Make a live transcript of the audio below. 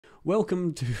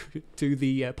Welcome to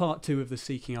the part two of the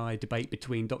Seeking Eye debate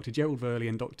between Dr. Gerald Woerlee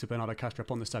and Dr. Bernardo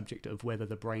Kastrup on the subject of whether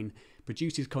the brain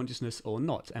produces consciousness or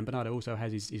not. And Bernardo also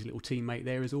has his little teammate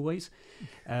there as always.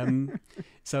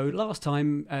 So last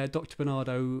time, Dr.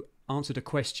 Bernardo answered a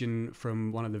question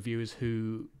from one of the viewers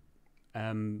who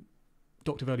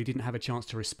Dr. Woerlee didn't have a chance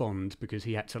to respond because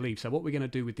he had to leave. So what we're going to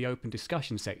do with the open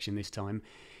discussion section this time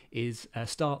is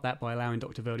start that by allowing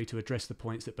Dr. Woerlee to address the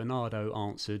points that Bernardo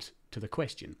answered to the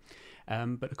question.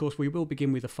 But of course, we will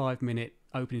begin with a 5-minute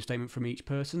opening statement from each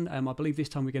person. I believe this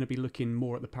time we're going to be looking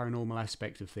more at the paranormal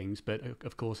aspect of things. But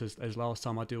of course, as last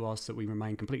time, I do ask that we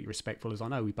remain completely respectful, as I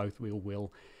know we all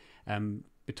will,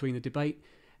 between the debate.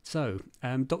 So,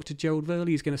 Dr. Gerald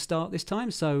Woerlee is going to start this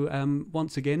time. So,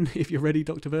 once again, if you're ready,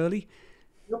 Dr. Woerlee,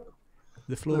 yep.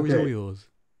 The floor is all yours.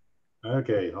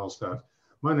 Okay, I'll start.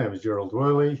 My name is Gerald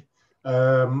Woerlee.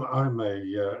 I'm a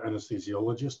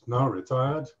anesthesiologist, now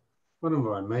retired. One of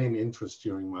my main interests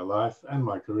during my life and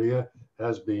my career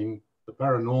has been the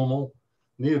paranormal,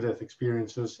 near-death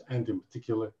experiences, and in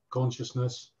particular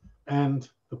consciousness and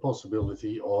the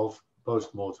possibility of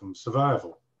post-mortem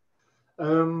survival.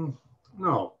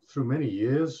 Now, through many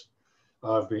years,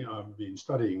 I've been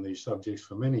studying these subjects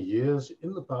for many years.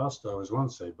 In the past, I was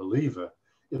once a believer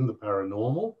in the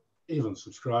paranormal, even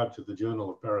subscribed to the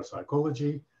Journal of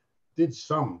Parapsychology, did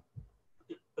some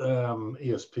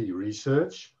ESP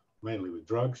research, mainly with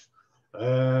drugs,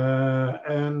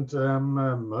 and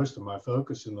most of my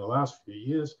focus in the last few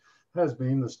years has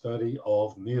been the study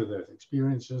of near-death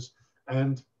experiences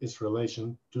and its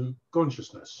relation to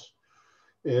consciousness.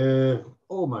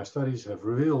 All my studies have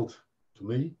revealed to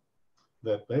me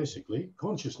that basically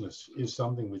consciousness is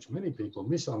something which many people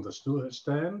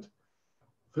misunderstand,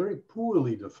 very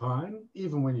poorly defined.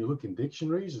 Even when you look in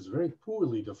dictionaries, it's very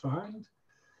poorly defined.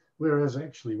 Whereas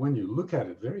actually, when you look at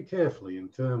it very carefully in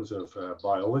terms of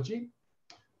biology,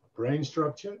 brain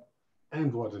structure,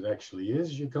 and what it actually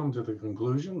is, you come to the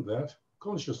conclusion that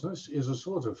consciousness is a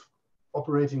sort of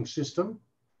operating system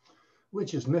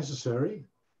which is necessary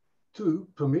to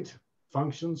permit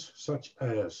functions such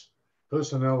as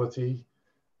personality,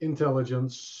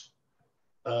 intelligence,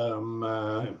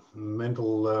 other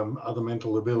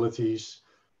mental abilities,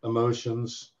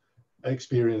 emotions,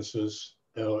 experiences,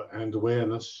 and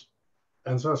awareness,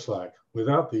 and such like.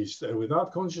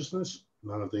 Without consciousness,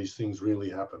 none of these things really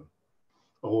happen,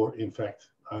 or in fact,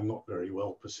 are not very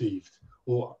well perceived,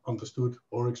 or understood,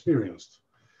 or experienced.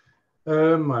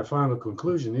 My final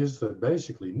conclusion is that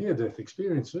basically near-death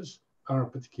experiences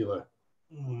are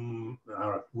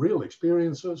are real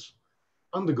experiences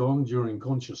undergone during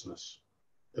consciousness.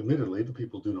 Admittedly, the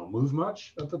people do not move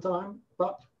much at the time,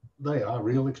 but they are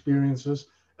real experiences,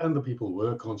 and the people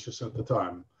were conscious at the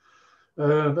time.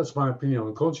 That's my opinion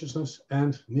on consciousness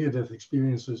and near-death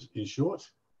experiences in short.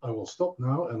 I will stop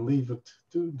now and leave it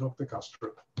to Dr.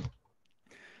 Kastrup.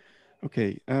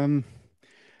 Okay,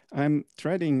 I'm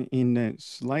treading in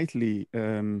slightly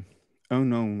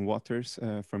unknown waters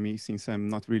for me, since I'm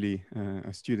not really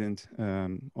a student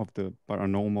of the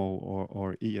paranormal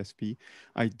or ESP.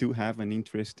 I do have an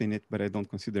interest in it, but I don't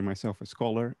consider myself a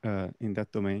scholar in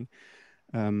that domain.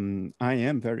 I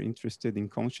am very interested in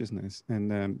consciousness,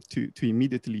 and to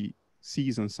immediately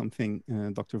seize on something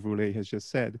Dr. Woerlee has just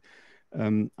said,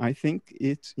 I think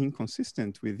it's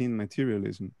inconsistent within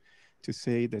materialism to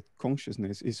say that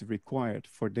consciousness is required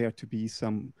for there to be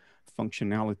some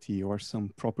functionality or some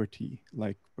property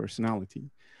like personality.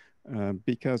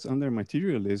 Because under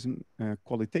materialism,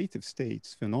 qualitative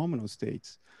states, phenomenal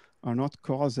states, are not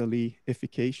causally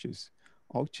efficacious.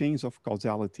 All chains of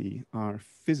causality are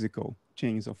physical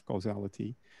chains of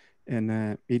causality.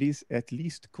 And it is at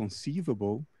least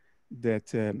conceivable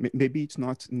that maybe it's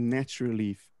not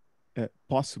naturally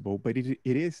possible, but it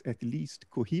is at least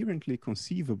coherently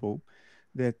conceivable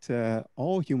that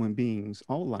all human beings,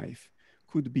 all life,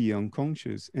 could be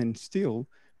unconscious and still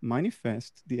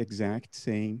manifest the exact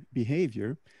same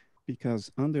behavior,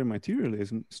 because under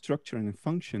materialism, structure and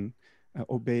function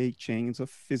obey chains of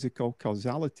physical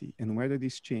causality. And whether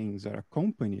these chains are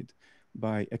accompanied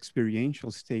by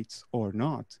experiential states or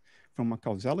not, from a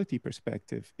causality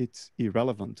perspective, it's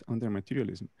irrelevant under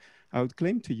materialism. I would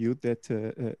claim to you that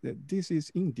this is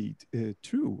indeed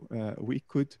true. We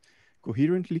could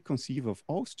coherently conceive of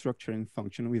all structure and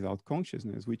function without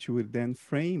consciousness, which would then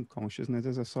frame consciousness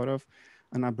as a sort of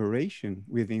an aberration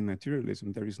within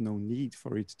materialism. There is no need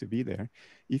for it to be there.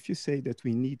 If you say that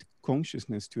we need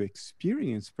consciousness to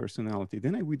experience personality,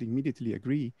 then I would immediately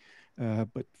agree.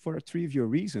 But for a trivial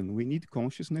reason, we need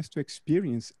consciousness to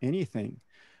experience anything.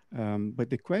 But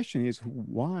the question is,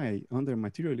 why, under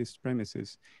materialist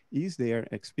premises, is there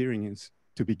experience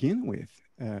to begin with,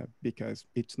 because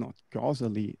it's not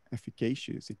causally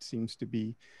efficacious. It seems to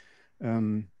be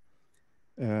an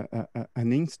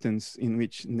instance in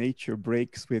which nature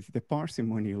breaks with the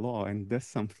parsimony law and does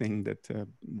something that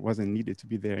wasn't needed to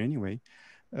be there anyway.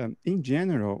 In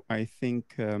general, I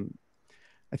think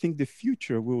the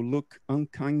future will look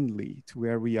unkindly to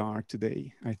where we are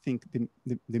today. I think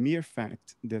the mere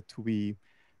fact that we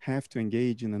have to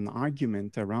engage in an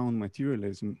argument around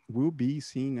materialism will be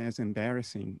seen as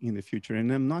embarrassing in the future.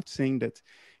 And I'm not saying that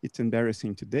it's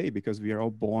embarrassing today, because we are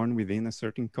all born within a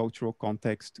certain cultural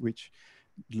context which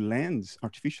lends,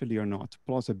 artificially or not,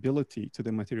 plausibility to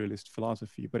the materialist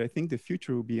philosophy. But I think the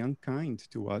future will be unkind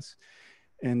to us,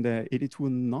 and it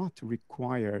will not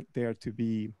require there to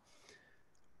be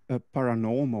a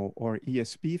paranormal or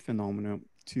ESP phenomenon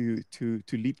to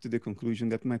lead to the conclusion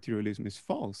that materialism is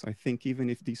false. I think even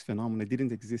if these phenomena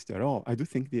didn't exist at all, I do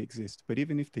think they exist, but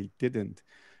even if they didn't,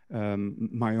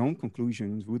 my own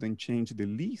conclusions wouldn't change the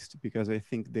least, because I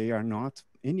think they are not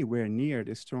anywhere near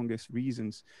the strongest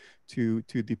reasons to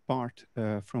depart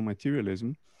from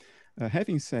materialism.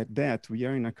 Having said that, we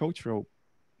are in a cultural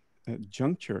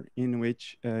juncture in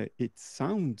which it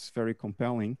sounds very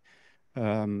compelling.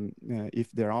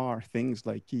 If there are things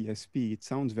like ESP, it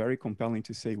sounds very compelling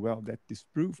to say, well, that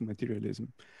disproves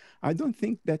materialism. I don't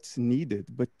think that's needed,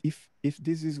 but if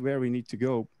this is where we need to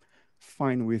go,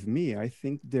 fine with me. I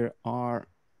think there are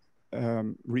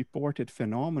reported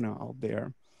phenomena out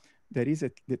there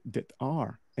that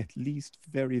are at least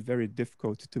very, very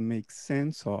difficult to make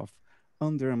sense of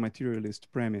under a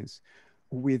materialist premise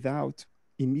without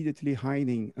immediately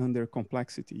hiding under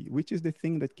complexity, which is the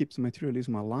thing that keeps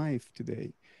materialism alive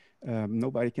today.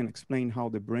 Nobody can explain how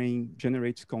the brain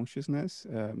generates consciousness.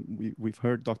 We've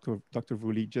heard Dr.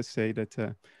 Woerlee just say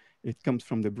that it comes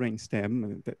from the brain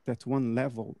stem. That's one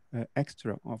level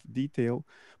extra of detail,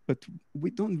 but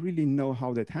we don't really know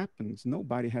how that happens.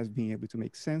 Nobody has been able to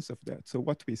make sense of that. So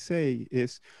what we say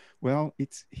is, well,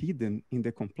 it's hidden in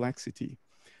the complexity.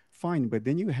 Fine, but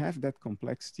then you have that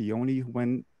complexity only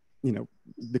when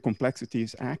the complexity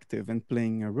is active and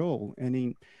playing a role. And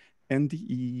in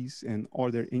NDEs and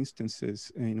other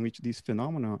instances in which these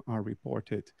phenomena are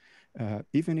reported,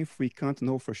 even if we can't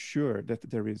know for sure that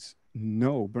there is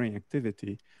no brain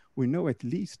activity, we know at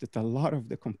least that a lot of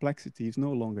the complexity is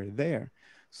no longer there.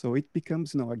 So it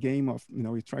becomes a game of,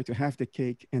 you try to have the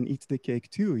cake and eat the cake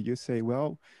too. You say,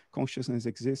 well, consciousness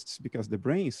exists because the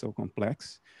brain is so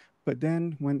complex. But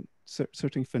then when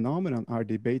certain phenomena are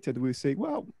debated, we say,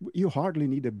 well, you hardly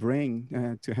need a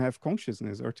brain to have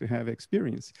consciousness or to have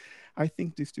experience. I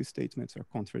think these two statements are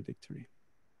contradictory.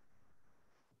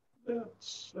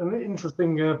 That's an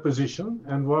interesting position,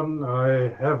 and one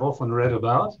I have often read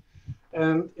about.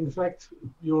 And in fact,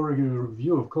 your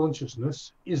view of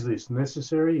consciousness, is this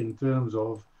necessary in terms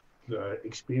of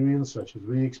experience, such as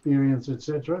we experience,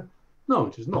 etc.? No,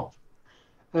 it is not.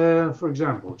 For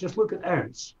example, just look at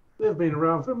ants. They've been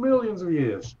around for millions of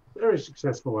years, very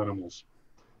successful animals.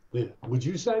 Would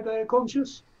you say they are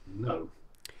conscious? No,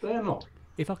 they are not.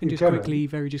 If I can just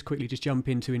quickly jump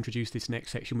in to introduce this next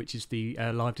section, which is the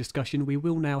live discussion. We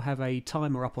will now have a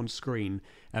timer up on screen.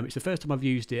 It's the first time I've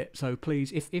used it, so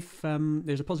please, if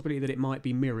there's a possibility that it might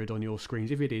be mirrored on your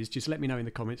screens, if it is, just let me know in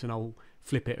the comments and I'll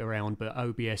flip it around. But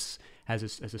OBS has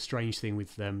a strange thing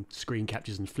with screen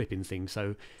captures and flipping things,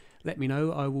 so let me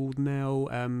know. I will now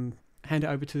hand it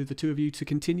over to the two of you to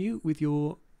continue with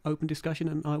your open discussion,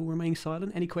 and I will remain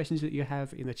silent. Any questions that you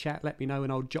have in the chat, let me know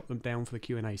and I'll jot them down for the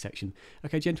Q&A section.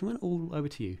 Okay, gentlemen, all over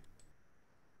to you.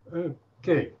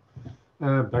 Okay,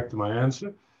 back to my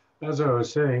answer. As I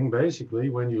was saying, basically,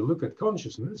 when you look at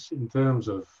consciousness in terms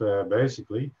of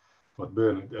basically what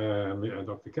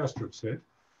Dr. Kastrup said,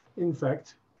 in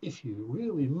fact, if you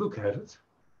really look at it,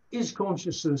 is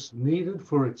consciousness needed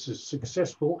for its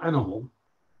successful animal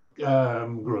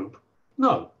group?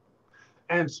 No.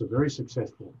 Ants are very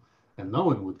successful, and no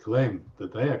one would claim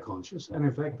that they are conscious, and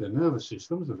in fact their nervous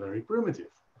systems are very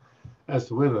primitive. As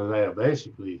to whether they are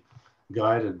basically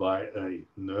guided by a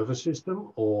nervous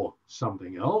system or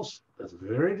something else, that's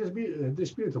very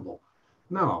disputable.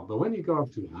 Now, but when you go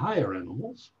up to higher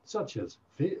animals, such as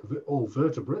all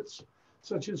vertebrates,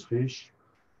 such as fish,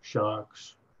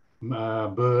 sharks,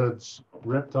 birds,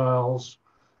 reptiles,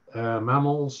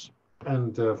 mammals,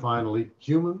 and finally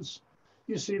humans,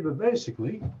 you see that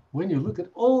basically, when you look at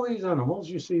all these animals,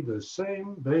 you see the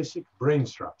same basic brain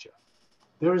structure.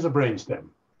 There is a brainstem.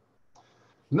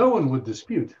 No one would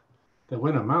dispute that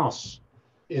when a mouse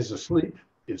is asleep,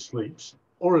 it sleeps,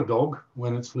 or a dog,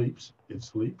 when it sleeps, it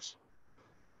sleeps.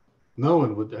 No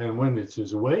one would, and when it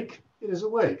is awake, it is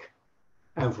awake.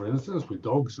 And for instance, with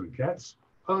dogs and cats,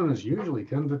 owners usually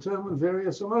can determine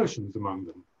various emotions among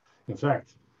them. In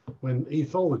fact, when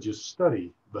ethologists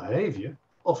study behavior,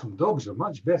 often dogs are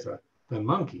much better than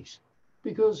monkeys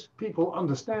because people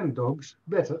understand dogs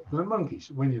better than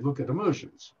monkeys when you look at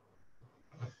emotions.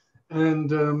 And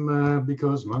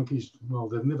because monkeys, well,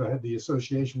 they've never had the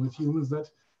association with humans that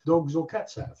dogs or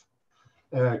cats have.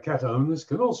 Cat owners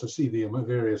can also see the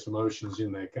various emotions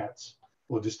in their cats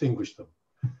or distinguish them.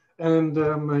 And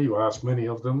you ask many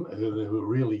of them who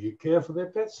really care for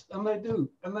their pets, and they do,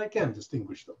 and they can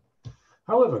distinguish them.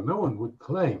 However, no one would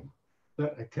claim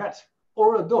that a cat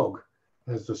or a dog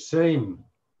has the same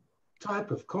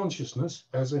type of consciousness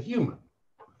as a human.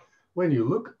 When you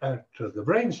look at the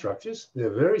brain structures,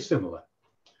 they're very similar.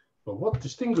 But what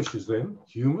distinguishes then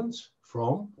humans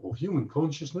from, or human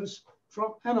consciousness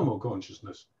from animal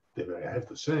consciousness? They have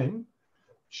the same.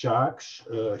 Sharks,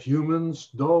 humans,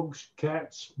 dogs,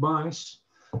 cats, mice,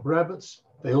 rabbits,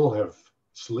 they all have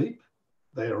sleep.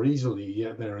 They are easily,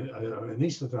 they're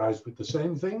anesthetized with the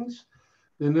same things.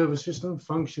 Their nervous system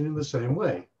function in the same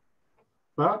way.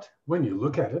 But when you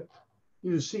look at it,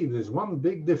 you see there's one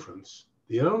big difference.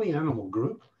 The only animal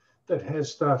group that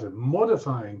has started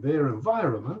modifying their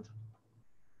environment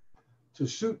to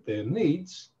suit their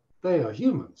needs, they are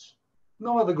humans.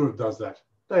 No other group does that.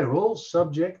 They are all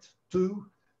subject to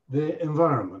their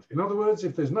environment. In other words,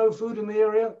 if there's no food in the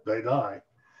area, they die,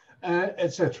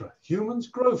 etc. Humans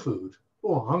grow food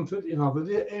or hunt it in other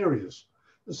areas.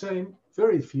 The same,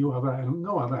 very few other animals,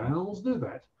 no other animals do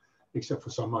that, except for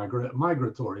some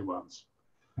migratory ones.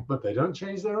 But they don't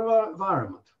change their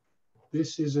environment.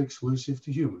 This is exclusive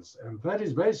to humans. And that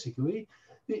is basically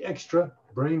the extra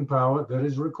brain power that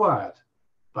is required.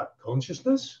 But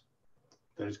consciousness,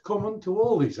 that is common to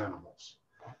all these animals.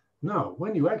 Now,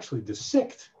 when you actually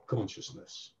dissect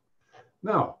consciousness,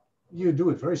 now you do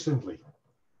it very simply.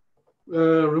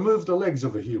 Remove the legs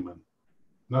of a human.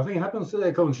 Nothing happens to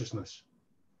their consciousness.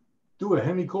 Do a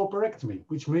hemicorporectomy,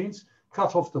 which means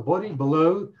cut off the body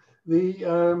below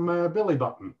the belly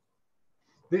button.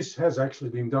 This has actually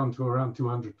been done to around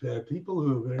 200 people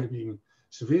who have been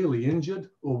severely injured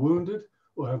or wounded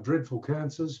or have dreadful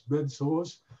cancers, bed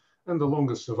sores, and the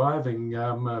longest surviving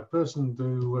person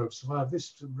to survive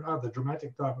this rather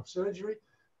dramatic type of surgery,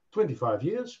 25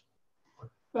 years.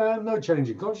 No change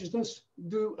in consciousness.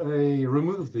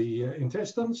 Remove the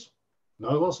intestines,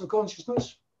 no loss of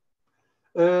consciousness.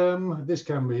 This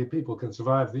can be, people can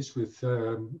survive this with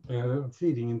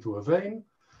feeding into a vein.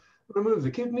 Remove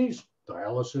the kidneys,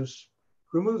 dialysis.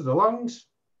 Remove the lungs,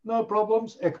 no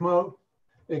problems, ECMO,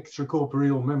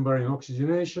 extracorporeal membrane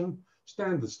oxygenation,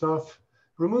 standard stuff.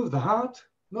 Remove the heart,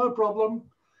 no problem.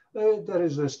 That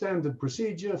is a standard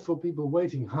procedure for people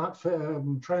waiting heart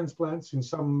transplants in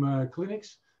some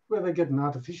clinics where they get an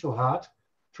artificial heart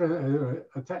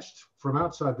attached from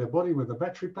outside their body with a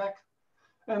battery pack,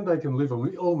 and they can live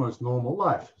an almost normal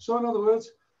life. So in other words,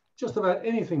 just about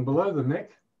anything below the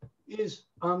neck is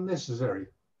unnecessary.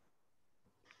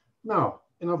 Now,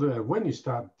 in other words, when you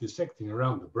start dissecting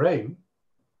around the brain,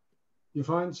 you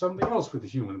find something else with the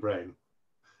human brain.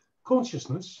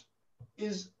 Consciousness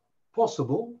is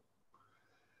possible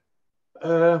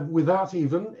without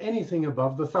even anything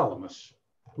above the thalamus,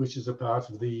 which is a part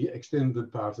of the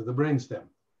extended part of the brainstem.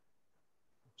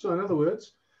 So in other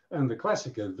words, and the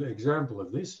classic example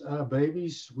of this are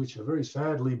babies which are very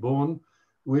sadly born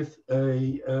with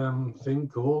a thing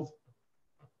called,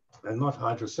 and not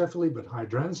hydrocephaly, but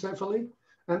hydrancephaly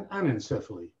and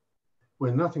anencephaly,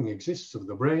 where nothing exists of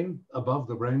the brain above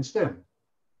the brain stem.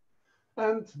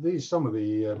 And some of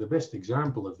the best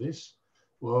example of this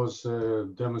was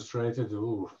demonstrated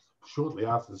shortly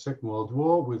after the Second World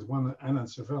War with one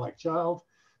anencephalic child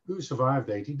who survived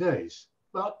 80 days,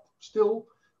 but still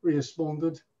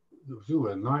responded to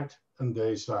a night and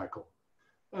day cycle.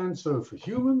 And so for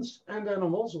humans and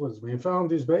animals, what's been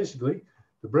found is basically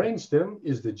the brainstem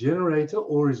is the generator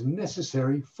or is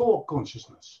necessary for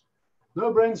consciousness.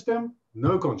 No brainstem,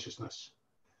 no consciousness.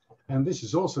 And this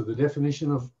is also the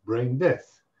definition of brain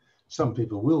death. Some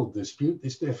people will dispute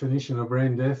this definition of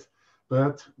brain death,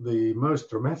 but the most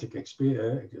dramatic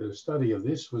study of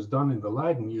this was done in the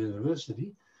Leiden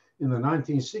University in the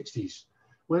 1960s,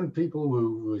 when people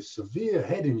with severe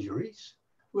head injuries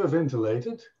were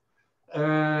ventilated,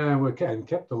 were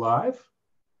kept alive,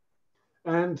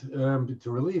 and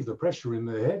to relieve the pressure in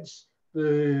their heads,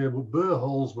 the burr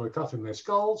holes were cut in their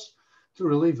skulls. To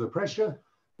relieve the pressure,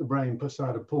 the brain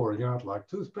started pouring out like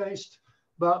toothpaste,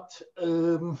 but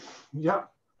yeah,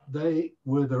 the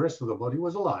rest of the body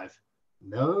was alive.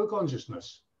 No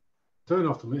consciousness. Turn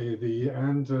off and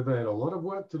they had a lot of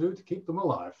work to do to keep them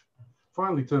alive.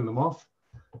 Finally turned them off,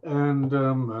 And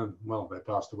well, they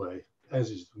passed away,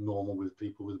 as is normal with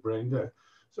people with brain death.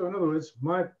 So in other words,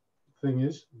 my thing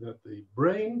is that the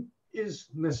brain is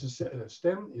necessary,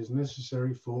 STEM is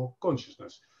necessary for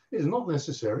consciousness. It is not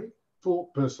necessary for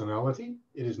personality.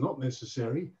 It is not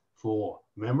necessary for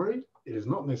memory. It is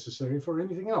not necessary for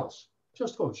anything else,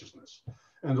 just consciousness.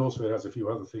 And also it has a few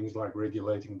other things like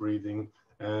regulating breathing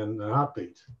and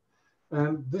heartbeat.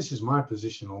 And this is my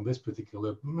position on this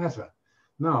particular matter.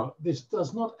 Now, this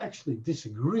does not actually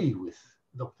disagree with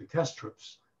Dr.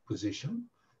 Kastrup's position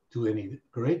to any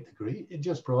great degree. It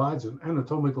just provides an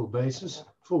anatomical basis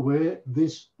for where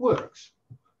this works.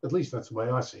 At least that's the way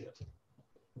I see it.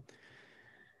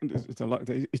 It's a lot.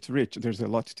 It's rich. There's a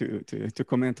lot to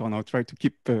comment on. I'll try to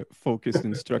keep focused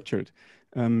and structured.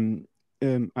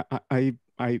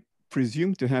 I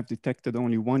presume to have detected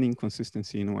only one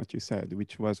inconsistency in what you said,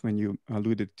 which was when you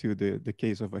alluded to the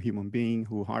case of a human being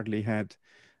who hardly had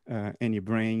any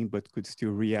brain, but could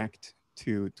still react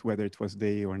to whether it was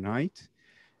day or night.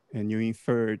 And you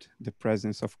inferred the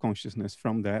presence of consciousness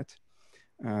from that.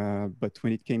 But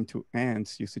when it came to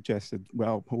ants, you suggested,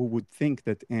 well, who would think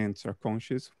that ants are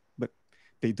conscious? But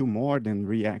they do more than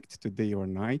react to day or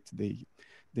night.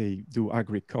 They do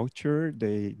agriculture,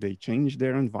 they change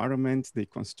their environment, they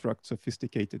construct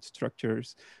sophisticated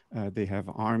structures, they have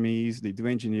armies, they do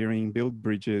engineering, build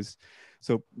bridges.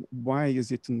 So why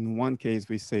is it in one case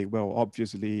we say, well,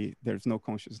 obviously there's no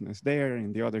consciousness there.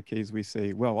 In the other case, we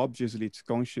say, well, obviously it's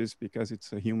conscious because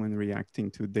it's a human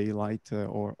reacting to daylight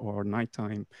or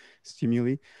nighttime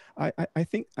stimuli. I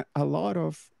think a lot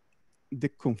of the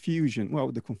confusion,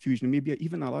 maybe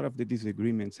even a lot of the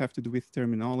disagreements have to do with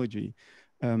terminology.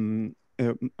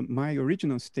 My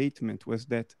original statement was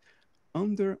that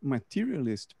under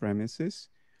materialist premises,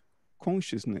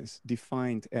 consciousness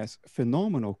defined as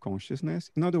phenomenal consciousness,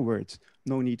 in other words,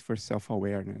 no need for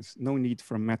self-awareness, no need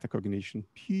for metacognition,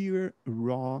 pure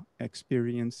raw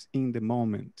experience in the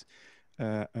moment.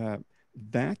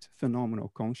 That phenomenal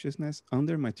consciousness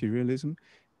under materialism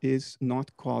is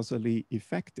not causally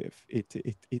effective. It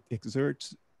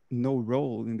exerts no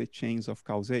role in the chains of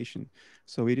causation.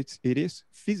 So it is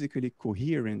physically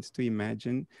coherent to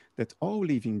imagine that all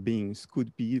living beings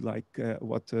could be like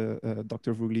what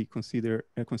Dr. Woerlee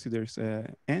considers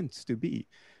ants to be,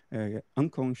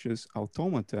 unconscious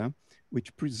automata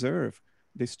which preserve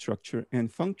the structure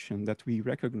and function that we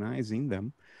recognize in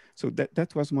them. So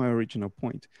that was my original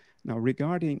point. Now,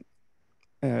 regarding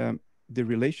the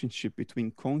relationship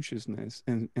between consciousness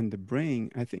and the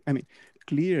brain, I mean,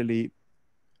 clearly,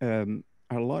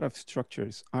 a lot of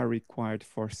structures are required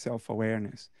for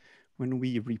self-awareness. When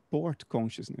we report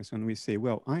consciousness, when we say,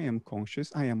 well, I am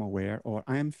conscious, I am aware, or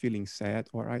I am feeling sad,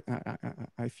 or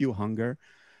I feel hunger,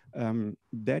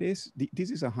 this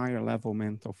is a higher level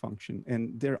mental function.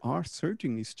 And there are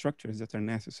certainly structures that are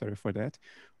necessary for that.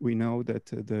 We know that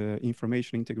the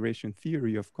information integration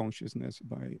theory of consciousness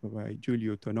by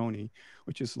Giulio Tononi,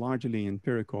 which is largely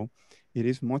empirical, it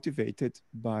is motivated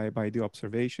by the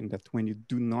observation that when you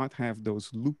do not have those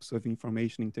loops of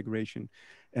information integration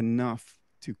enough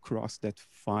to cross that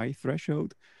phi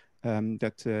threshold,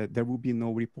 there will be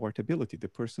no reportability. The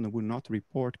person will not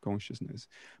report consciousness.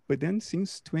 But then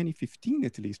since 2015,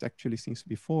 at least, actually since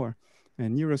before,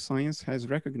 neuroscience has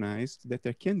recognized that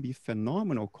there can be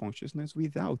phenomenal consciousness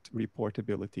without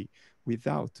reportability,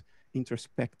 without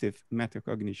introspective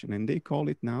metacognition. And they call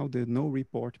it now the no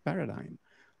report paradigm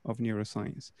of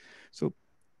neuroscience. So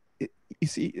you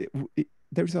see,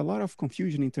 there's a lot of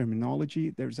confusion in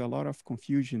terminology. There's a lot of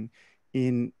confusion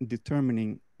in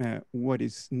determining what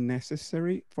is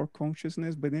necessary for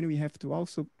consciousness, but then we have to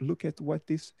also look at what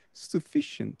is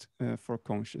sufficient for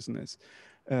consciousness.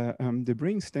 The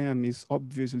brainstem is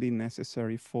obviously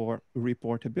necessary for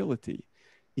reportability.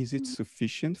 Is it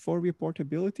sufficient for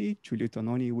reportability? Giulio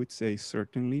Tononi would say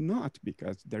certainly not,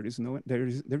 because there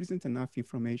isn't enough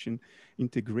information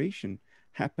integration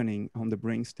happening on the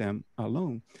brainstem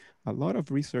alone. A lot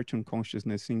of research on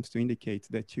consciousness seems to indicate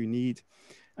that you need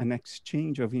an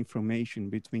exchange of information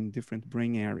between different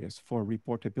brain areas for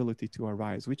reportability to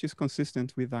arise, which is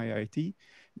consistent with IIT,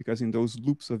 because in those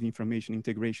loops of information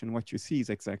integration, what you see is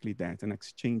exactly that, an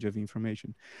exchange of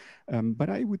information. But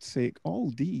I would say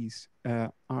all these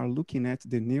are looking at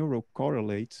the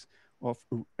neurocorrelates of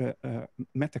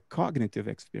metacognitive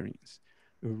experience,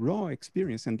 raw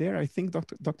experience. And there I think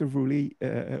Dr.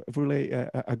 Woerlee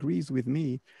agrees with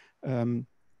me.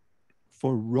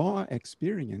 For raw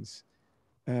experience,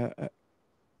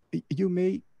 you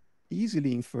may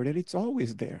easily infer that it's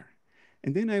always there.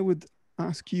 And then I would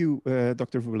ask you,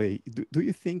 Dr. Woerlee, do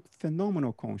you think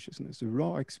phenomenal consciousness,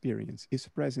 raw experience, is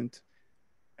present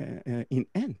in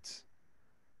ants?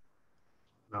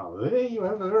 Now, there you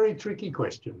have a very tricky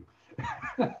question.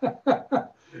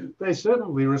 They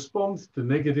certainly respond to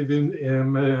negative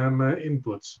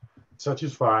inputs, such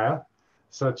as fire,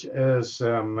 such as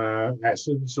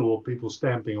acids or people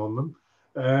stamping on them,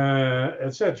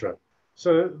 etc.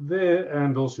 So there,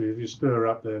 and also if you stir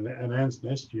up an ant's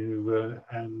nest,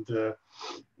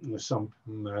 some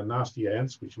nasty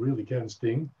ants, which really can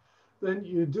sting, then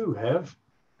you do have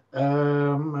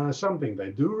something.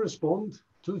 They do respond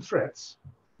to threats,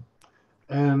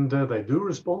 and they do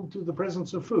respond to the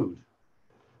presence of food,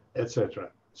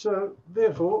 etc. So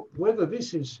therefore, whether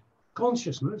this is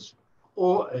consciousness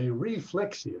or a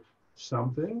reflexive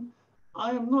something,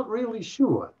 I am not really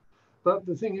sure. But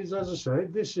the thing is, as I say,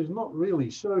 this is not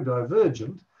really so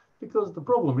divergent, because the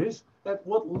problem is, at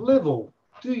what level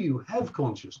do you have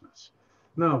consciousness?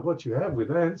 Now, what you have with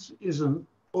ants is an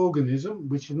organism,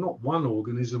 which is not one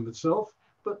organism itself,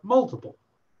 but multiple.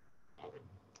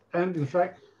 And in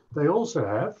fact, they also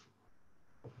have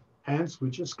ants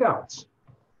which are scouts.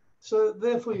 So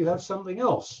therefore you have something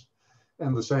else.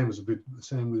 And the same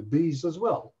with bees as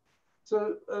well.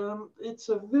 So it's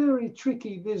a very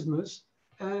tricky business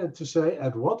to say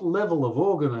at what level of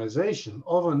organization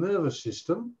of a nervous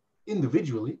system,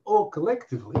 individually or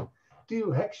collectively, do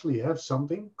you actually have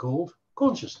something called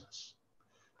consciousness.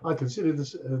 I consider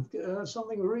this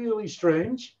something really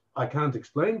strange. I can't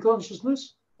explain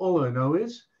consciousness. All I know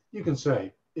is you can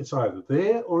say it's either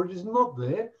there or it is not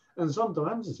there, and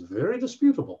sometimes it's very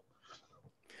disputable.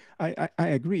 I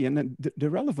agree, and the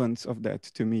relevance of that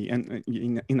to me, and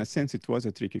in a sense it was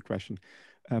a tricky question,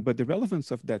 but the relevance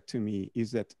of that to me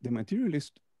is that the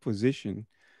materialist position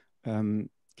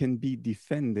can be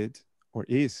defended, or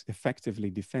is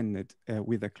effectively defended,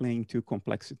 with a claim to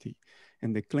complexity.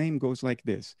 And the claim goes like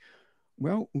this: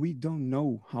 well, we don't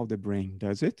know how the brain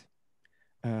does it,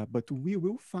 but we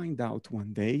will find out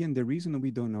one day. And the reason we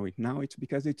don't know it now, it's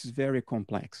because it's very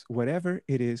complex. Whatever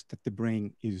it is that the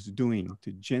brain is doing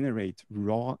to generate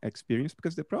raw experience,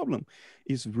 because the problem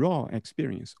is raw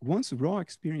experience. Once raw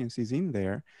experience is in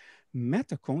there,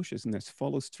 meta-consciousness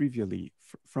follows trivially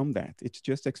from that. It's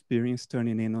just experience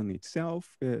turning in on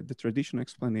itself. The traditional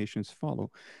explanations follow.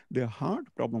 The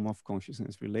hard problem of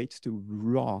consciousness relates to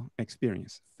raw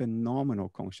experience, phenomenal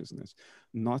consciousness,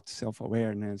 not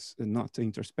self-awareness, not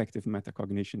introspective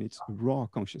metacognition. It's raw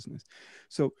consciousness.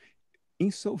 So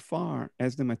insofar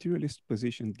as the materialist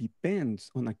position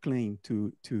depends on a claim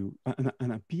to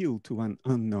an appeal to an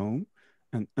unknown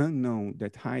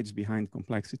that hides behind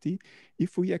complexity,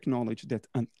 if we acknowledge that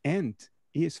an ant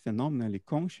is phenomenally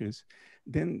conscious,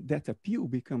 then that appeal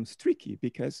becomes tricky,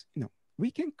 because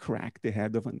we can crack the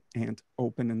head of an ant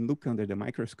open and look under the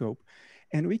microscope,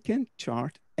 and we can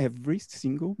chart every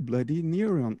single bloody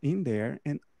neuron in there,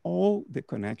 and all the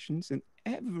connections and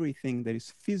everything that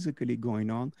is physically going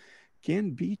on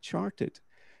can be charted.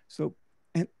 So,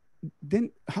 and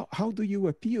then how do you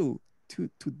appeal to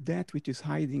that which is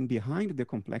hiding behind the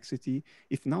complexity?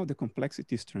 If now the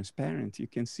complexity is transparent, you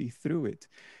can see through it.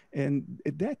 And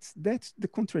that's the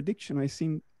contradiction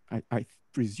I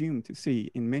presume to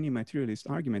see in many materialist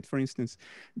arguments. For instance,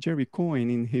 Jerry Coyne,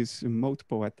 in his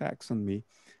multiple attacks on me,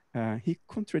 he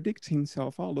contradicts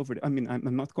himself all over. I mean,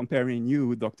 I'm not comparing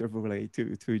you, Dr. Woerlee,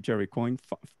 to Jerry Coyne,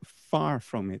 far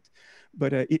from it.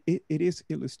 But it is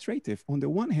illustrative. On the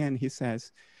one hand, he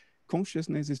says,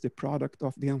 consciousness is the product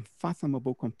of the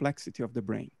unfathomable complexity of the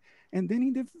brain. And then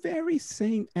in the very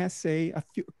same essay,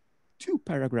 two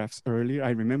paragraphs earlier, I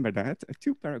remember that,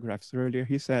 2 paragraphs earlier,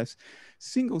 he says,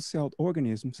 single-celled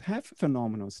organisms have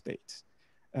phenomenal states.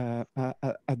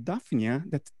 A Daphnia,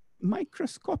 that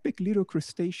microscopic little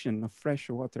crustacean of fresh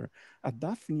water, a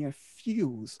Daphnia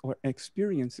feels or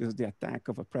experiences the attack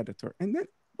of a predator. And then,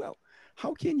 well,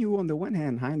 how can you, on the one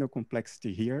hand, hide no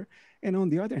complexity here, and on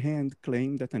the other hand,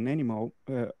 claim that an animal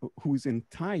whose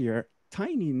entire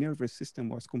tiny nervous system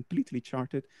was completely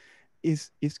charted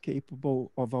is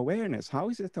capable of awareness? How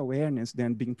is that awareness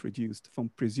then being produced from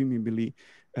presumably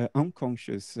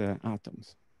unconscious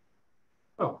atoms?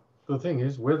 Well, the thing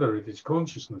is, whether it is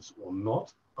consciousness or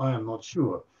not, I am not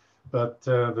sure. But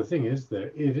the thing is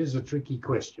that it is a tricky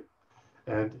question.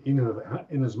 And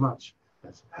in as much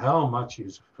as how much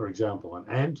is, for example, an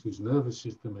ant whose nervous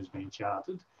system has been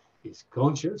charted is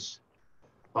conscious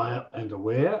and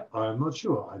aware, I am not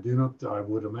sure. I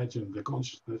would imagine the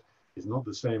consciousness is not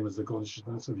the same as the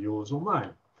consciousness of yours or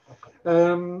mine.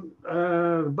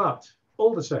 But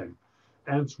all the same,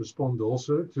 ants respond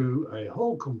also to a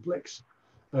whole complex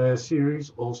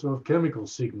series also of chemical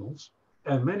signals,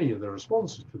 and many of the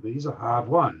responses to these are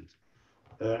hardwired,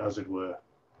 as it were.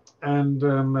 And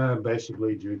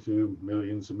basically due to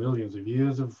millions and millions of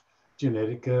years of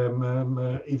genetic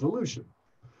evolution.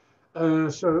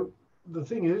 So the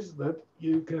thing is that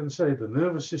you can say the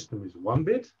nervous system is one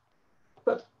bit,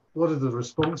 but what is the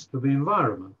response to the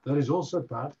environment? That is also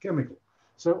part chemical.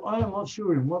 So I am not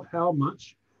sure in how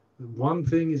much one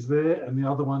thing is there and the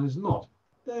other one is not.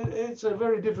 It's a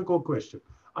very difficult question.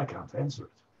 I can't answer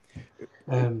it.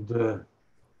 And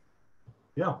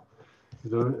yeah,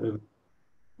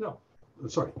 no,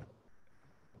 sorry.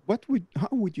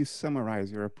 How would you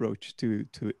summarize your approach to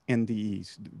NDEs?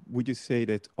 Would you say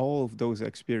that all of those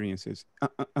experiences,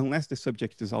 unless the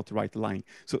subject is outright lying,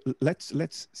 so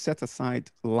let's set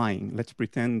aside lying. Let's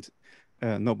pretend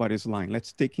nobody's lying.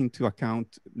 Let's take into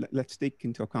account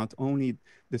only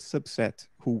the subset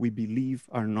who we believe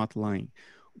are not lying.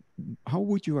 How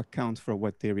would you account for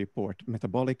what they report?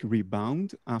 Metabolic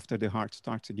rebound after the heart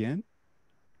starts again?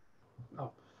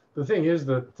 Oh. The thing is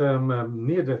that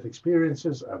near-death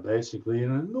experiences are basically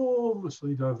an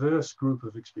enormously diverse group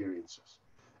of experiences.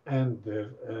 And they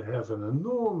have an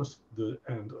enormous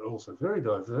and also very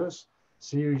diverse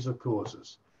series of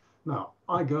causes. Now,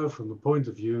 I go from the point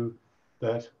of view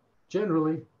that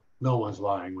generally no one's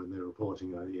lying when they're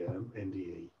reporting a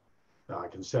NDE. Now, I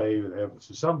can say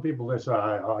to some people, they say,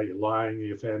 oh, you're lying,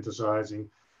 you're fantasizing,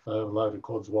 a load of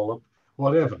codswallop,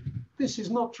 whatever. This is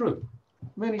not true.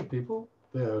 Many people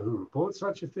who report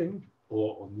such a thing,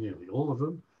 or nearly all of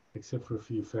them, except for a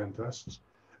few fantasts,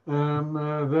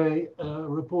 they are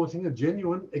reporting a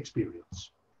genuine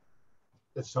experience.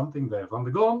 It's something they've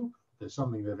undergone, there's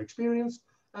something they've experienced,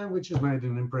 and which has made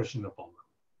an impression upon them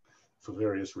for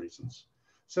various reasons.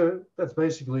 So that's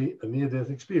basically a near-death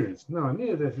experience. Now, a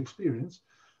near-death experience,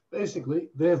 basically,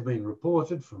 they've been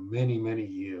reported for many, many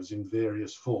years in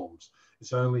various forms.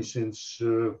 It's only since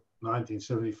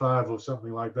 1975 or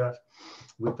something like that,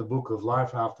 with the book of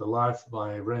Life After Life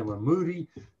by Raymond Moody,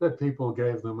 that people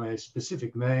gave them a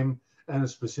specific name and a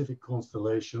specific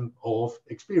constellation of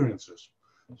experiences,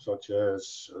 such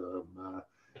as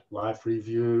life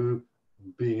review,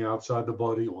 being outside the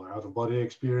body or out-of-body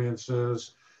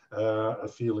experiences, a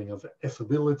feeling of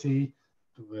affability,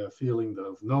 a feeling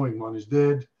of knowing one is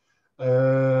dead,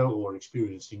 or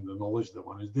experiencing the knowledge that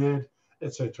one is dead,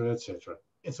 etc., etc.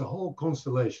 It's a whole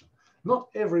constellation. Not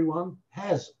everyone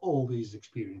has all these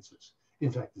experiences.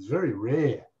 In fact, it's very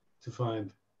rare to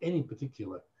find any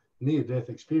particular near-death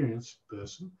experience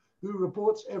person who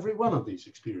reports every one of these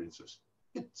experiences.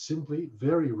 It simply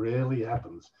very rarely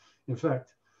happens. In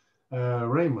fact,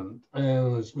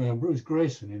 Bruce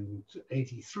Grayson in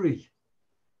 '83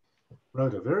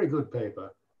 wrote a very good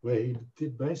paper where he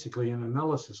did basically an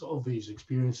analysis of these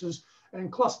experiences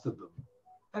and clustered them.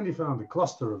 And he found a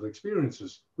cluster of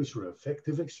experiences which were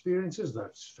affective experiences,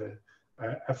 that's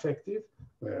affective,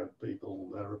 where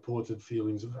people reported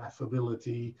feelings of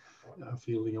affability,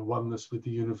 feeling of oneness with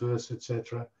the universe,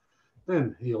 etc.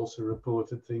 Then he also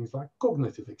reported things like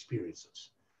cognitive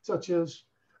experiences, such as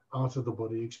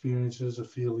out-of-the-body experiences, a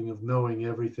feeling of knowing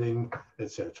everything,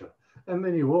 etc. And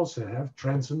then you also have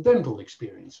transcendental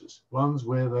experiences, ones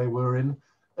where they were in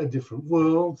a different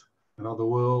world, another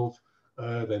world,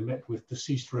 they met with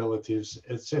deceased relatives,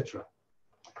 etc.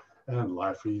 And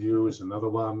life review is another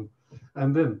one.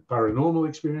 And then paranormal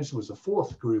experience was a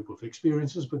fourth group of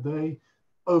experiences, but they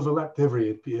overlapped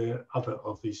every other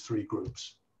of these three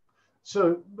groups.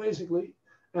 So basically,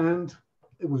 and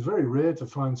it was very rare to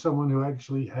find someone who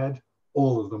actually had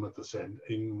all of them at the same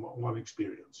in one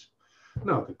experience.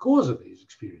 Now, the cause of these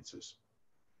experiences.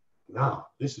 Now,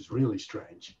 this is really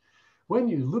strange. When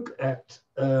you look at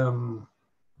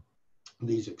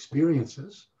these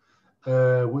experiences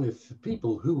with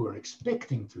people who were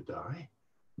expecting to die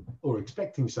or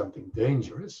expecting something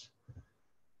dangerous,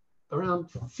 around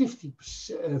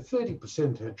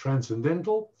 30% had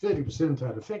transcendental, 30%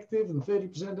 had affective, and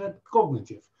 30% had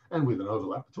cognitive, and with an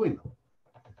overlap between them.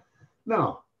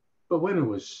 Now, but when it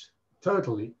was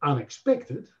totally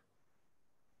unexpected,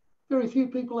 very few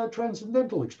people had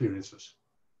transcendental experiences,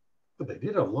 but they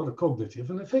did have a lot of cognitive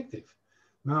and affective.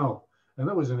 Now, and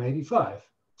that was in '85.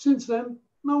 Since then,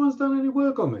 no one's done any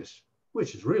work on this,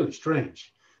 which is really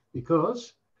strange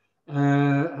because,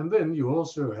 and then you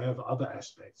also have other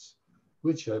aspects,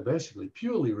 which are basically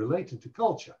purely related to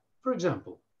culture. For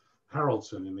example,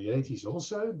 Haraldson in the '80s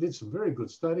also did some very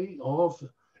good study of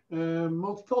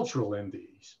multicultural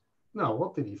NDEs. Now,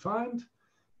 what did he find?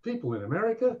 People in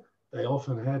America, they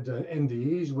often had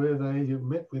NDEs where they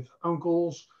met with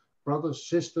uncles, brothers,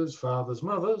 sisters, fathers,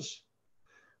 mothers,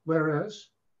 whereas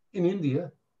in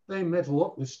India, they met a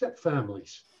lot with step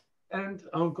families and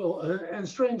uncle and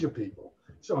stranger people.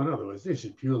 So in other words, this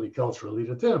is purely culturally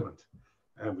determined.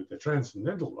 And with the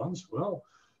transcendental ones, well,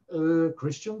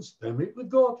 Christians, they meet with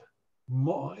God.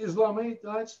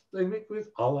 Islamites, they mix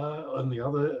with Allah and the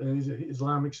other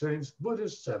Islamic saints.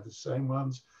 Buddhists have the same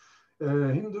ones.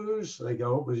 Hindus, they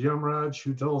go up with Yamraj,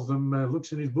 who tells them,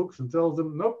 looks in his books and tells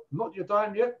them, nope, not your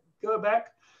time yet, go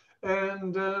back.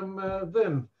 And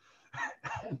then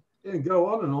and go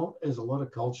on and on. There's a lot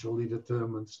of culturally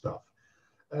determined stuff.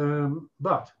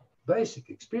 But basic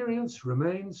experience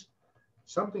remains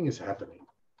something is happening.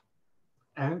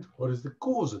 And what is the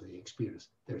cause of the experience?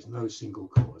 There's no single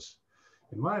cause.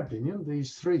 In my opinion,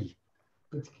 these three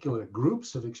particular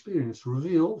groups of experience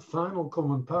reveal final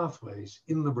common pathways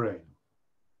in the brain.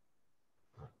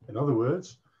 In other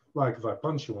words, like if I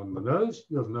punch you on the nose,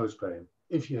 you have nose pain.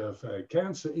 If you have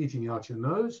cancer eating out your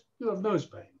nose, you have nose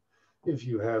pain. If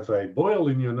you have a boil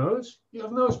in your nose, you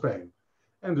have nose pain.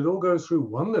 And it all goes through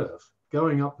one nerve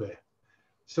going up there.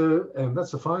 So, and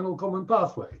that's a final common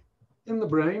pathway. In the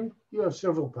brain, you have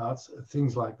several parts,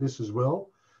 things like this as well.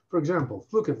 For example,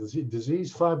 look at the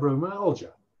disease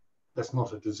fibromyalgia. That's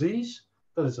not a disease,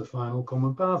 that is a final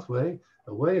common pathway,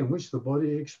 a way in which the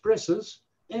body expresses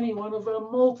any one of a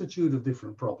multitude of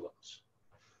different problems.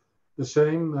 The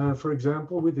same, for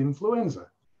example, with influenza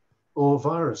or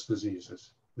virus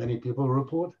diseases. Many people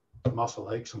report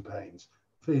muscle aches and pains,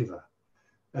 fever,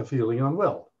 and feeling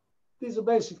unwell. These are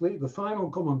basically the final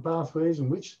common pathways in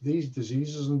which these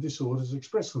diseases and disorders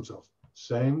express themselves.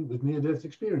 Same with near-death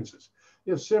experiences.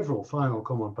 You have several final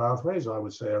common pathways, I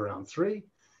would say around 3,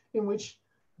 in which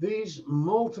these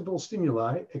multiple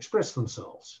stimuli express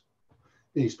themselves.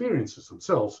 The experiences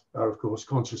themselves are, of course,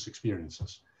 conscious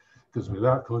experiences, because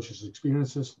without conscious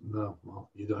experiences, no, well,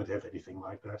 you don't have anything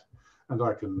like that. And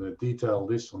I can detail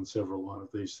this on several one of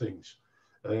these things,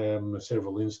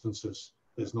 several instances.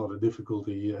 There's not a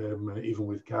difficulty, even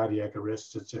with cardiac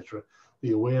arrests, etc.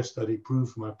 The AWARE study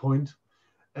proved my point,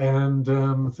 and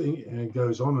it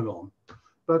goes on and on.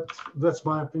 But that's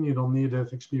my opinion on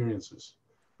near-death experiences.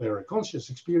 They're a conscious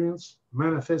experience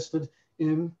manifested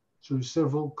through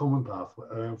several common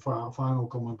final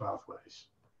common pathways.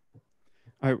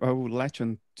 I will latch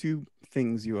on 2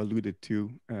 things you alluded to.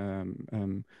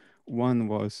 One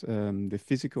was the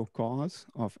physical cause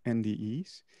of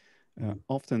NDEs.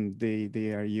 Often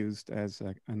they are used as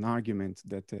an argument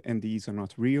that NDEs are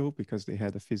not real because they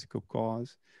had a physical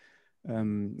cause.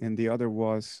 And the other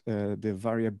was the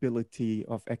variability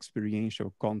of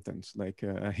experiential contents, like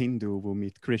a Hindu will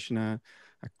meet Krishna,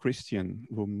 a Christian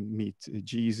will meet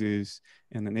Jesus,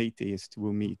 and an atheist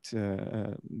will meet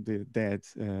the dead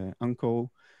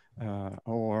uncle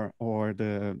or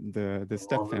the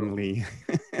stepfamily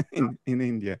in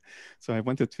India. So I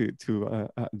wanted to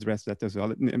address that as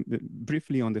well.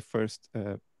 Briefly on the first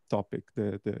topic,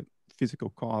 the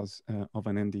physical cause of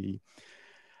an NDE.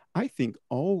 I think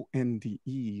all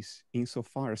NDEs,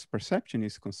 insofar as perception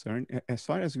is concerned, as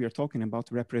far as we are talking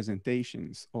about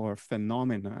representations or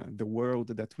phenomena, the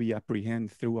world that we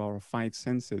apprehend through our 5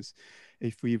 senses,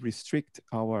 if we restrict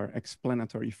our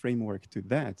explanatory framework to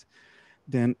that,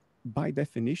 then by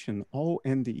definition, all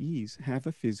NDEs have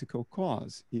a physical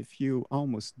cause. If you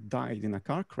almost died in a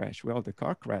car crash, well, the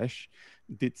car crash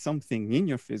did something in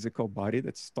your physical body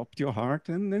that stopped your heart,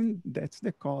 and then that's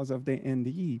the cause of the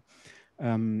NDE.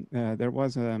 There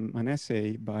was an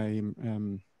essay by,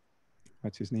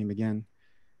 what's his name again?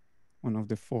 One of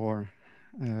the 4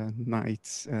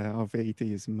 knights of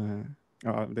atheism.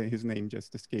 His name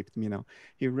just escaped me now.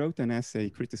 He wrote an essay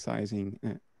criticizing,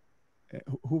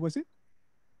 who was it?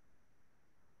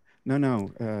 No,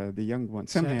 the young one,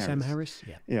 Sam Harris. Sam Harris,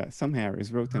 yeah. Yeah, Sam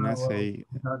Harris wrote an essay.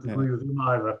 I don't agree with him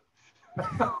either.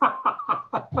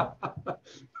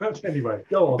 But anyway,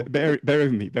 go on. Bear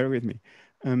with me.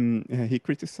 He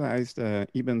criticized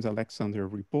Ibn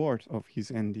Alexander's report of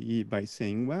his NDE by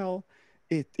saying, well,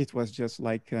 it was just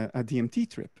like a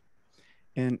DMT trip.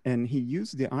 And he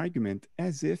used the argument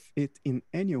as if it in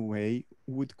any way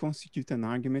would constitute an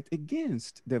argument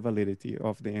against the validity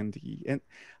of the NDE. And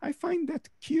I find that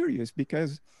curious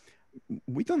because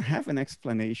we don't have an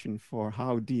explanation for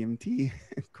how DMT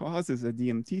causes a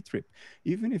DMT trip,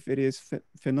 even if it is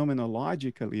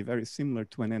phenomenologically very similar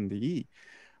to an NDE.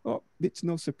 Well, it's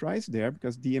no surprise there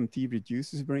because DMT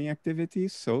reduces brain activity,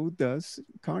 so does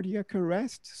cardiac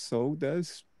arrest, so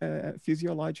does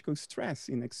physiological stress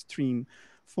in extreme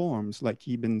forms like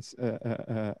Ibn's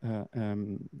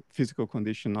physical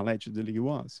condition allegedly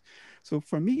was. So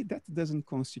for me, that doesn't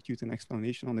constitute an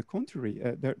explanation. On the contrary,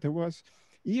 there was,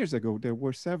 years ago, there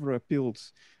were several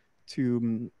appeals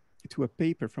to a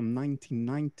paper from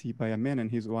 1990 by a man and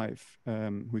his wife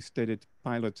who studied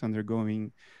pilots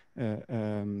undergoing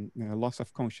loss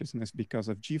of consciousness because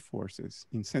of G-forces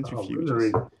in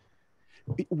centrifuges.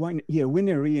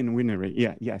 Winery and Winery.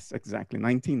 Yeah, yes, exactly,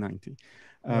 1990.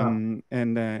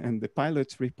 And the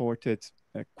pilots reported,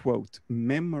 quote,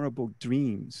 memorable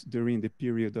dreams during the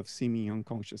period of seeming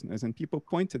unconsciousness. And people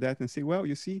point to that and say, well,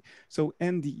 you see, so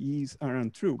NDEs are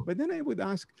untrue. But then I would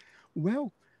ask,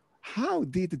 well, how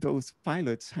did those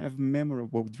pilots have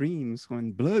memorable dreams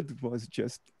when blood was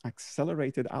just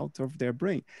accelerated out of their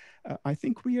brain? I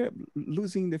think we are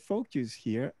losing the focus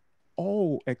here.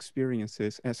 All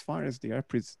experiences, as far as they are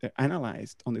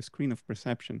analyzed on the screen of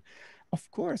perception, of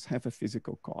course, have a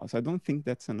physical cause. I don't think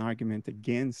that's an argument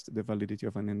against the validity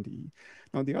of an NDE.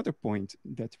 Now, the other point,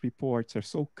 that reports are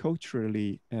so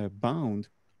culturally bound,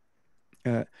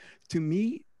 to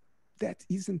me, that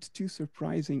isn't too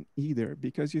surprising either,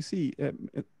 because you see,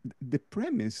 the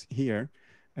premise here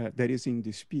that is in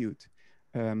dispute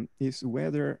is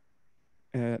whether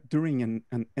during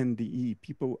an NDE,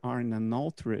 people are in an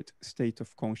altered state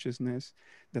of consciousness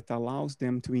that allows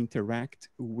them to interact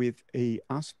with an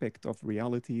aspect of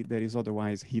reality that is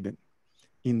otherwise hidden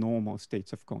in normal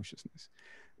states of consciousness.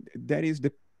 That is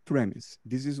the premise.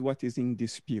 This is what is in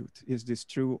dispute. Is this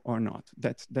true or not?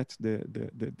 That's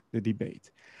the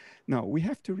debate. Now, we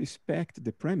have to respect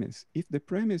the premise. If the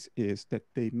premise is that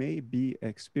they may be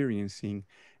experiencing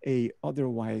a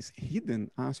otherwise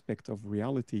hidden aspect of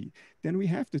reality, then we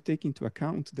have to take into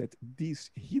account that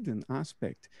this hidden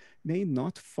aspect may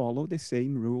not follow the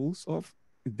same rules of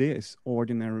this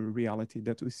ordinary reality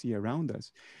that we see around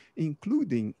us,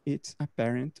 including its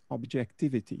apparent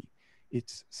objectivity,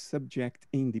 its subject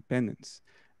independence.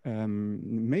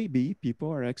 Maybe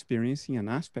people are experiencing an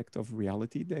aspect of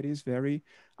reality that is very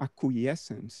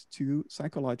acquiescent to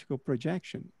psychological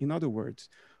projection. In other words,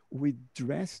 we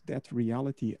dress that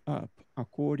reality up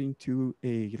according to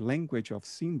a language of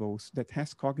symbols that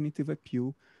has cognitive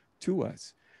appeal to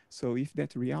us. So if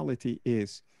that reality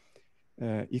is,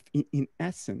 if in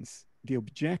essence, the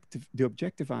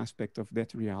objective aspect of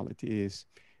that reality is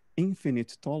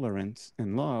infinite tolerance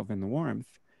and love and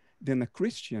warmth, then a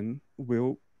Christian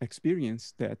will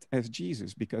experience that as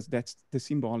Jesus, because that's the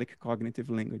symbolic cognitive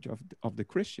language of the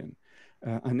Christian.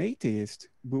 An atheist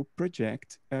will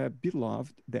project a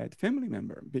beloved dead family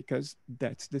member, because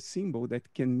that's the symbol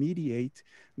that can mediate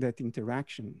that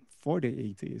interaction for the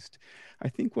atheist. I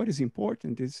think what is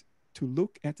important is to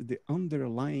look at the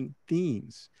underlying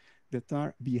themes that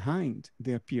are behind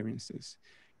the appearances.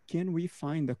 Can we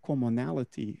find a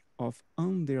commonality of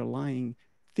underlying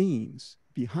themes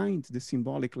behind the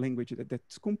symbolic language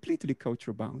that's completely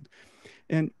culture bound?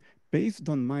 And based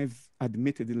on my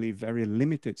admittedly very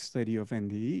limited study of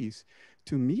NDEs,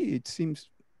 to me, it seems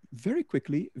very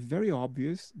quickly, very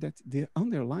obvious that the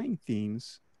underlying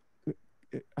themes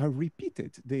are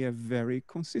repeated. They are very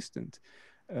consistent.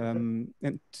 And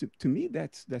to me,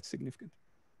 that's significant.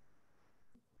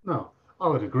 No, I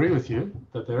would agree with you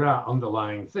that there are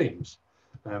underlying themes.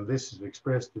 And this is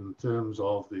expressed in terms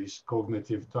of these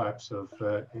cognitive types of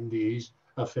NDEs,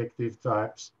 affective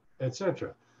types,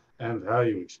 etc. And how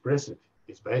you express it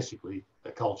is basically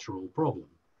a cultural problem.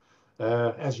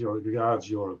 As regards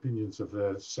your opinions of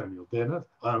Samuel Dennett,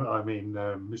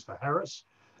 Mr. Harris,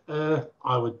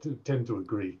 I would tend to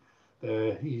agree.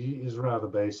 He is rather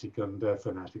basic and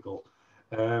fanatical,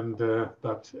 and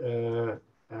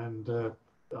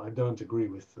I don't agree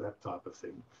with that type of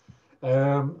thing.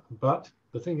 But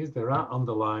the thing is, there are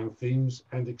underlying themes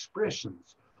and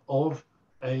expressions of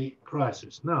a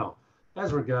crisis. Now,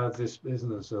 as regards this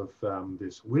business of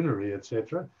this winery,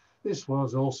 etc., this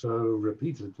was also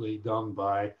repeatedly done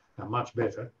by, much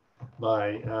better,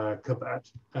 by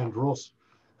Kabat and Ross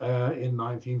in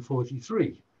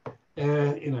 1943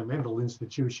 in a mental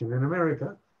institution in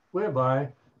America, whereby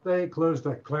they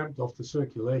clamped off the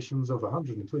circulations of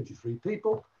 123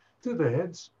 people to the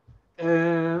heads in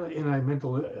a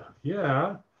mental,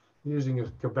 using a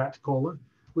Kabat collar,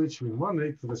 which in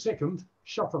 1/8 of a second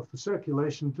shut off the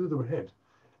circulation to the head.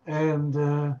 And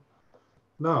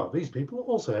now these people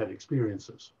also had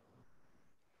experiences.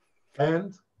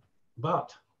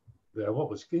 But what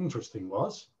was interesting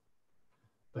was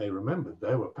they remembered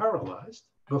they were paralyzed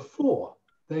before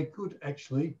they could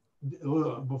actually,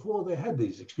 before they had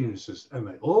these experiences, and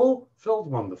they all felt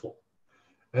wonderful.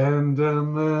 And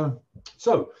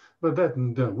but that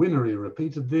Winery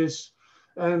repeated this,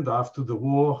 and after the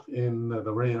war in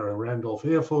the Randolph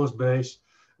Air Force Base,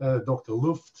 Dr.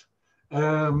 Luft,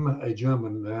 a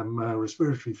German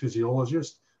respiratory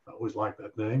physiologist, I always like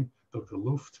that name, Dr.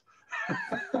 Luft.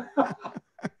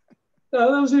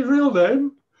 No, that was his real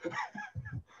name.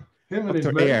 Him and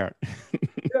his mate. Air.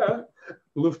 Yeah,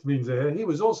 Luft means air. He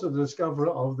was also the discoverer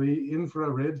of the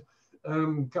infrared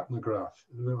capnograph.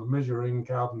 They were measuring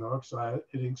carbon dioxide,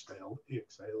 it exhaled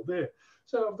there.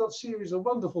 So I've got a series of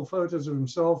wonderful photos of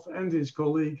himself and his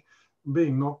colleague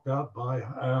being knocked out by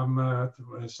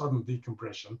sudden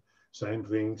decompression, same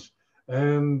things.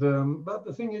 And but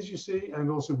the thing is, you see, and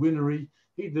also Wienery,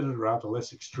 he did it rather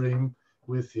less extreme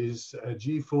with his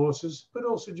G-forces, but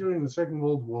also during the Second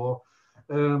World War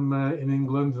in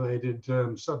England, they did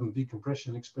sudden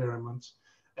decompression experiments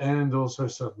and also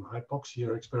sudden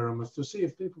hypoxia experiments to see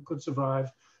if people could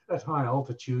survive at high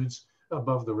altitudes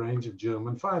above the range of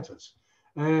German fighters.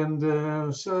 And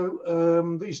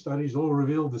so these studies all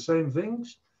revealed the same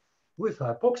things. With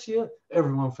hypoxia,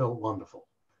 everyone felt wonderful.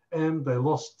 And they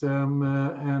lost, they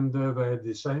had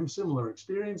the same similar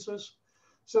experiences.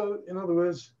 So in other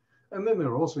words, and then there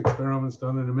were also experiments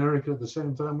done in America at the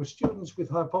same time with students with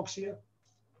hypoxia.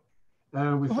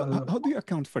 How do you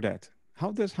account for that?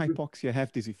 How does hypoxia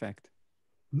have this effect?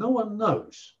 No one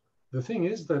knows. The thing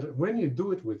is that when you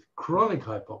do it with chronic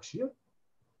hypoxia,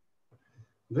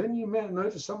 then you may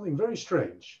notice something very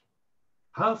strange.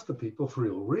 Half the people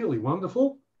feel really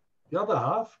wonderful, the other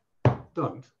half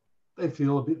don't. They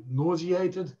feel a bit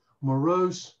nauseated,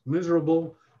 morose,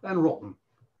 miserable, and rotten.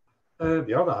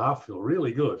 The other half feel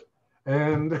really good.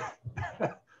 And,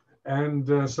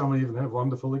 and some even have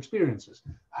wonderful experiences.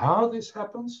 How this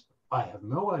happens, I have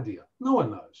no idea. No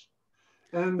one knows.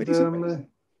 And,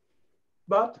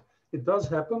 but it does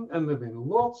happen, and there have been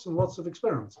lots and lots of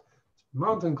experiments.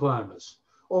 Mountain climbers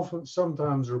often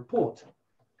sometimes report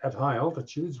at high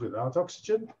altitudes without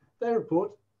oxygen, they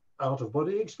report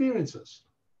out-of-body experiences,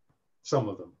 some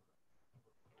of them.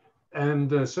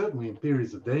 And certainly in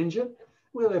periods of danger,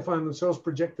 where they find themselves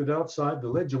projected outside the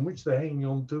ledge on which they're hanging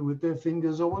on to with their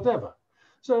fingers or whatever.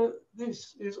 So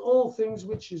this is all things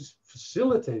which is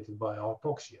facilitated by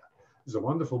hypoxia. There's a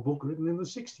wonderful book written in the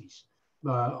 60s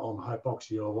on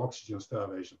hypoxia or oxygen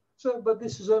starvation. So, but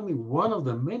this is only one of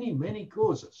the many, many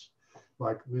causes.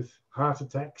 Like with heart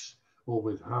attacks or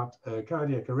with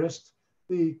cardiac arrest,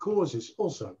 the cause is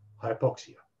also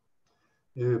hypoxia.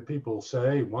 People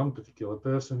say, one particular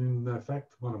person, in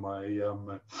fact, one of my,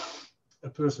 a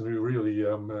person who really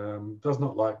does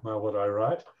not like what I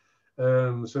write,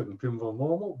 certain Pim van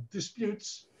Normal,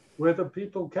 disputes whether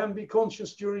people can be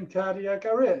conscious during cardiac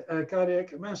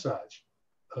massage.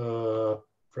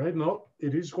 Afraid not,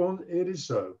 it is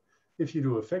so. If you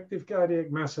do effective cardiac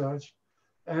massage,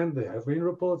 and there have been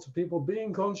reports of people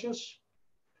being conscious,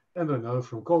 and I know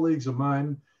from colleagues of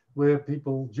mine where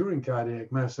people during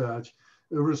cardiac massage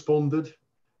responded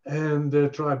and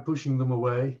tried pushing them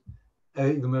away,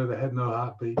 even though they had no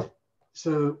heartbeat.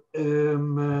 So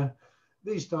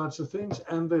these types of things,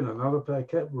 and then another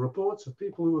reports of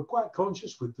people who were quite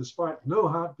conscious with despite no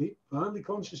heartbeat, but only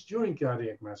conscious during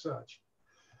cardiac massage.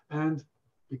 And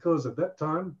because at that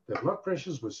time their blood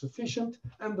pressures were sufficient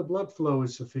and the blood flow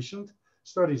is sufficient,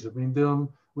 studies have been done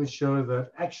which show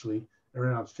that actually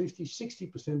around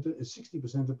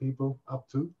 60% of people up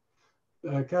to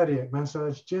cardiac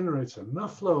massage generates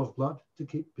enough flow of blood to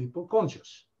keep people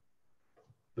conscious.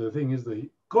 The thing is,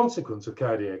 the consequence of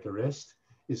cardiac arrest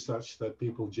is such that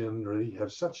people generally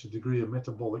have such a degree of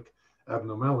metabolic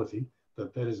abnormality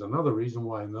that that is another reason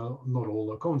why not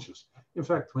all are conscious. In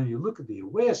fact, when you look at the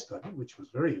AWARE study, which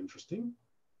was very interesting,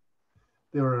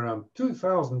 there are around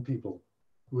 2,000 people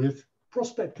with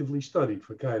prospectively studied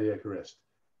for cardiac arrest.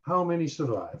 How many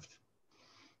survived?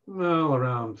 Well,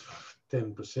 around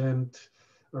 10%,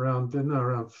 around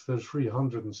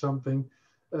 300 and something.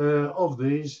 Of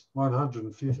these,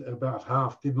 150, about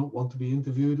half did not want to be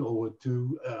interviewed or were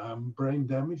too brain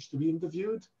damaged to be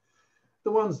interviewed.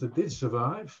 The ones that did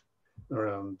survive,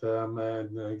 around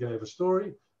and gave a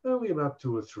story, only about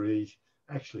 2 or 3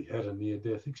 actually had a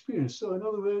near-death experience. So in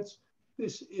other words,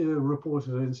 this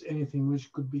reported as anything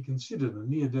which could be considered a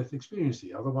near-death experience.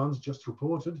 The other ones just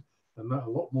reported, and a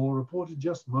lot more reported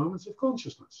just moments of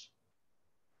consciousness.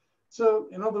 So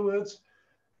in other words,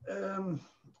 the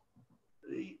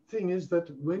thing is that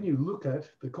when you look at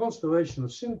the constellation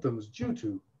of symptoms due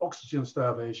to oxygen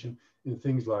starvation in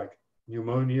things like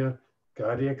pneumonia,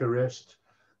 cardiac arrest,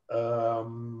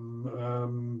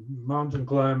 mountain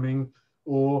climbing,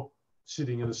 or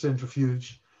sitting in a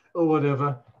centrifuge, or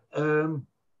whatever,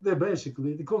 they're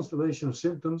basically, the constellation of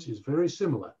symptoms is very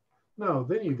similar. Now,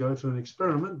 then you go to an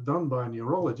experiment done by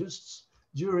neurologists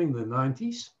during the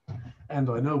 90s, and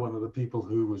I know one of the people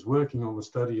who was working on the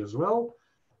study as well,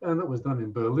 and it was done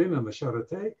in Berlin and the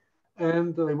Charité,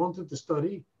 and they wanted to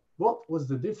study what was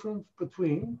the difference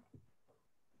between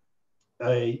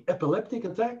an epileptic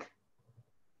attack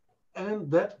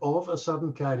and that of a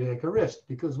sudden cardiac arrest,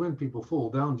 because when people fall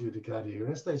down due to cardiac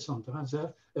arrest, they sometimes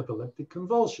have epileptic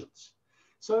convulsions.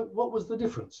 So what was the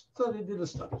difference? So they did a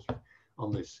study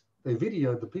on this. They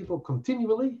videoed the people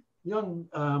continually, young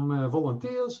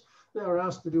volunteers. They were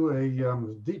asked to do a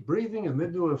deep breathing and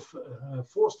then do a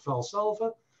forced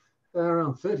Valsalva.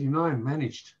 Around 39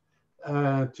 managed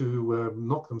to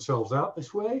knock themselves out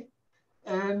this way,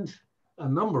 and a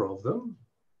number of them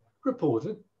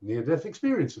reported near-death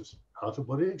experiences,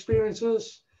 out-of-body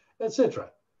experiences, etc.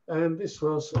 And this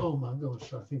was, oh my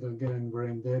gosh, I think I'm getting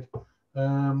brain dead.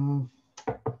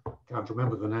 Can't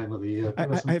remember the name of the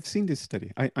person. I have seen this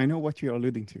study. I know what you're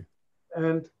alluding to.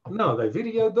 And no, they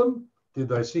videoed them. Did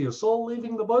they see a soul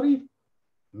leaving the body?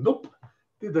 Nope.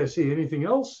 Did they see anything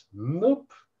else?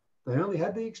 Nope. They only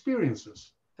had the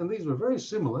experiences. And these were very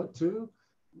similar to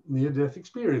near-death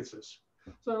experiences.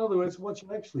 So in other words, what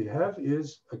you actually have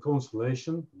is a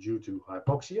constellation due to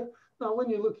hypoxia. Now, when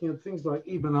you're looking at things like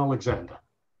Ibn Alexander,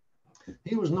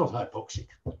 he was not hypoxic,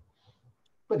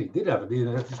 but he did have a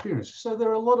near-death experience. So there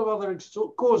are a lot of other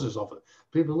causes of it.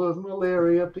 People who have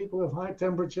malaria, people who have high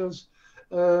temperatures.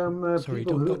 Sorry,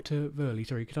 Dr. Woerlee,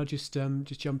 sorry, could I just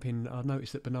jump in? I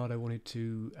noticed that Bernardo wanted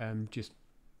to just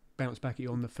bounce back at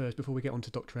you on the first, before we get on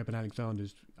to Dr. Ibn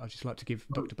Alexander's. I'd just like to give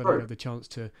Dr. Bernardo the chance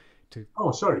to...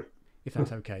 Oh, sorry. If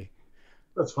that's okay.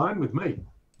 That's fine with me.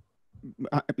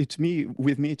 With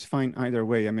me, it's fine either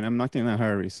way. I mean, I'm not in a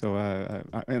hurry, so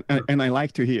and I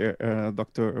like to hear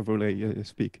Dr. Woerlee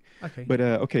speak. Okay. But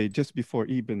okay, just before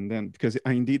Ibn, then, because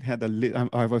I indeed had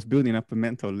I was building up a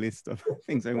mental list of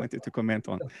things I wanted to comment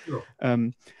on. Sure.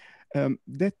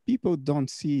 That people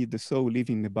don't see the soul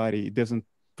leaving the body doesn't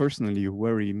personally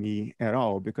worry me at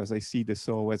all, because I see the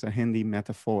soul as a handy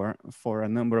metaphor for a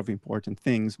number of important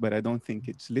things, but I don't think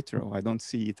it's literal. I don't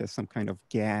see it as some kind of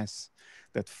gas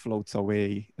that floats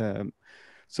away.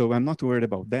 So I'm not worried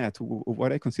about that.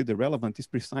 What I consider relevant is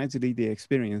precisely the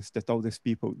experience that all these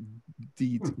people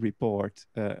did report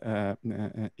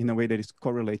in a way that is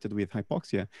correlated with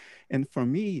hypoxia. And for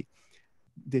me,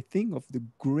 the thing of the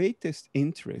greatest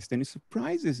interest, and it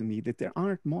surprises me that there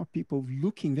aren't more people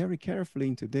looking very carefully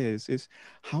into this, is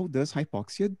how does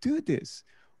hypoxia do this?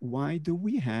 Why do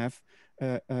we have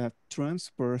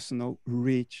transpersonal,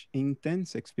 rich,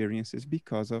 intense experiences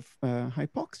because of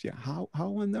hypoxia? How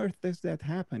on earth does that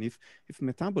happen? If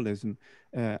metabolism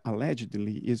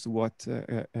allegedly is what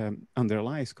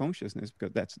underlies consciousness,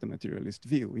 because that's the materialist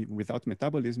view. Without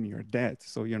metabolism, you're dead.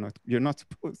 So you're not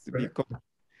supposed to be.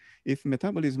 If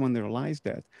metabolism underlies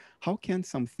that, how can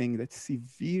something that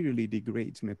severely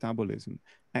degrades metabolism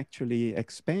actually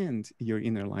expand your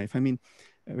inner life? I mean,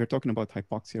 we're talking about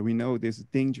hypoxia. We know this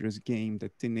dangerous game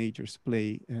that teenagers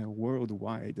play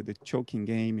worldwide, the choking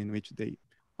game in which they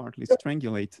partly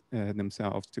strangulate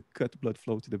themselves to cut blood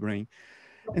flow to the brain.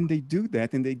 And they do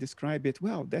that and they describe it,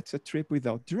 well, that's a trip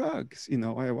without drugs. You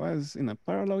know, I was in a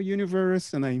parallel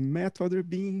universe and I met other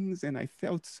beings and I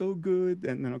felt so good,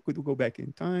 and I could go back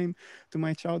in time to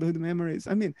my childhood memories.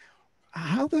 I mean,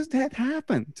 how does that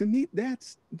happen? To me,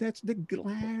 that's the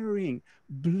glaring,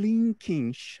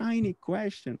 blinking, shiny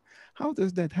question. How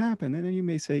does that happen? And then you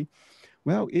may say,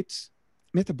 well, it's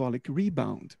metabolic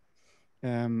rebound.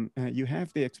 You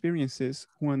have the experiences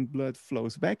when blood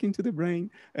flows back into the brain.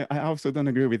 I also don't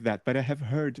agree with that, but I have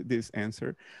heard this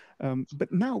answer.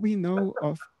 But now we know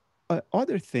of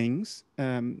other things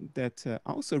that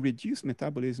also reduce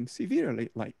metabolism severely,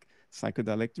 like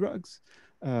psychedelic drugs.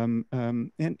 And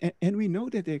we know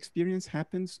that the experience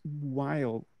happens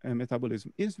while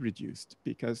metabolism is reduced,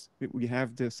 because we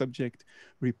have the subject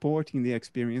reporting the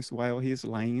experience while he's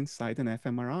lying inside an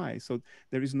fMRI. So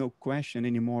there is no question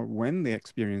anymore when the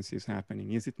experience is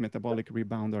happening. Is it metabolic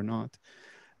rebound or not?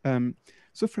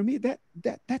 So for me,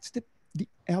 that's the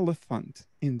elephant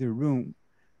in the room,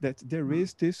 that there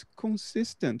is this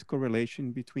consistent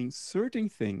correlation between certain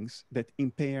things that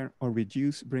impair or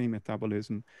reduce brain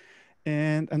metabolism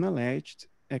and an alleged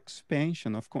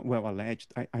expansion of, well,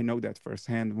 alleged, I know that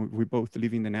firsthand. We both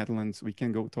live in the Netherlands. We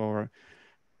can go to our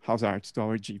huisarts, to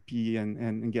our GP,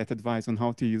 and get advice on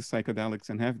how to use psychedelics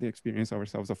and have the experience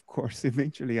ourselves. Of course,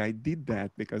 eventually I did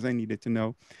that because I needed to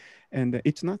know. And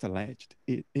it's not alleged.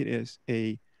 It is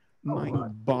a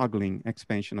mind-boggling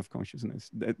expansion of consciousness.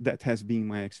 That has been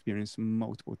my experience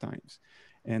multiple times.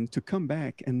 And to come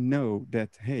back and know that,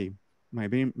 hey, my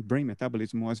brain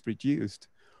metabolism was reduced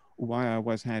while I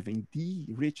was having the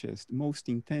richest, most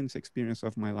intense experience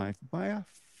of my life by a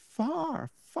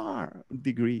far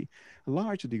degree, a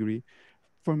large degree.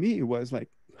 For me, it was like,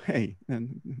 hey,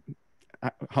 and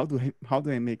how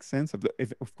do I make sense of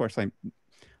it? Of course,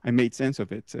 I made sense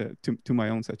of it to my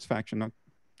own satisfaction, not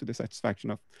to the satisfaction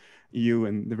of you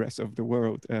and the rest of the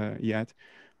world yet.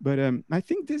 But I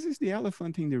think this is the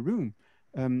elephant in the room.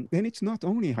 And it's not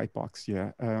only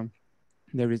hypoxia.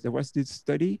 There was this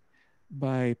study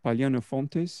by Paliano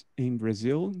Fontes in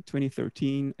Brazil,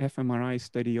 2013, fMRI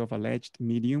study of alleged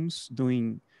mediums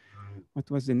doing,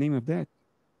 what was the name of that?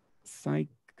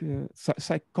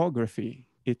 Psychography.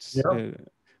 It's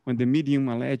when the medium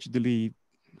allegedly,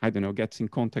 I don't know, gets in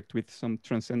contact with some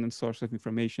transcendent source of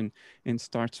information and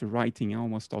starts writing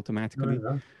almost automatically.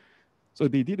 So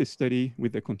they did a study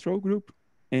with the control group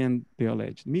and the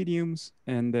alleged mediums,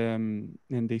 and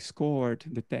they scored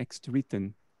the text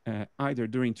written either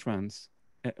during trance,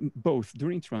 both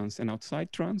during trance and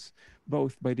outside trance,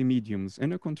 both by the mediums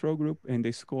and a control group, and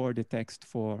they scored the text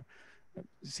for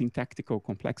syntactical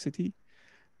complexity.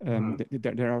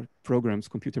 There are programs,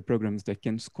 computer programs, that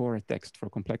can score a text for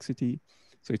complexity,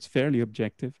 so it's fairly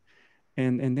objective.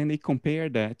 And then they compare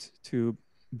that to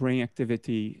brain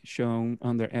activity shown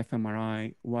under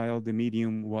fMRI while the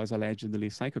medium was allegedly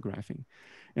psychographing.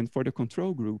 And for the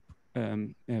control group,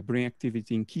 brain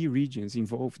activity in key regions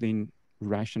involved in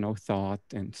rational thought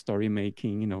and story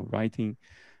making, writing,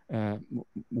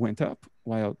 went up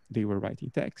while they were writing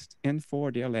text. And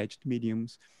for the alleged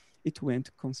mediums, it went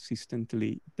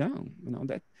consistently down.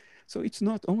 So it's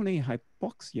not only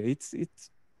hypoxia, it's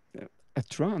a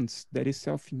trance that is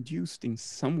self-induced in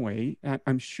some way.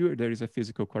 I'm sure there is a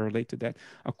physical correlate to that.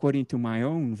 According to my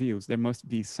own views, there must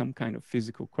be some kind of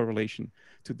physical correlation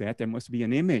to that. There must be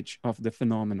an image of the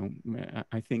phenomenon.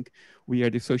 I think we are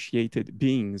dissociated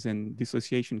beings, and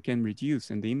dissociation can reduce,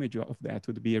 and the image of that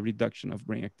would be a reduction of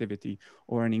brain activity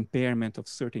or an impairment of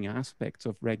certain aspects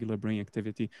of regular brain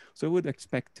activity. So I would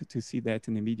expect to see that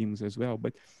in the mediums as well.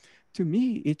 But to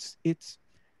me, it's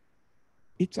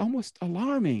almost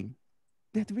alarming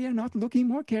that we are not looking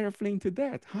more carefully into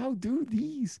that. How do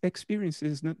these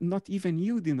experiences, not even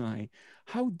you deny,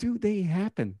 how do they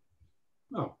happen?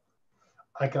 No,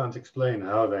 I can't explain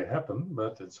how they happen,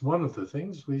 but it's one of the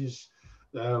things which,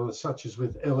 such as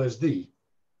with LSD.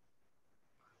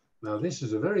 Now, this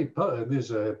is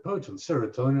a potent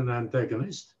serotonin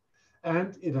antagonist,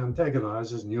 and it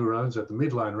antagonizes neurons at the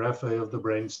midline raphe of the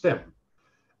brain stem.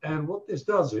 And what this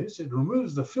does is it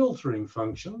removes the filtering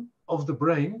function of the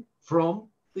brain from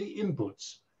the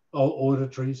inputs,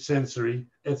 auditory, sensory,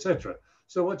 etc.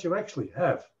 So what you actually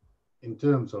have in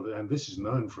terms of, and this is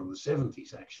known from the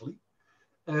 70s actually,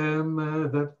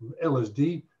 that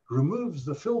LSD removes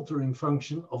the filtering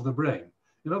function of the brain.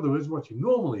 In other words, what you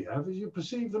normally have is you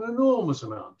perceive an enormous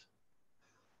amount.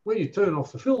 When you turn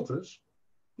off the filters,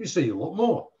 you see a lot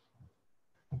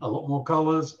more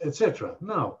colors, etc.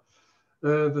 Now,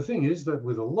 the thing is that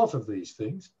with a lot of these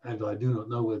things, and I do not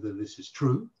know whether this is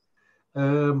true,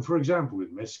 for example,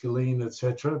 with mescaline,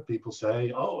 etc., people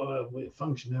say, our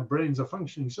brains are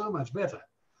functioning so much better.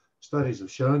 Studies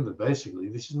have shown that basically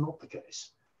this is not the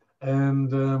case.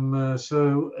 And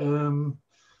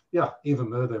even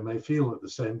though they may feel at the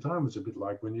same time, it's a bit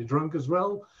like when you're drunk as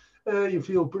well, you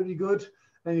feel pretty good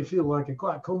and you feel like you're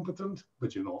quite competent,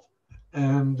 but you're not.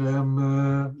 And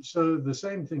so the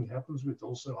same thing happens with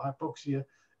also hypoxia,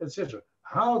 etc.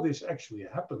 How this actually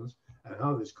happens and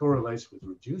how this correlates with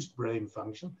reduced brain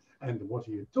function, and what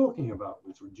are you talking about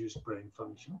with reduced brain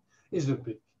function? Is it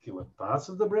particular parts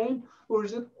of the brain, or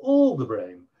is it all the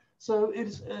brain? So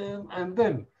it's, and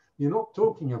then you're not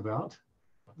talking about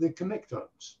the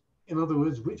connectomes. In other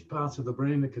words, which parts of the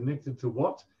brain are connected to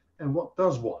what and what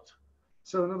does what.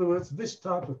 So in other words, this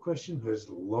type of question has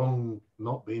long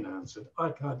not been answered. I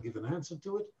can't give an answer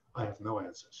to it. I have no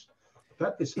answers.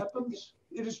 That this happens,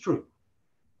 it is true.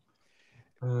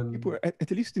 People, at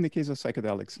least in the case of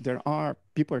psychedelics,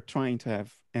 people are trying to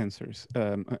have answers.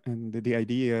 And the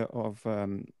idea of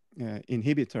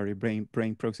inhibitory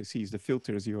brain processes, the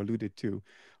filters you alluded to,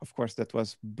 of course, that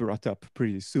was brought up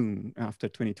pretty soon after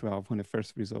 2012 when the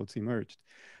first results emerged.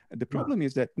 The problem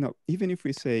is that, even if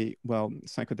we say, well,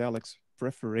 psychedelics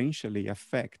preferentially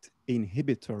affect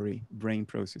inhibitory brain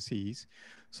processes,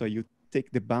 so you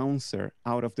take the bouncer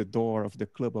out of the door of the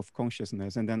club of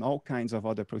consciousness, and then all kinds of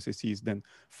other processes then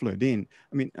flood in.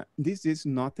 I mean, this is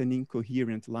not an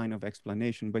incoherent line of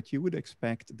explanation, but you would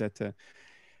expect that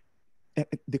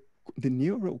the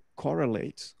neural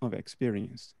correlates of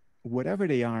experience, whatever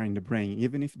they are in the brain,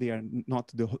 even if they are not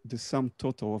the sum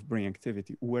total of brain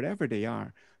activity, wherever they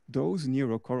are, those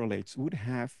neural correlates would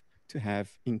have to have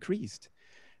increased.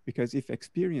 Because if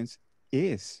experience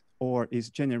is or is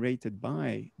generated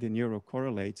by the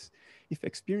neurocorrelates, if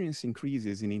experience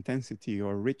increases in intensity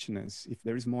or richness, if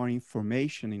there is more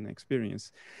information in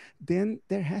experience, then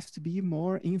there has to be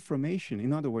more information.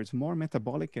 In other words, more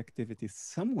metabolic activity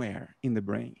somewhere in the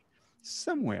brain,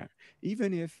 somewhere,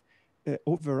 even if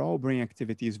overall brain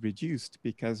activity is reduced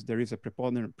because there is a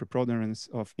preponderance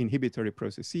of inhibitory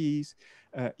processes,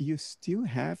 you still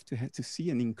have to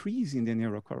see an increase in the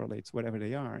neurocorrelates, whatever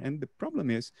they are. And the problem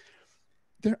is,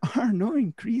 there are no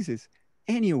increases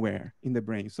anywhere in the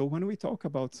brain. So when we talk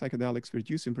about psychedelics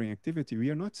reducing brain activity,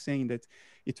 we are not saying that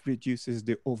it reduces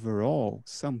the overall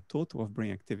sum total of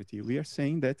brain activity. We are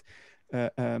saying that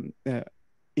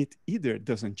it either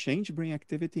doesn't change brain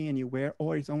activity anywhere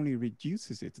or it only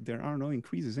reduces it. There are no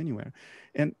increases anywhere.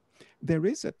 And there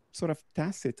is a sort of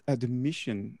tacit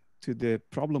admission to the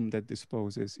problem that this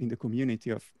poses in the community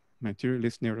of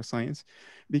materialist neuroscience,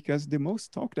 because the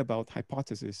most talked about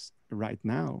hypothesis right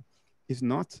now is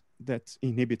not that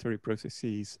inhibitory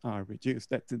processes are reduced,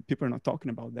 that people are not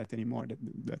talking about that anymore,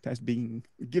 that has been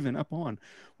given up on.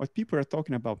 What people are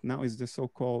talking about now is the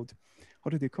so-called,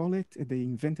 what do they call it? They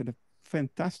invented a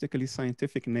fantastically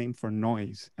scientific name for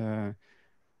noise. The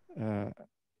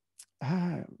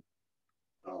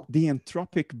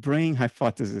entropic brain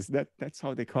hypothesis, that's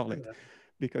how they call it.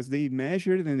 Because they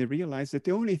measured and they realized that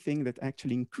the only thing that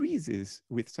actually increases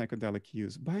with psychedelic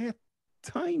use by a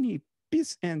tiny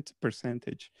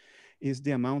percentage is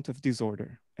the amount of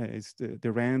disorder, is the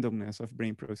randomness of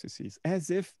brain processes, as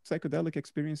if psychedelic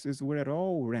experiences were at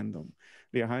all random.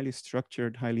 They are highly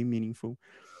structured, highly meaningful.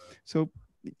 So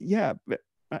yeah,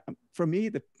 for me,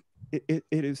 it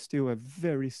is still a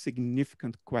very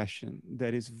significant question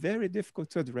that is very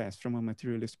difficult to address from a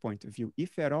materialist point of view,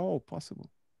 if at all possible.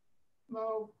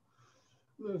 No,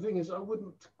 the thing is, I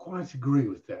wouldn't quite agree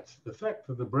with that. The fact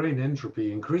that the brain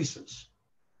entropy increases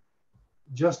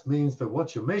just means that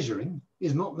what you're measuring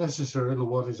is not necessarily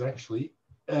what is actually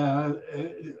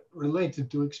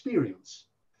related to experience.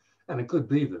 And it could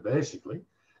be that basically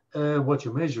what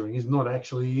you're measuring is not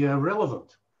actually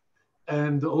relevant.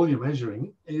 And all you're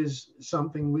measuring is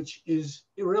something which is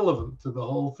irrelevant to the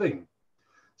whole thing.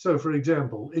 So, for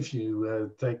example, if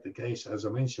you take the case, as I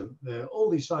mentioned, all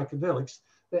these psychedelics,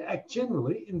 they act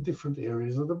generally in different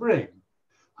areas of the brain.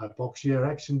 Hypoxia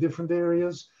acts in different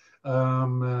areas.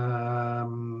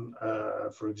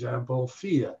 For example,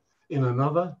 fear in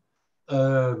another,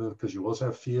 because you also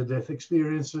have fear-death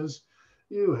experiences.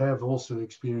 You have also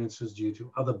experiences due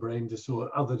to other brain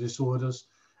other disorders.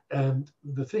 And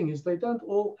the thing is, they don't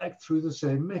all act through the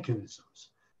same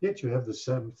mechanisms. Yet you have the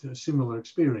same similar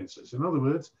experiences. In other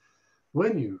words,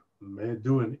 when you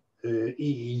do an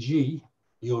EEG,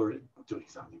 you're doing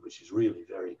something which is really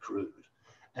very crude.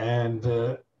 And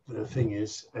the thing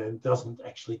is, it doesn't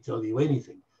actually tell you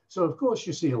anything. So of course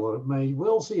you may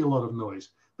well see a lot of noise,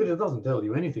 but it doesn't tell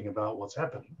you anything about what's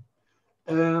happening.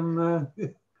 I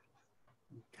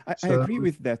agree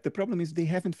with that. The problem is they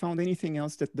haven't found anything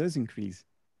else that does increase.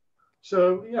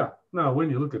 So yeah, now when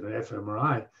you look at an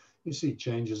fMRI, you see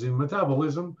changes in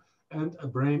metabolism and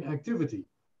brain activity.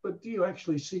 But do you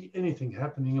actually see anything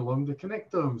happening along the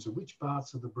connectomes, which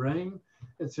parts of the brain,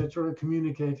 etc., are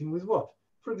communicating with what?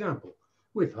 For example,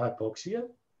 with hypoxia,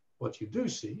 what you do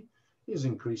see is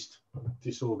increased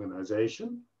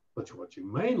disorganization, but what you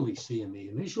mainly see in the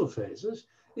initial phases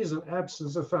is an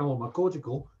absence of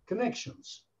thalamocortical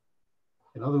connections.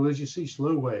 In other words, you see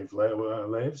slow wave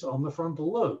waves on the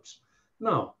frontal lobes.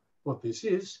 Now, what this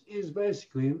is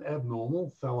basically an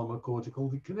abnormal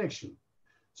thalamocortical connection.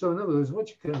 So in other words, what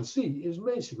you can see is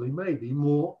basically maybe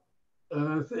more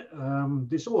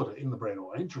disorder in the brain,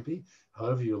 or entropy,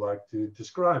 however you like to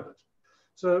describe it.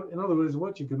 So in other words,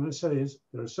 what you're going to say is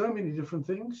there are so many different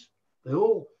things. They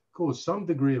all cause some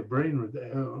degree of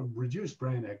reduced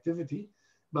brain activity,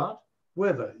 but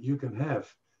whether you can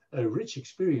have a rich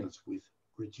experience with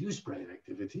reduced brain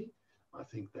activity, I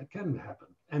think that can happen.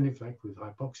 And in fact, with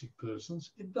hypoxic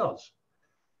persons, it does.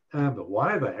 But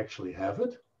why they actually have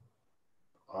it,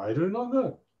 I do not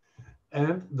know.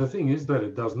 And the thing is that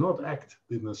it does not act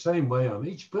in the same way on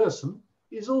each person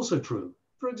is also true.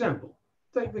 For example,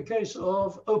 take the case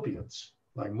of opiates,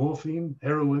 like morphine,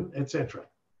 heroin, etc.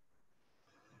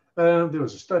 There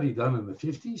was a study done in the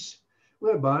 50s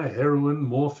whereby heroin,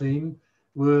 morphine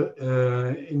were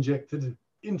injected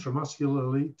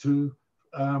intramuscularly to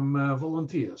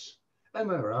volunteers, and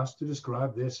they were asked to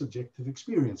describe their subjective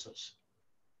experiences.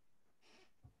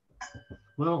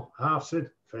 Well, half said,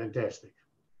 fantastic.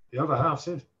 The other half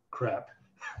said, crap.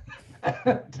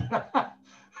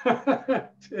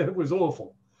 It was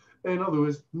awful. In other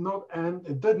words, and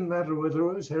it didn't matter whether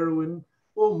it was heroin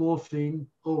or morphine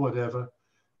or whatever.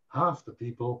 half the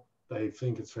people, they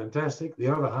think it's fantastic. The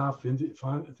other half think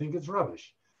it's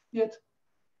rubbish. Yet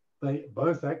they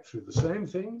both act through the same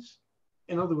things.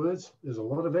 In other words, there's a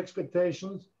lot of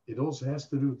expectations. It also has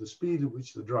to do with the speed at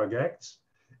which the drug acts.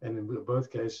 And in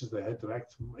both cases, they had to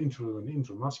act into an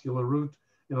intramuscular route.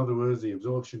 In other words, the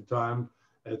absorption time,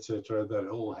 etc., that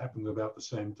all happened about the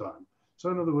same time. So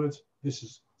in other words, this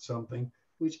is something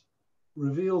which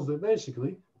reveals that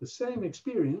basically the same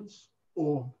experience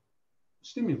or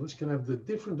stimulus can have the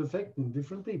different effect in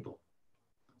different people.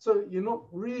 So you're not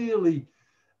really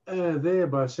there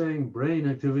by saying brain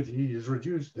activity is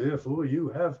reduced, therefore you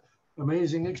have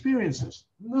amazing experiences.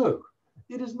 No,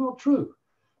 it is not true.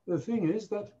 The thing is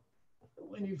that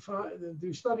when you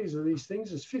do studies of these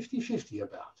things, it's 50-50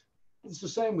 about. It's the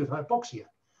same with hypoxia.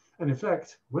 And in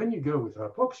fact, when you go with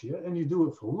hypoxia and you do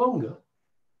it for longer,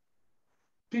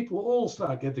 people all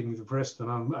start getting depressed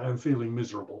and feeling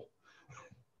miserable.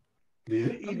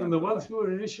 Even the ones who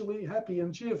are initially happy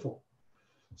and cheerful.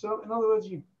 So in other words,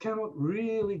 you cannot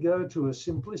really go to a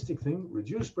simplistic thing.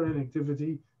 Reduced brain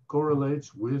activity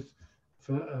correlates with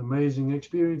amazing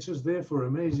experiences. Therefore,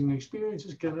 amazing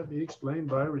experiences cannot be explained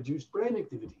by reduced brain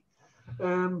activity.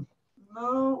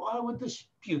 No, I would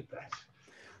dispute that.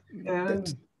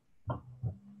 And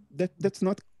that's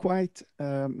not quite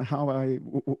how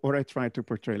I try to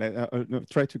portray,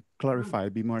 try to clarify,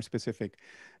 be more specific.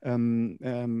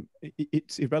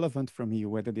 It's irrelevant for me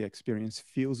whether the experience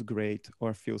feels great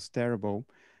or feels terrible,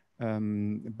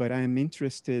 but I'm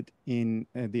interested in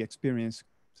the experience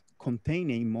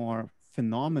containing more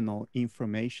phenomenal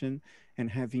information and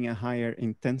having a higher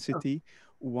intensity,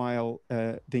 while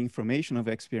the information of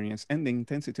experience and the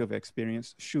intensity of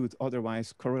experience should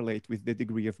otherwise correlate with the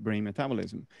degree of brain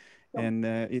metabolism. And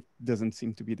it doesn't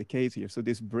seem to be the case here. So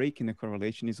this break in the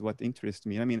correlation is what interests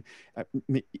me. I mean,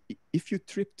 if you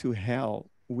trip to hell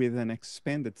with an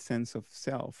expanded sense of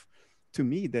self, to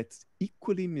me, that's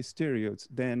equally mysterious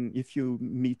than if you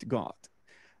meet God.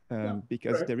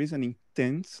 Because there is an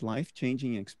intense,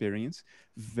 life-changing experience,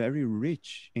 very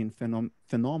rich in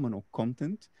phenomenal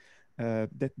content,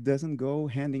 that doesn't go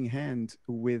hand in hand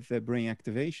with brain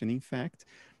activation. In fact,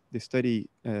 the study,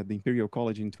 the Imperial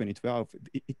College in 2012,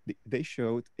 they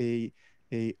showed a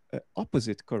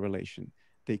opposite correlation.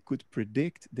 They could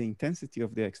predict the intensity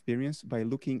of the experience by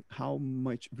looking how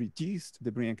much reduced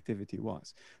the brain activity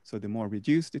was. So the more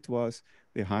reduced it was,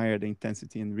 the higher the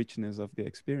intensity and richness of the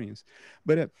experience.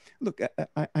 But look,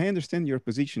 I understand your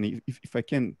position. If I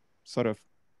can sort of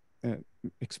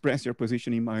express your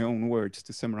position in my own words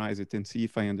to summarize it and see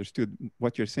if I understood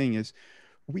what you're saying is,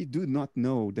 we do not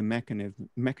know the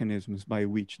mechanisms by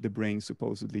which the brain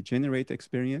supposedly generate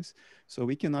experience. So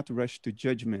we cannot rush to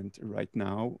judgment right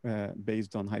now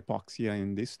based on hypoxia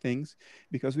and these things,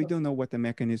 because we don't know what the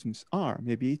mechanisms are.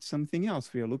 Maybe it's something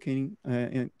else. We are looking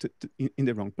in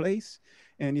the wrong place,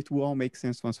 and it will all make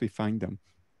sense once we find them.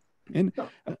 And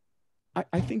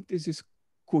I think this is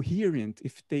coherent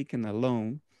if taken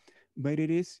alone, but it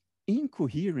is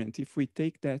incoherent if we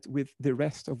take that with the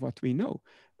rest of what we know.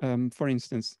 For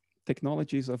instance,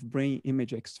 technologies of brain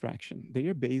image extraction, they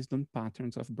are based on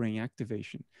patterns of brain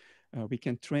activation. We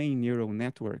can train neural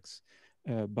networks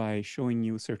by showing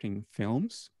you certain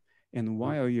films. And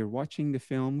while you're watching the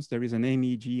films, there is an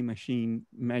MEG machine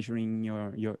measuring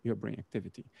your brain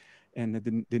activity. And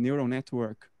the neural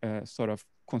network sort of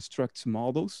constructs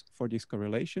models for this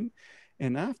correlation.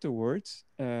 And afterwards,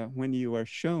 when you are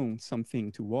shown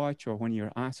something to watch, or when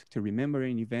you're asked to remember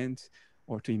an event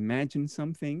or to imagine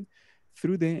something,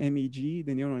 through the MEG,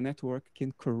 the neural network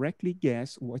can correctly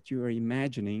guess what you are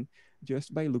imagining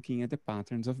just by looking at the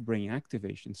patterns of brain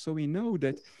activation. So we know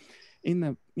that in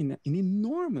an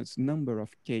enormous number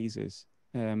of cases,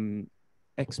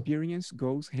 experience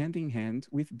goes hand in hand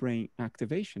with brain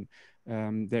activation.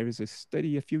 There is a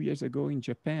study a few years ago in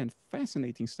Japan,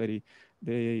 fascinating study.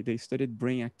 They studied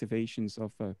brain activations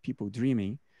of people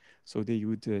dreaming. So they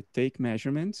would take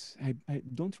measurements. I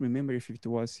don't remember if it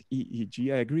was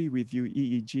EEG. I agree with you,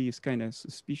 EEG is kind of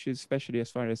suspicious, especially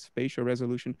as far as spatial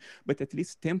resolution, but at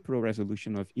least temporal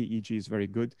resolution of EEG is very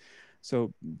good.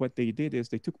 So what they did is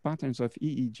they took patterns of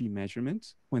EEG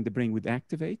measurements when the brain would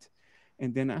activate,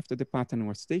 and then after the pattern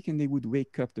was taken, they would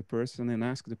wake up the person and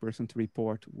ask the person to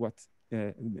report what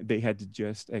they had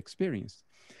just experienced.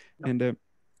 And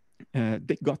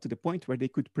they got to the point where they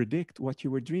could predict what you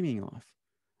were dreaming of,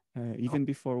 even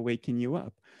before waking you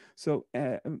up. So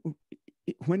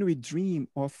when we dream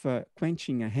of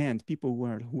quenching a hand, people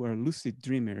who are lucid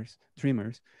dreamers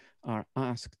are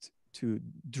asked to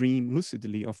dream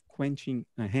lucidly of quenching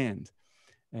a hand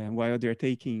while they're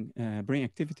taking brain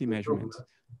activity measurements.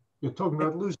 You're talking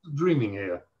about lucid dreaming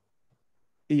here.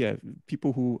 yeah,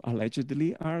 people who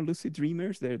allegedly are lucid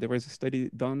dreamers. There was a study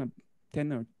done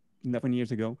 10 or 11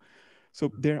 years ago.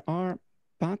 So there are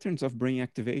patterns of brain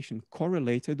activation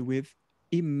correlated with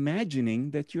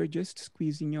imagining that you're just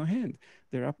squeezing your hand.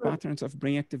 There are patterns of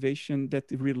brain activation that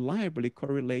reliably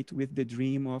correlate with the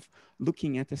dream of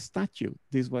looking at a statue.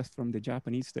 This was from the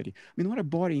Japanese study. I mean, what a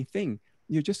boring thing.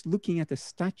 You're just looking at a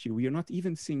statue. You're not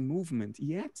even seeing movement,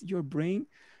 yet your brain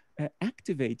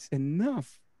activates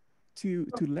enough to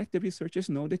let the researchers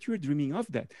know that you're dreaming of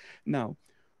that. Now,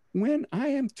 when I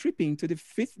am tripping to the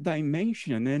fifth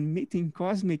dimension and meeting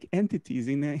cosmic entities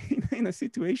in a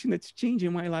situation that's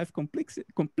changing my life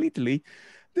completely,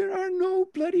 there are no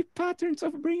bloody patterns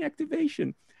of brain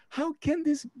activation. How can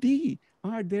this be?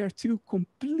 Are there two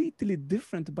completely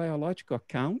different biological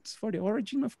accounts for the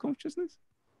origin of consciousness?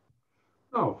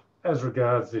 No, as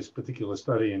regards this particular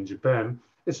study in Japan,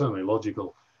 it's only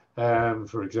logical.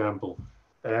 For example,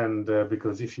 and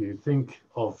because if you think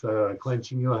of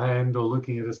clenching your hand or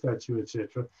looking at a statue,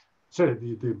 etc., so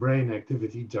the brain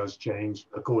activity does change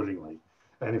accordingly.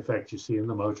 And in fact, you see in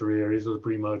the motor areas or the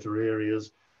premotor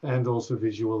areas and also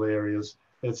visual areas,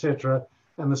 etc.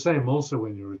 And the same also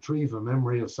when you retrieve a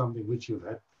memory of something which you've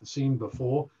had seen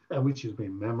before and which has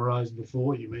been memorized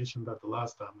before. You mentioned that the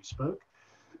last time we spoke.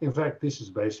 In fact, this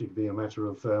is basically a matter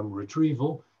of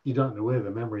retrieval. You don't know where the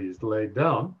memory is laid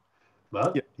down,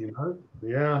 but, you know,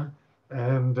 yeah,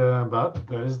 and but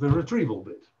there's the retrieval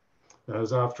bit.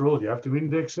 As after all, you have to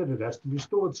index it, it has to be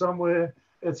stored somewhere,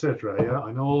 etc. Yeah,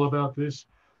 I know all about this.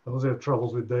 I also have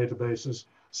troubles with databases.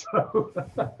 So,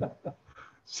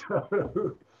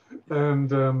 and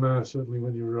certainly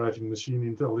when you're writing machine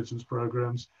intelligence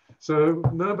programs. So,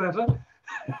 no matter.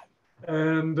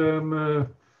 And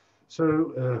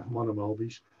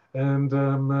monomolbies. And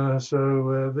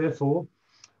therefore,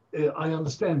 I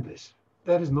understand this.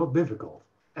 That is not difficult.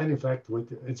 And in fact,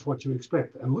 it's what you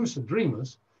expect. And lucid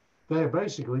dreamers, they're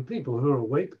basically people who are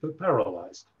awake but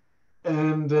paralyzed.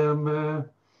 And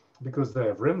because they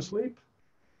have REM sleep,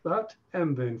 but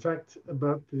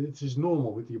it is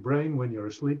normal with your brain when you're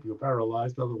asleep, you're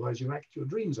paralyzed, otherwise you act your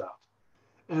dreams out.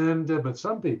 And but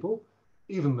some people,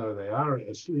 even though they are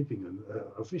sleeping and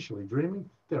officially dreaming,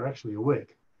 they're actually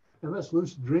awake. And that's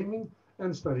lucid dreaming.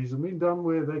 And studies have been done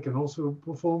where they can also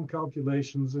perform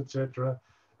calculations, etc.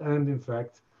 And in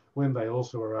fact, when they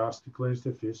also are asked to clench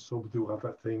their fists or do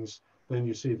other things, then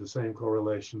you see the same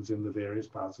correlations in the various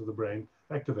parts of the brain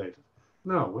activated.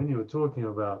 Now, when you're talking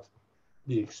about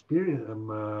the experience,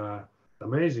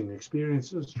 amazing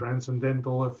experiences,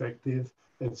 transcendental, affective,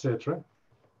 etc.,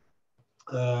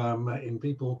 in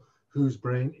people whose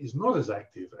brain is not as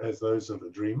active as those of a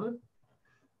dreamer,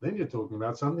 then you're talking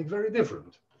about something very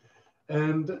different.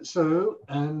 And so,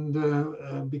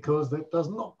 because that does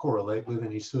not correlate with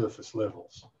any surface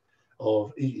levels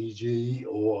of EEG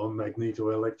or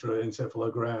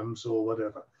magnetoelectroencephalograms or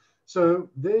whatever. So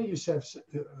there you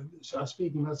are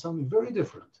speaking about something very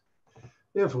different.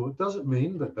 Therefore, it doesn't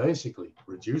mean that basically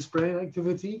reduced brain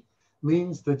activity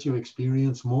means that you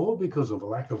experience more because of a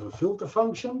lack of a filter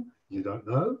function. You don't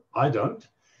know. I don't.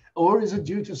 Or is it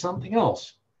due to something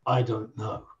else? I don't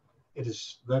know. It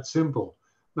is that simple.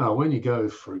 Now, when you go,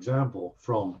 for example,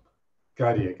 from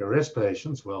cardiac arrest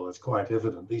patients, well, it's quite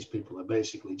evident. These people are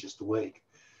basically just awake.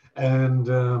 And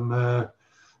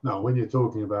now, when you're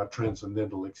talking about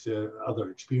transcendental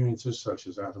other experiences, such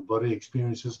as out-of-body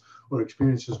experiences, or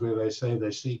experiences where they say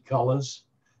they see colors,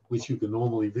 which you can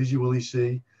normally visually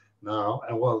see now,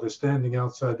 and while they're standing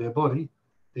outside their body,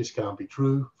 this can't be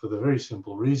true for the very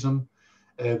simple reason.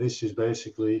 This is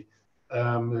basically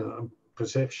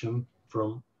perception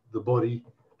from the body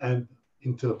and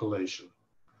interpolation.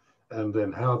 And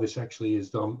then how this actually is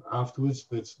done afterwards,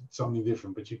 that's something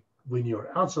different. But when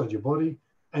you're outside your body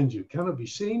and you cannot be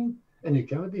seen and you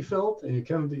cannot be felt and you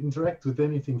cannot interact with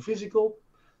anything physical,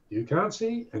 you can't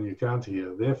see and you can't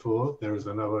hear. Therefore, there is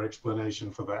another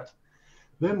explanation for that.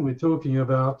 Then we're talking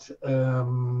about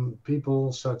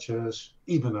people such as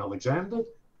Ibn Alexander,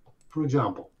 for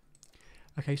example.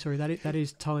 Okay, sorry, that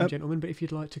is time, gentlemen, but if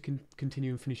you'd like to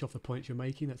continue and finish off the points you're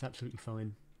making, that's absolutely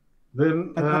fine.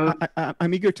 Then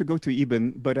I'm eager to go to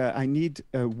Ibn, but I need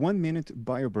a 1 minute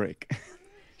bio break.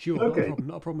 Sure, okay.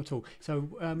 Not a problem at all. So,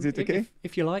 is it okay?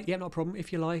 If you like, yeah, not a problem.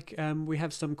 If you like, we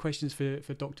have some questions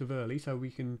for Dr. Woerlee, so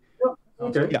we can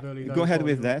ask Dr. Woerlee those. Go ahead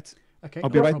with that. Okay, I'll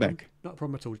be right back. Not a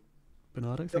problem at all,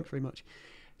 Bernardo. Thanks very much.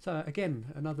 So again,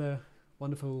 another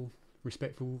wonderful,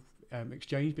 respectful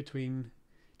exchange between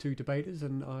two debaters,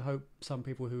 and I hope some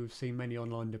people who have seen many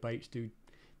online debates do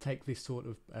take this sort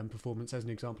of performance as an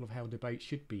example of how debates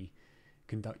should be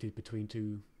conducted between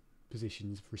two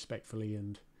positions respectfully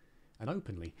and and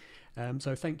openly.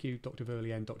 So thank you, Dr.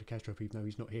 Woerlee and Dr. Kastrup, even though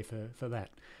he's not here for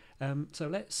that. So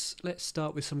let's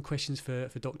start with some questions for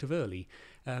Dr. Woerlee.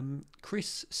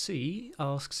 Chris C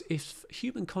asks, if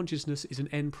human consciousness is an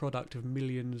end product of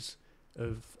millions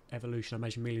of evolution, I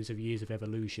imagine millions of years of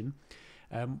evolution,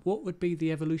 what would be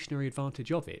the evolutionary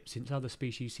advantage of it, since other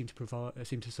species seem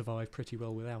to survive pretty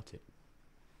well without it?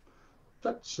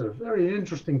 That's a very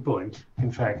interesting point.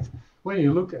 In fact, when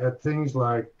you look at things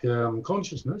like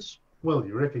consciousness, well,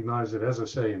 you recognize it, as I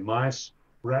say, in mice,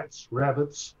 rats,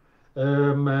 rabbits,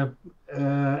 and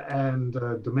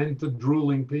demented,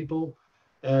 drooling people,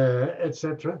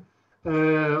 etc.,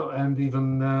 and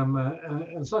even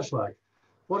and such like.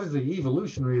 What is the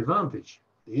evolutionary advantage?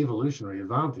 The evolutionary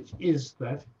advantage is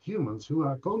that humans who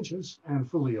are conscious and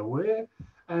fully aware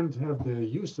and have the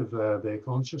use of their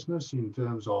consciousness in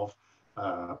terms of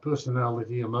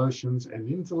personality, emotions, and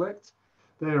intellect,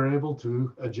 they are able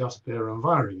to adjust their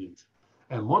environment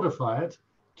and modify it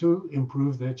to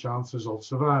improve their chances of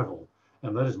survival.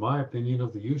 And that is my opinion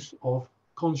of the use of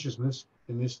consciousness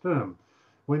in this term.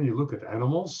 When you look at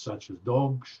animals such as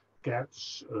dogs,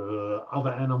 cats,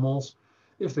 other animals,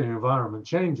 if their environment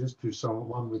changes to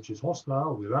someone which is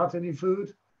hostile without any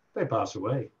food, they pass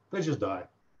away. They just die.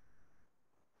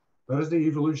 That is the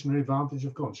evolutionary advantage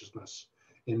of consciousness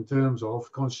in terms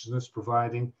of consciousness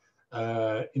providing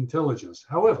intelligence.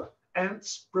 However,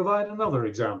 ants provide another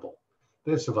example.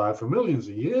 They've survived for millions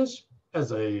of years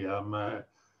as a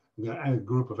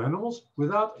group of animals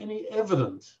without any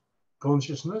evident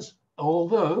consciousness,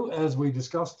 although, as we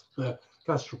discussed,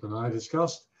 Kastrup and I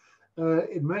discussed,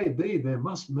 it may be there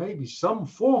may be some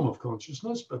form of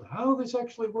consciousness, but how this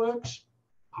actually works,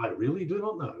 I really do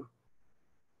not know.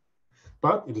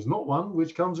 But it is not one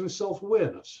which comes with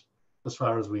self-awareness, as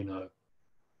far as we know.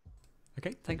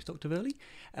 Okay, thanks, Dr. Woerlee.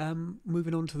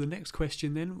 Moving on to the next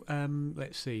question then.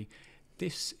 Let's see.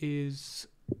 This is,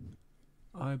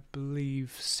 I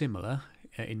believe, similar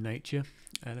in nature.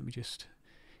 Let me just...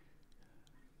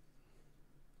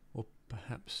 Or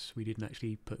perhaps we didn't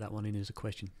actually put that one in as a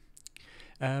question.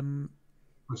 I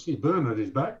see Bernard is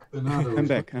back. Bernardo I'm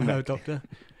back. Hello, Doctor.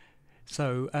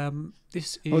 So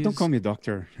this is... Oh, don't call me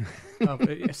doctor.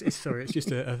 Sorry, it's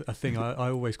just a thing I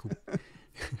always call...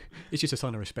 It's just a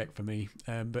sign of respect for me.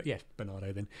 But yeah,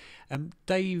 Bernardo then.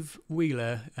 Dave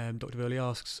Wheeler, Dr. Woerlee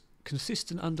asks,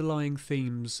 consistent underlying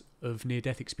themes of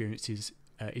near-death experiences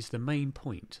is the main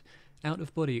point.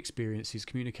 Out-of-body experiences,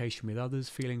 communication with others,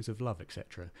 feelings of love,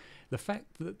 etc. The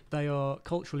fact that they are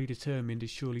culturally determined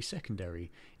is surely secondary.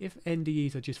 If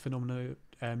NDEs are just phenomena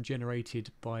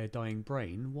generated by a dying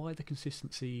brain, why the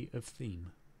consistency of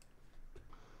theme?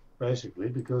 Basically,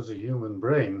 because the human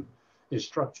brain is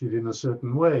structured in a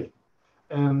certain way.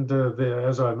 And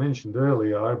as I mentioned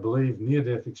earlier, I believe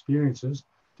near-death experiences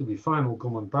to be final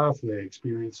common pathway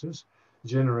experiences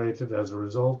generated as a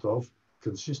result of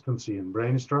consistency in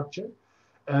brain structure,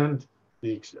 and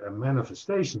the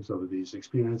manifestations of these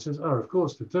experiences are, of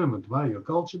course, determined by your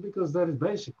culture, because that is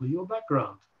basically your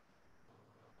background.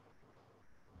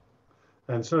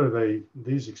 And so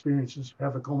these experiences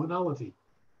have a commonality.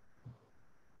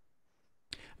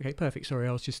 Okay, perfect. Sorry,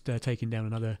 I was just taking down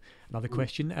another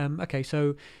question. Okay,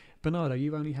 so Bernardo,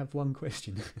 you only have one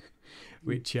question,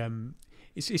 which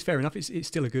it's fair enough. It's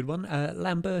still a good one.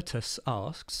 Lambertus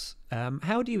asks,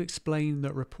 how do you explain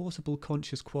that reportable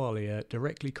conscious qualia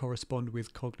directly correspond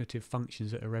with cognitive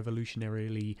functions that are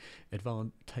evolutionarily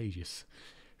advantageous?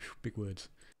 Big words.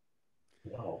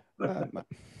 Wow.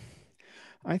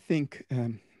 I think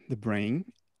the brain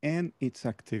and its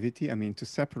activity, I mean, to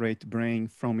separate brain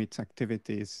from its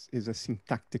activities is a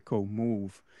syntactical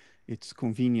move. It's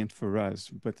convenient for us,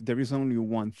 but there is only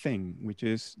one thing, which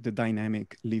is the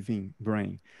dynamic living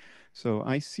brain. So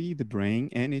I see the brain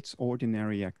and its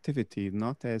ordinary activity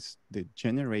not as the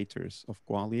generators of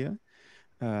qualia,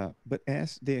 but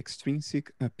as the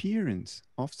extrinsic appearance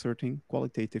of certain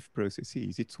qualitative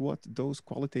processes. It's what those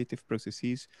qualitative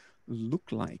processes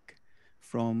look like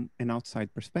from an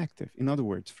outside perspective. In other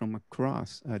words, from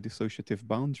across a dissociative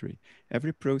boundary.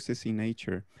 Every process in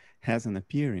nature has an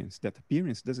appearance. That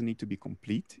appearance doesn't need to be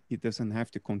complete. It doesn't have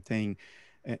to contain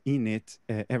in it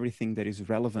everything that is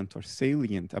relevant or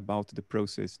salient about the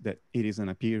process that it is an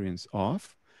appearance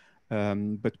of.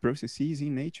 But processes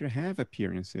in nature have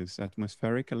appearances.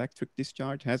 Atmospheric electric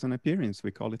discharge has an appearance.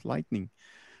 We call it lightning.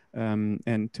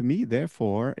 And to me,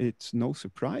 therefore, it's no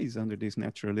surprise under this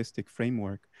naturalistic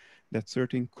framework that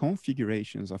certain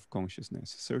configurations of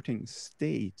consciousness, certain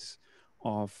states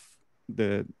of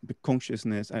the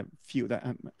consciousness field,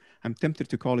 I'm tempted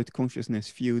to call it consciousness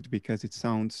field because it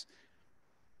sounds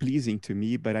pleasing to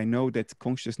me, but I know that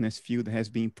consciousness field has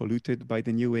been polluted by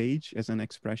the New Age as an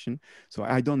expression. So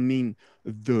I don't mean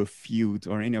the field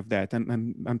or any of that.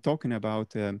 I'm talking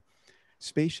about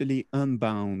spatially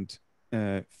unbound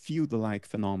field-like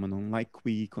phenomenon, like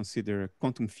we consider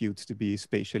quantum fields to be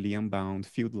spatially unbound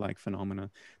field-like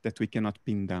phenomena that we cannot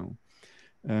pin down.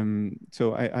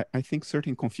 So I think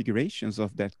certain configurations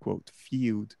of that, quote,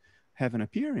 field have an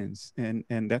appearance,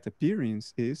 and that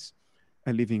appearance is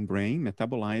a living brain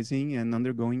metabolizing and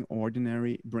undergoing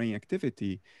ordinary brain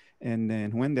activity. And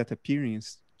then when that appearance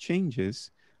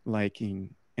changes, like in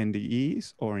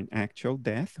NDEs or in actual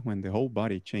death, when the whole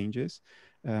body changes,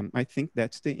 I think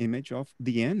that's the image of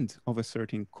the end of a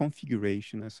certain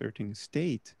configuration, a certain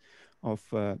state of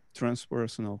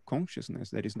transpersonal consciousness.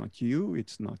 That is not you,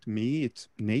 it's not me, it's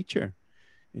nature.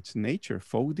 It's nature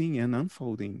folding and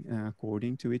unfolding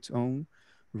according to its own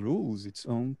rules, its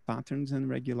own patterns and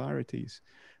regularities.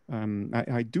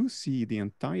 I do see the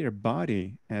entire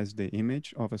body as the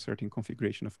image of a certain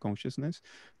configuration of consciousness.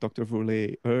 Dr.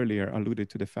 Woerlee earlier alluded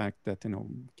to the fact that,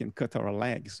 we can cut our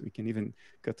legs, we can even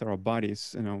cut our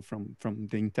bodies, from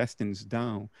the intestines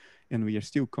down, and we are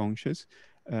still conscious.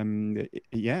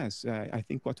 Yes, I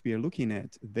think what we are looking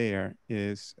at there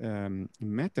is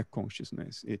meta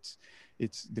consciousness.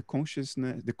 It's the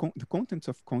consciousness, the contents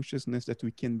of consciousness that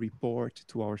we can report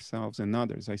to ourselves and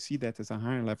others. I see that as a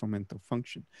higher level mental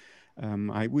function.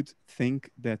 I would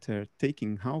think that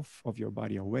taking half of your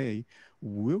body away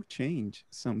will change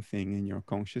something in your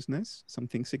consciousness,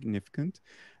 something significant,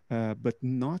 but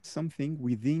not something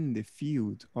within the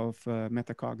field of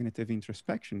metacognitive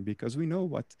introspection, because we know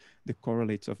what the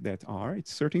correlates of that are.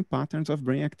 It's certain patterns of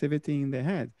brain activity in the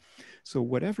head. So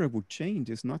whatever would change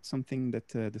is not something that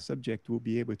the subject will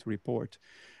be able to report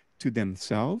to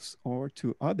themselves or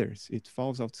to others. It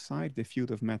falls outside the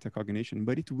field of metacognition,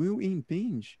 but it will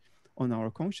impinge on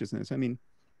our consciousness. I mean,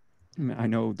 I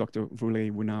know Dr.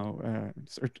 Woerlee will now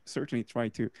certainly try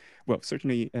to,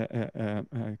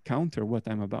 counter what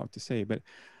I'm about to say, but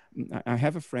I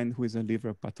have a friend who is a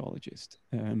liver pathologist.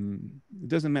 It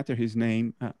doesn't matter his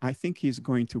name. I think he's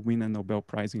going to win a Nobel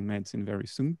Prize in medicine very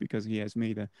soon, because he has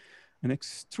made an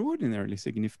extraordinarily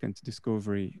significant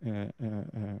discovery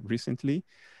recently.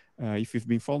 If you've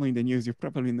been following the news, you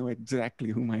probably know exactly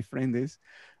who my friend is.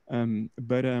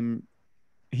 But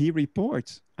he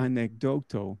reports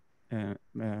anecdotal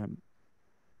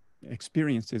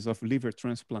experiences of liver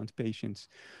transplant patients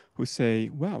who say,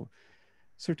 well,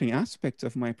 certain aspects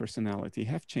of my personality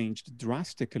have changed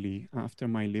drastically after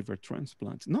my liver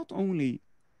transplant. Not only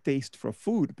taste for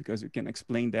food, because you can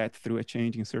explain that through a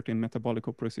change in certain metabolic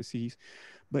processes,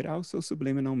 but also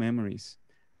subliminal memories,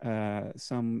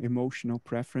 some emotional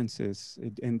preferences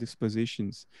and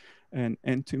dispositions.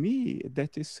 And to me,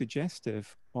 that is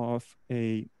suggestive of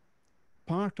a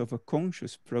part of a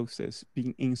conscious process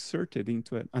being inserted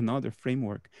into another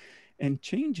framework and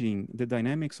changing the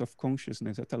dynamics of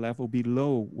consciousness at a level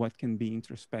below what can be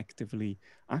introspectively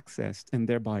accessed and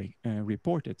thereby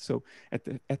reported. So at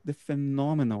the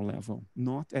phenomenal level,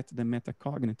 not at the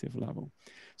metacognitive level.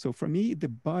 So for me, the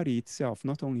body itself,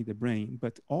 not only the brain,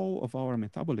 but all of our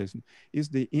metabolism is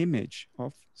the image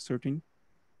of certain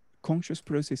conscious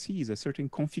processes, a certain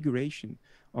configuration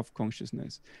of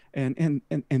consciousness. And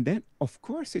then, of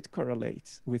course, it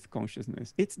correlates with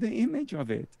consciousness. It's the image of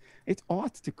it. It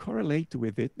ought to correlate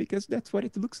with it, because that's what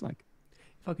it looks like.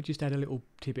 If I could just add a little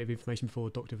tidbit of information before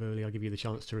Dr. Woerlee, I'll give you the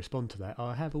chance to respond to that.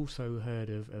 I have also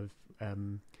heard of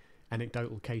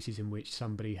anecdotal cases in which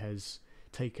somebody has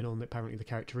taken on apparently the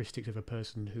characteristics of a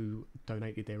person who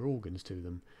donated their organs to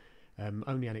them.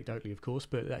 Only anecdotally, of course,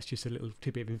 but that's just a little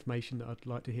tidbit of information that I'd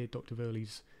like to hear Dr.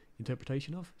 Woerlee's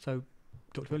interpretation of. So,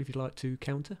 Dr. Woerlee, if you'd like to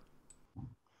counter.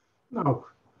 No,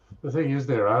 the thing is,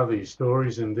 there are these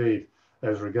stories indeed.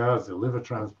 As regards the liver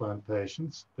transplant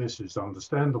patients, this is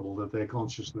understandable that their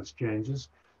consciousness changes,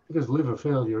 because liver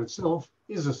failure itself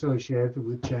is associated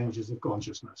with changes of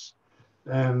consciousness.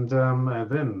 And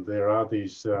then there are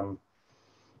these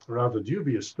rather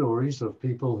dubious stories of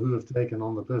people who have taken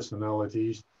on the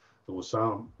personalities, or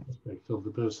some aspect of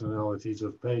the personalities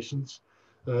of patients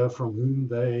from whom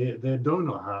their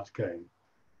donor heart came.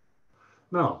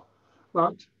 Now,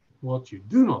 but what you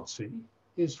do not see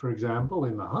is, for example,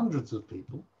 in the hundreds of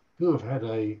people who have had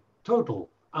a total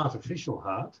artificial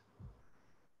heart,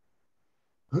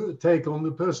 who take on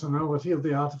the personality of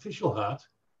the artificial heart,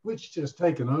 which has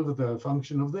taken over the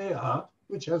function of their heart,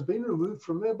 which has been removed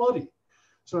from their body.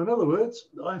 So in other words,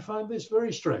 I find this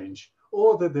very strange,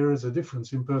 or that there is a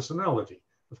difference in personality.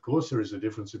 Of course, there is a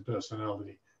difference in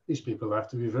personality. These people have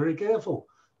to be very careful.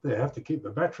 They have to keep the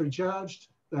battery charged.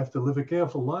 They have to live a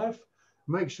careful life.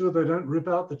 make sure they don't rip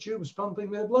out the tubes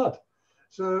pumping their blood.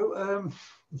 So,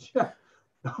 yeah.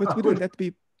 But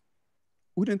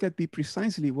wouldn't that be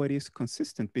precisely what is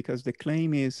consistent? Because the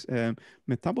claim is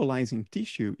metabolizing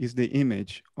tissue is the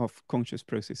image of conscious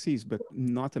processes, but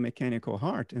not a mechanical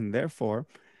heart. And therefore,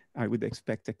 I would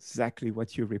expect exactly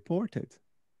what you reported.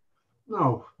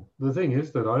 No, the thing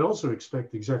is that I also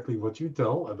expect exactly what you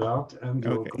tell about and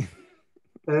your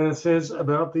says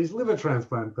about these liver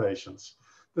transplant patients.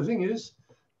 The thing is,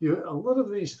 a lot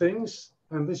of these things,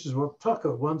 and this is what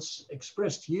Tucker once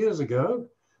expressed years ago,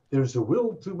 there's a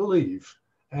will to believe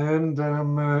and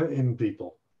in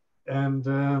people. And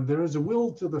there is a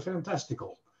will to the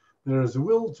fantastical. There is a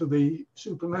will to the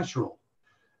supernatural.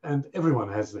 And everyone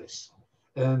has this.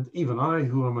 And even I,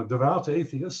 who am a devout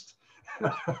atheist,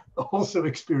 also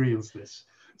experience this.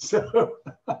 So,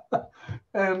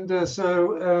 and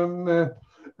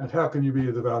how can you be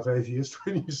a devout atheist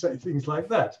when you say things like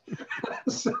that?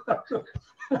 So,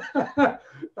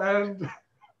 and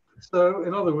so,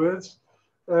 in other words,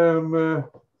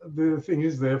 the thing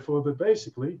is, therefore, that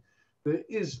basically there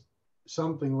is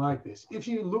something like this. If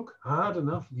you look hard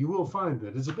enough, you will find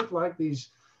it. It's a bit like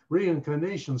these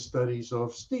reincarnation studies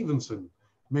of Stevenson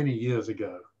many years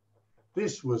ago.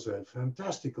 This was a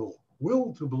fantastical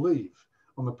will to believe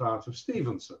on the part of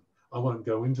Stevenson. I won't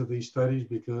go into these studies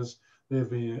because they've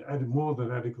been more than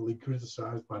adequately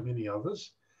criticized by many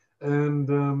others. And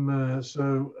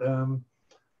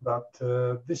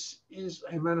this is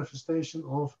a manifestation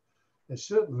of a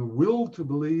certain will to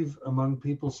believe among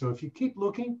people. So if you keep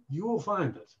looking, you will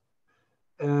find it.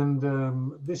 And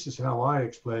this is how I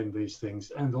explain these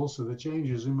things, and also the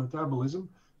changes in metabolism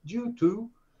due to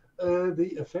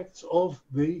the effects of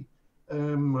the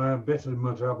better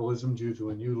metabolism due to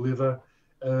a new liver,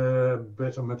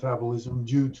 better metabolism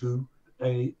due to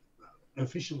a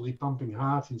efficiently pumping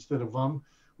heart instead of one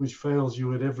which fails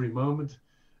you at every moment,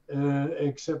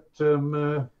 except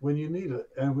when you need it,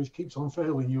 and which keeps on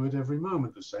failing you at every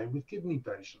moment. The same with kidney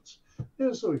patients. They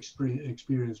also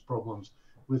experience problems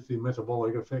with the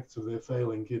metabolic effects of their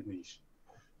failing kidneys.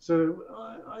 So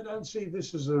I don't see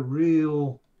this as a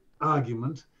real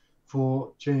argument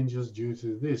for changes due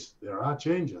to this. There are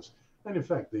changes. And in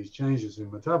fact, these changes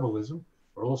in metabolism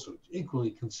are also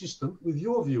equally consistent with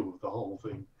your view of the whole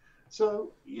thing.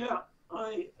 So, yeah,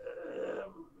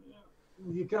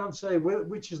 you can't say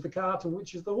which is the cart and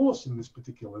which is the horse in this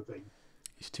particular thing.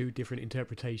 It's two different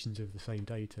interpretations of the same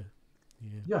data.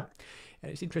 Yeah.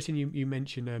 It's interesting you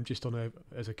mentioned just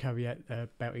as a caveat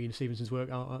about Ian Stevenson's work.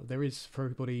 There is, for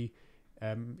everybody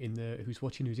who's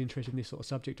watching, who's interested in this sort of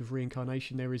subject of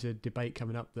reincarnation, there is a debate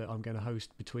coming up that I'm going to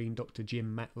host between Dr.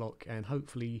 Jim Matlock and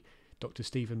hopefully Dr.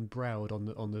 Stephen Browd on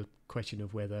the question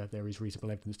of whether there is reasonable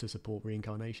evidence to support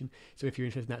reincarnation. So if you're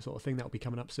interested in that sort of thing, that will be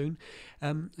coming up soon.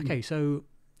 Okay, so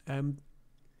Ibn,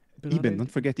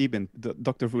 don't forget Ibn.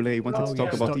 Dr. Woerlee wanted to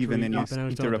talk about Ibn, and you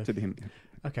interrupted him.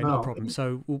 Okay, no problem.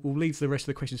 So we'll leave the rest of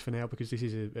the questions for now because this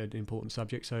is an important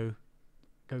subject. So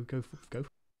go.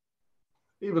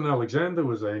 Ibn Alexander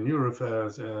was a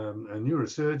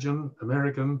neurosurgeon,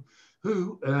 American,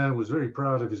 who was very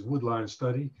proud of his woodline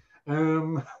study,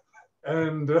 but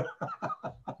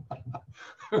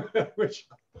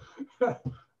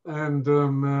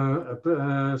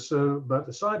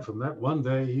aside from that, one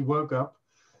day he woke up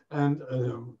and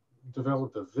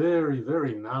developed a very,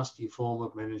 very nasty form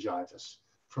of meningitis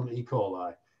from E.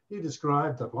 coli. He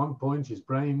described at one point his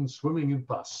brain swimming in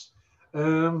pus,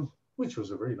 which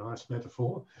was a very nice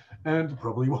metaphor, and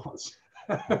probably was.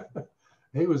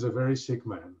 He was a very sick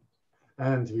man.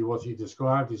 And what he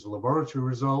described, his laboratory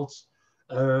results,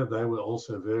 they were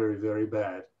also very, very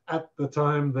bad. At the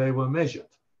time they were measured.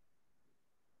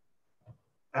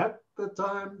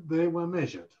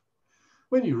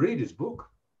 When you read his book,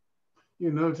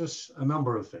 you notice a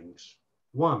number of things.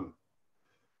 One,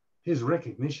 his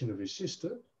recognition of his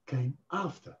sister came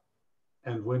after,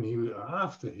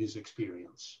 after his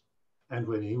experience, and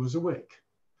when he was awake.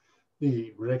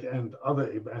 And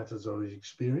other matters of his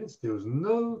experience, there was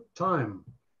no time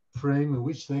frame in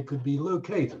which they could be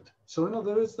located. So in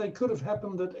other words, they could have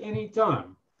happened at any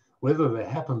time. Whether they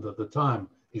happened at the time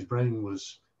he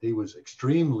was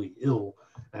extremely ill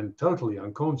and totally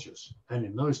unconscious and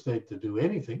in no state to do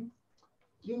anything,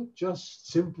 you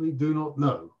just simply do not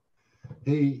know.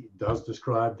 He does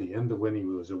describe the end of when he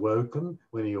awoke and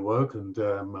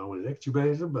was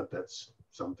extubated, but that's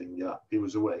something, he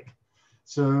was awake.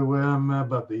 So,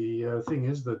 but the thing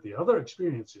is that the other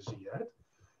experiences he had,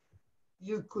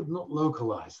 you could not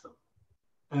localize them.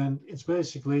 And it's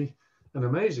basically an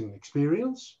amazing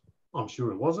experience. I'm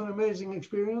sure it was an amazing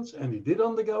experience, and he did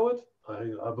undergo it.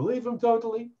 I believe him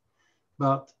totally.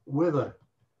 But whether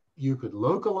you could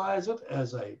localize it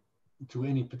to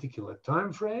any particular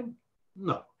time frame,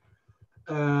 no.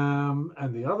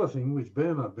 And the other thing which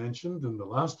Bernard mentioned, and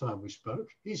the last time we spoke,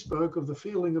 he spoke of the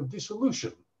feeling of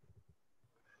dissolution,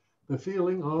 the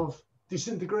feeling of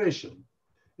disintegration,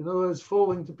 in other words,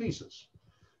 falling to pieces.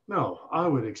 Now, I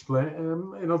would explain,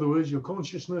 in other words, your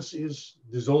consciousness is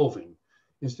dissolving.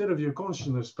 Instead of your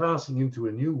consciousness passing into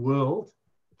a new world,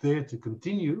 there to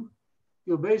continue,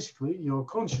 your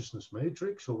consciousness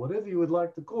matrix, or whatever you would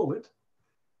like to call it,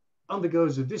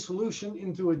 undergoes a dissolution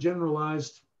into a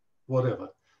generalized whatever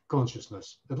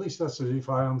consciousness. At least that's if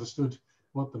I understood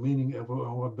what the meaning of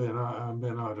what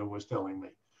Bernardo was telling me.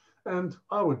 And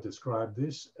I would describe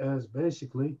this as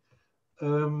basically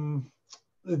the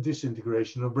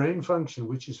disintegration of brain function,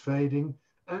 which is fading.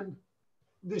 And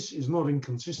this is not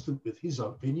inconsistent with his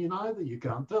opinion either. You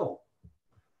can't tell.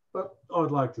 But I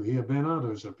would like to hear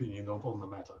Bernardo's opinion on the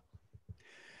matter.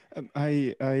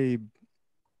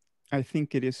 I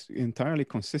think it is entirely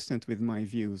consistent with my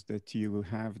views that you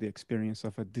have the experience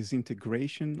of a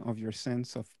disintegration of your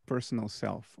sense of personal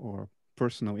self or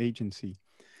personal agency.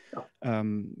 Yeah.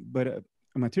 But a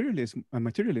materialist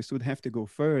would have to go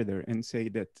further and say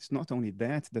that it's not only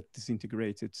that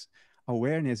disintegrates, it's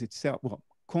awareness itself, well,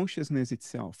 consciousness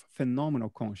itself, phenomenal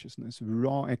consciousness,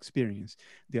 raw experience,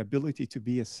 the ability to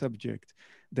be a subject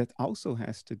that also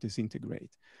has to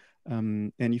disintegrate.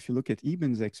 And if you look at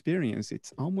Ibn's experience,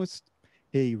 it's almost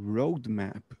a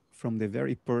roadmap from the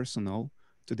very personal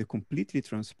to the completely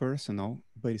transpersonal,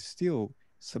 but still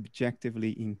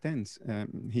subjectively intense.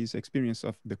 His experience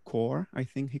of the core, I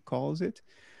think he calls it,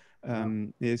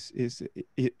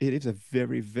 it is a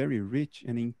very, very rich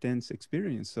and intense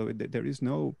experience. So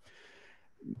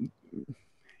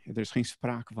there's geen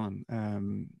sprake van.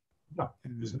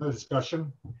 There's no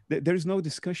discussion. There's no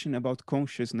discussion about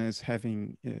consciousness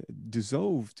having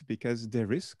dissolved, because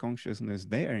there is consciousness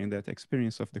there in that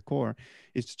experience of the core.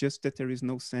 It's just that there is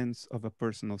no sense of a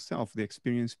personal self. The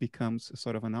experience becomes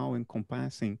sort of an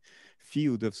all-encompassing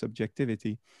field of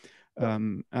subjectivity.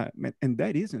 And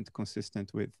that isn't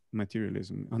consistent with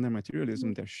materialism. Under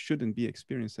materialism, there shouldn't be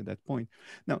experience at that point.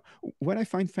 Now, what I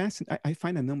find fascinating, I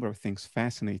find a number of things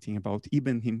fascinating about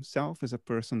Ibn himself as a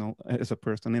person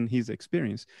and his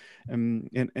experience. And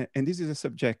this is a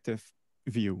subjective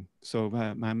view. So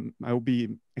I'll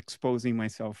be exposing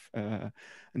myself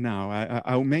now.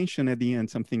 I'll mention at the end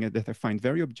something that I find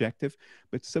very objective,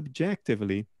 but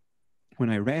subjectively, when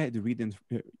I read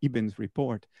Ibn's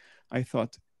report, I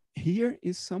thought, here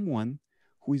is someone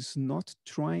who is not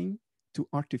trying to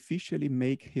artificially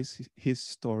make his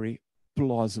story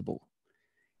plausible.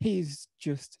 He's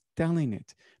just telling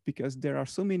it, because there are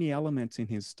so many elements in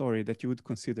his story that you would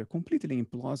consider completely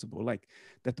implausible, like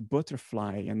that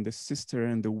butterfly and the sister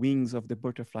and the wings of the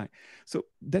butterfly. So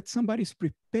that somebody's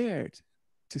prepared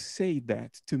to say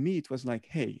that, to me, it was like,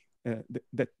 hey,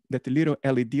 that little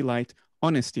LED light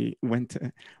honesty went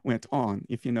on,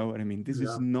 if you know what I mean. This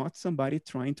is not somebody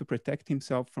trying to protect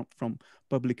himself from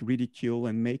public ridicule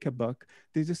and make a buck.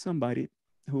 This is somebody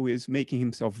who is making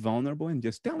himself vulnerable and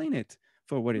just telling it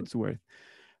for what it's worth.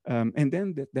 And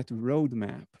then that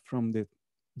roadmap from the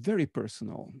very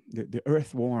personal, the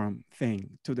earthworm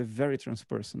thing, to the very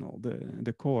transpersonal,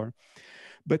 the core.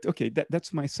 But okay,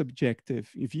 that's my subjective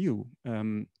view.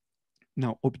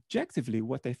 Now, objectively,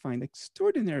 what I find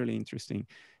extraordinarily interesting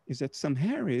is that Sam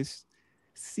Harris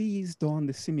seized on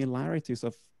the similarities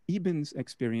of Ibn's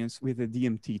experience with the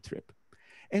DMT trip.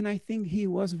 And I think he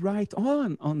was right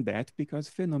on that, because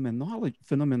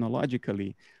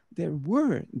phenomenologically, there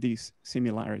were these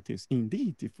similarities.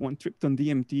 Indeed, if one tripped on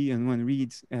DMT and one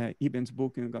reads Ibn's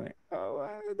book and go, oh,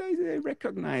 they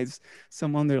recognize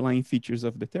some underlying features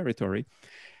of the territory.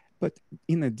 But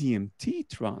in a DMT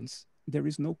trance, there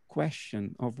is no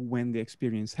question of when the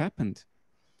experience happened.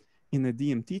 In a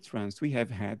DMT trance, we have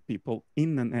had people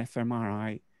in an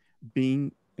fMRI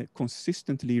being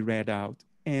consistently read out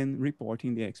and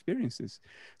reporting the experiences.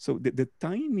 So the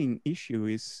timing issue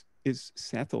is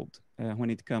settled when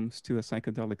it comes to a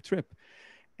psychedelic trip.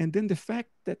 And then the fact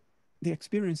that the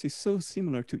experience is so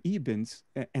similar to Ibn's,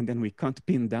 and then we can't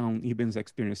pin down Ibn's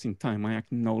experience in time. I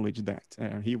acknowledge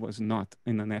that. He was not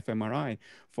in an fMRI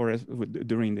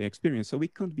during the experience, so we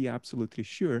can't be absolutely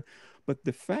sure. But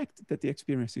the fact that the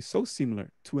experience is so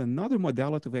similar to another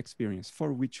modality of experience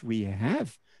for which we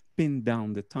have pinned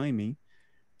down the timing,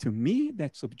 to me,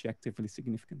 that's objectively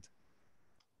significant.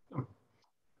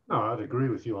 No, I'd agree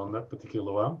with you on that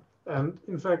particular one. And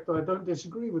in fact, I don't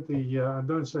disagree with I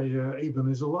don't say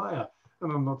Ibn is a liar,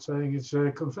 and I'm not saying it's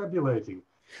confabulating.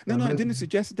 No, no, I didn't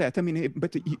suggest that. I mean,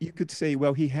 but you could say,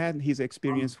 well, he had his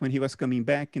experience when he was coming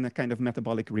back in a kind of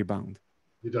metabolic rebound.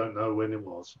 You don't know when it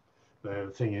was.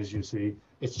 The thing is, you see,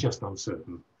 it's just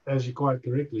uncertain. As you quite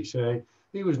correctly say,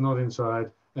 he was not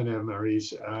inside an fMRI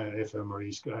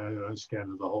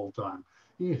scanner the whole time.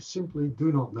 You simply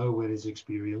do not know when his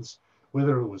experience,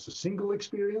 whether it was a single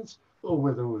experience or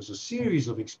whether it was a series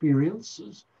of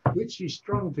experiences which he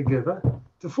strung together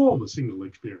to form a single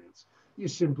experience. You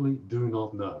simply do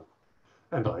not know.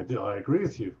 And I agree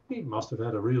with you. He must have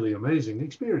had a really amazing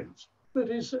experience. That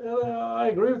is, I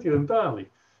agree with you entirely.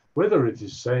 Whether it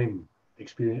is same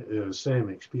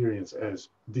experience as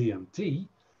DMT,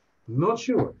 not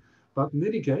sure. But in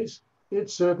any case, it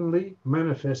certainly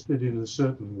manifested in a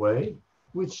certain way,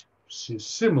 which is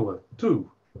similar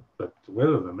to. But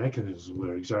whether the mechanisms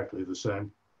were exactly the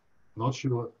same, not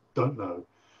sure, don't know.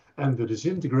 And the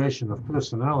disintegration of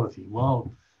personality,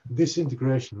 while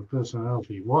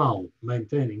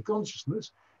maintaining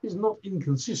consciousness, is not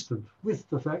inconsistent with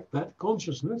the fact that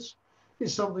consciousness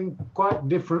is something quite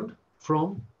different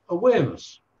from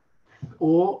awareness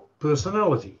or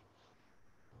personality.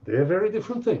 They're very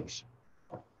different things.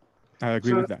 I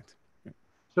agree with that.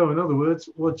 So in other words,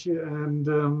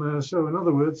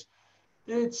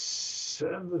 it's,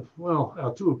 well,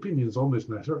 our two opinions on this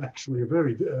matter actually are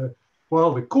very,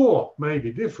 while the core may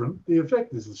be different, the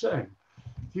effect is the same.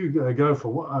 If you go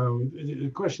for the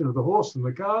question of the horse and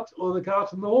the cart, or the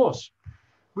cart and the horse,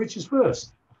 which is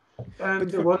first?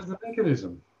 And what is the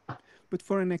mechanism? But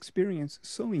for an experience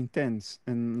so intense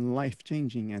and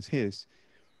life-changing as his,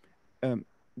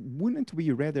 wouldn't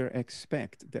we rather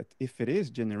expect that if it is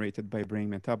generated by brain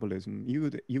metabolism,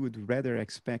 you would rather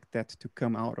expect that to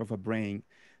come out of a brain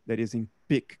that is in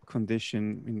peak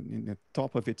condition, in the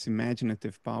top of its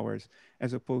imaginative powers,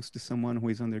 as opposed to someone who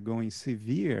is undergoing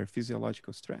severe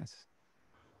physiological stress?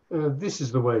 This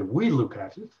is the way we look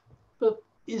at it, but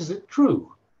is it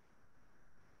true?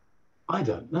 I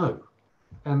don't know.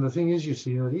 And the thing is, you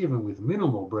see that even with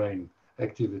minimal brain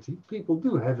activity, people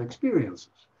do have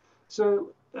experiences.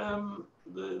 So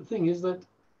the thing is that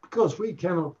because we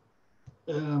cannot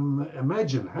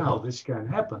imagine how this can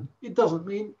happen, it doesn't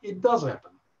mean it does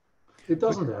happen. It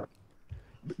doesn't happen.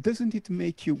 But doesn't it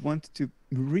make you want to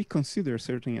reconsider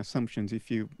certain assumptions?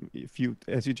 If you,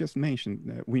 as you just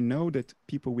mentioned, we know that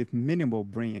people with minimal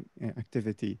brain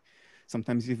activity,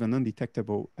 sometimes even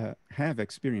undetectable, have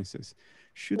experiences.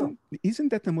 Isn't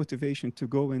that a motivation to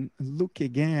go and look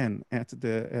again at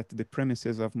the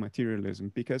premises of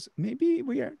materialism? Because maybe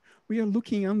we are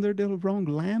looking under the wrong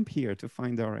lamp here to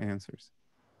find our answers.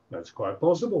 That's quite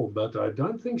possible, but I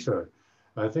don't think so.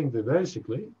 I think that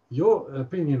basically your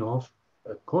opinion of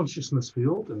a consciousness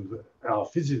field and our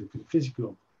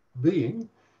physical being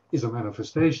is a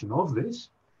manifestation of this,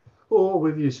 or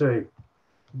whether you say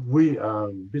we are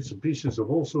bits and pieces of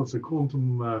all sorts of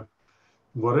quantum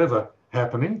whatever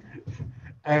happening,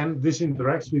 and this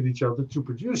interacts with each other to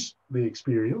produce the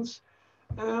experience.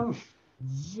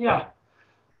 Yeah,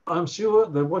 I'm sure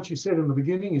that what you said in the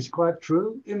beginning is quite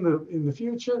true. In the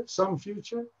future, some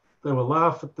future, they will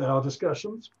laugh at our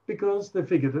discussions because they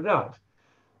figured it out.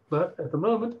 But at the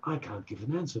moment, I can't give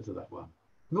an answer to that one.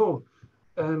 No.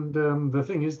 And the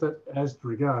thing is that as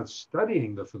regards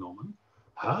studying the phenomenon,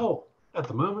 how? At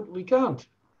the moment, we can't.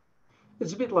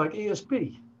 It's a bit like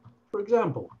ESP. For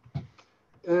example,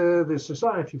 the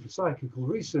Society for Psychical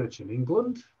Research in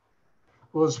England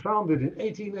was founded in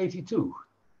 1882.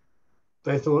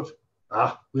 They thought,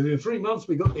 within 3 months,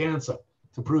 we got the answer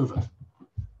to prove it.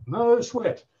 No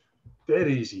sweat. Dead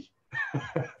easy.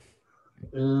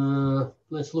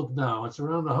 Let's look now. It's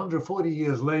around 140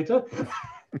 years later.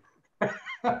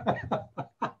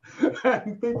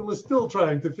 And people are still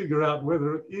trying to figure out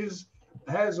whether it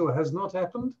has or has not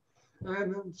happened.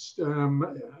 And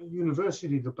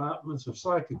university departments of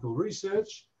psychical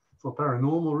research for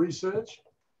paranormal research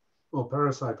or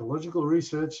parapsychological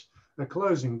research are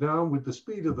closing down with the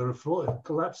speed of the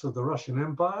collapse of the Russian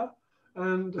Empire.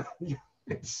 And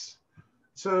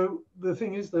so the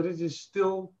thing is that it is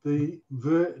still, the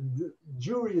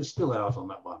jury is still out on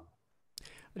that one.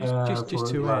 Just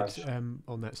to add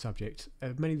on that subject,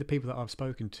 many of the people that I've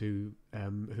spoken to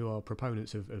who are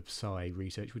proponents of psi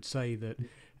research would say that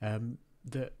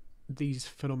that these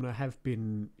phenomena have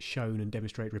been shown and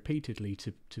demonstrated repeatedly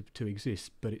to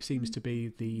exist, but it seems to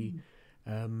be the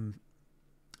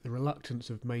reluctance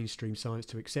of mainstream science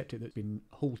to accept it that's been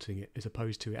halting it, as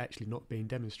opposed to it actually not being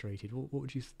demonstrated. What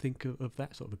would you think of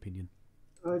that sort of opinion?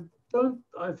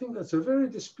 I think that's a very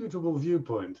disputable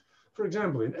viewpoint. For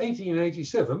example, in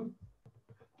 1887,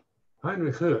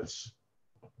 Heinrich Hertz,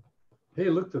 he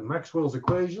looked at Maxwell's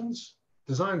equations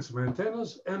designed some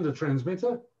antennas and a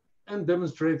transmitter, and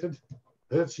demonstrated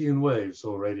Hertzian waves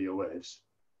or radio waves.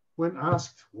 When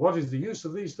asked, what is the use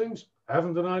of these things?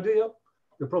 Haven't an idea.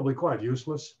 They're probably quite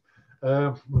useless.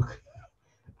 Now,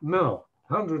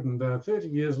 130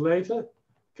 years later,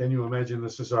 can you imagine a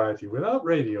society without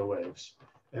radio waves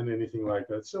and anything like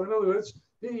that? So in other words,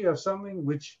 here you have something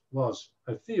which was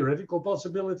a theoretical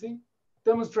possibility,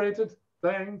 demonstrated,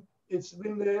 bang, it's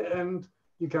been there, and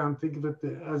you can't think of it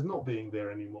as not being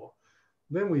there anymore.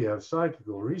 Then we have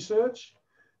psychical research.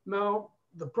 Now,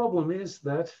 the problem is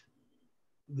that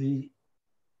the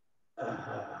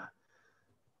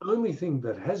only thing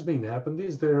that has been happened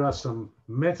is there are some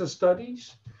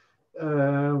meta-studies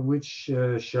which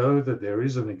show that there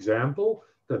is an example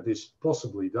that this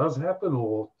possibly does happen,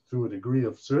 or to a degree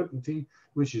of certainty,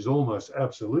 which is almost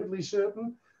absolutely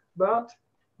certain, but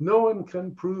no one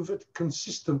can prove it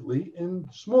consistently in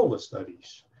smaller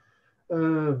studies.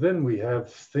 Then we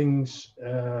have things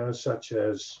such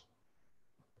as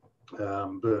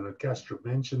Bernard Kastrup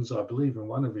mentions, I believe, in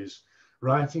one of his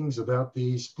writings about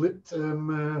the split,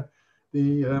 the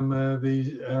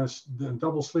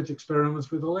double slit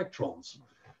experiments with electrons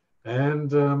and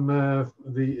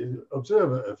the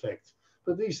observer effect.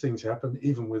 But these things happen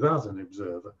even without an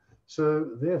observer.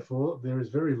 So therefore, there is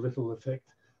very little effect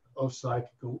of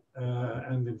psychical,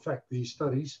 and in fact, these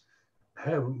studies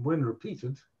have, when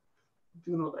repeated,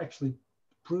 do not actually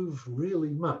prove really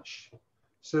much.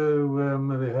 So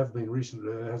there has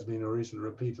been a recent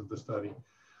repeat of the study.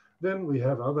 Then we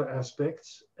have other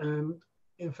aspects, and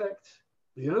in fact,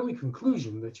 the only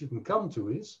conclusion that you can come to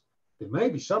is there may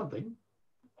be something,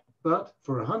 but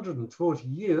for 140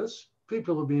 years,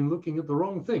 people have been looking at the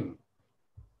wrong thing.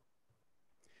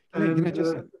 Can I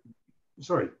just,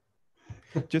 sorry.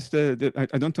 Just, I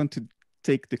don't want to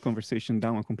take the conversation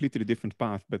down a completely different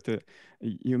path, but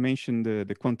you mentioned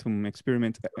the quantum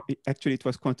experiment. Actually, it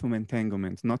was quantum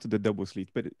entanglement, not the double slit,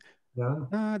 but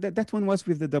Yeah. that one was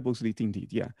with the double slit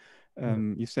indeed, yeah.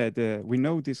 You said, we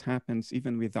know this happens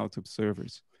even without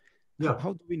observers. Yeah.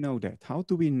 How do we know that? How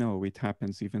do we know it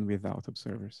happens even without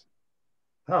observers?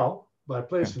 How? By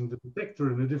placing the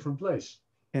detector in a different place.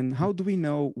 And how do we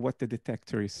know what the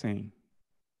detector is saying?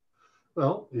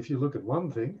 Well, if you look at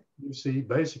one thing, you see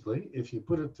basically, if you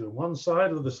put it to one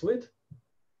side of the slit,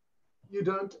 you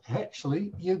don't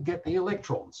actually, you get the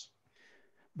electrons.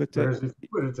 But whereas if you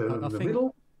put it in the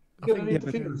middle, you get an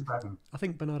interference pattern. I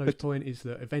think Bernardo's point is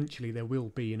that eventually there will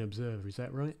be an observer. Is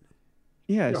that right?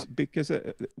 Yes, because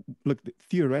look,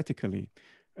 theoretically,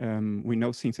 we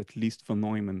know since at least von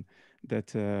Neumann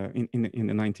that in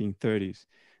the 1930s,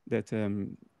 that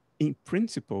in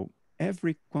principle,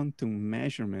 every quantum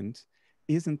measurement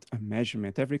isn't a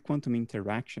measurement. Every quantum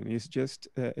interaction is just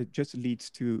it just leads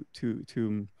to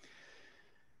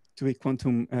a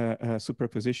quantum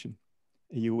superposition.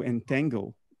 You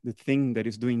entangle the thing that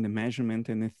is doing the measurement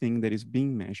and the thing that is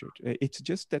being measured. It's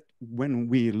just that when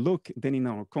we look, then in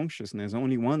our consciousness,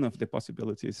 only one of the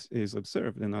possibilities is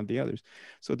observed and not the others.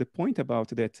 So the point about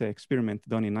that experiment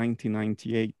done in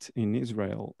 1998 in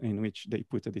Israel, in which they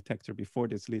put a detector before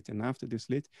the slit and after the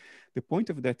slit, the point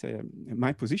of that,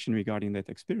 my position regarding that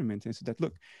experiment is that,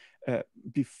 look,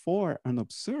 before an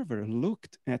observer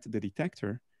looked at the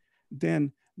detector,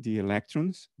 then the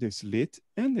electrons, the slit,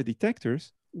 and the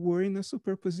detectors were in a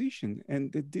superposition. And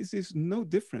this is no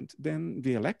different than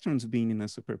the electrons being in a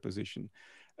superposition.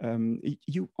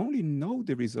 You only know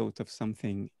the result of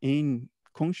something in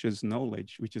conscious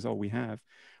knowledge, which is all we have,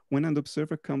 when an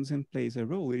observer comes and plays a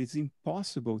role. It is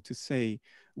impossible to say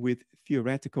with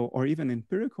theoretical or even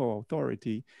empirical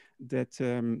authority that,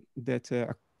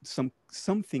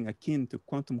 something akin to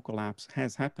quantum collapse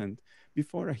has happened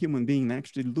before a human being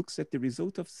actually looks at the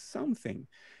result of something.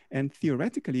 And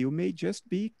theoretically, you may just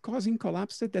be causing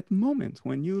collapse at that moment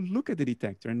when you look at the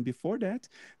detector. And before that,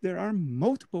 there are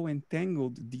multiple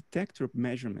entangled detector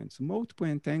measurements, multiple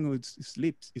entangled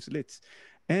slits,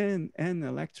 and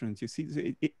electrons. You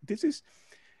see, this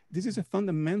is a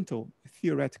fundamental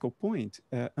theoretical point.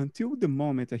 Until the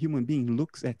moment a human being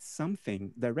looks at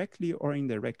something directly or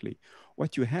indirectly,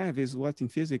 what you have is what in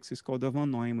physics is called a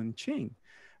von Neumann chain.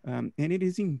 And it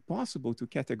is impossible to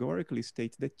categorically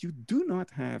state that you do not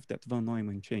have that von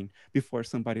Neumann chain before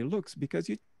somebody looks, because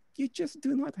you just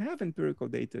do not have empirical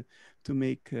data to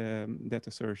make that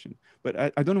assertion.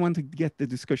 But I don't want to get the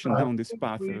discussion down this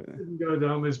path. We shouldn't go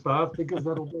down this path because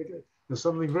that'll take it to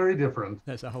something very different.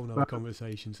 That's a whole nother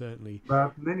conversation, certainly.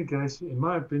 But in any case, in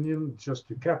my opinion, just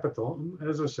to cap it on,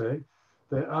 as I say,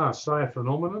 there are psi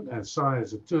phenomenon, and psi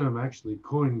is a term actually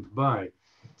coined by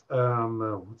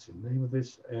what's the name of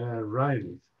this?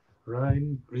 Rhine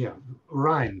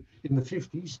in the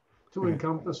 50s. to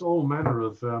encompass all manner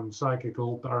of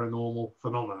psychical, paranormal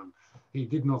phenomenon. He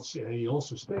did not say, he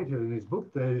also stated in his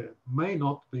book they may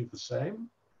not be the same,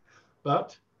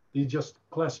 but he just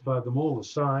classified them all as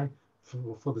psi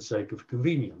for the sake of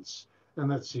convenience. And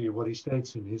that's what he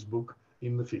states in his book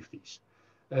in the 50s.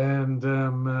 And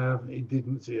he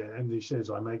didn't, and he says,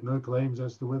 I make no claims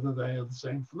as to whether they are the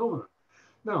same phenomenon.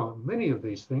 Now, many of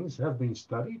these things have been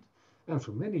studied and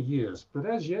for many years, but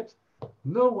as yet,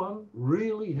 no one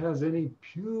really has any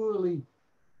purely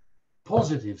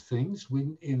positive things,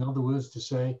 in other words, to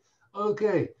say,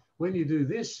 okay, when you do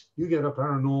this, you get a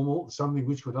paranormal, something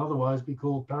which would otherwise be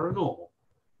called paranormal.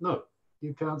 No,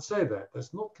 you can't say that.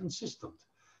 That's not consistent.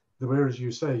 Whereas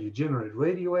you say you generate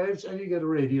radio waves and you get a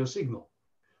radio signal.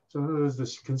 So in other words,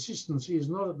 this consistency is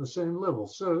not at the same level.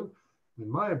 So in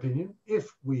my opinion,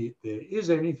 if there is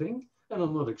anything, and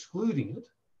I'm not excluding it,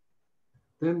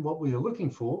 then what we are looking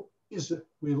for is that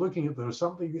we're looking at there's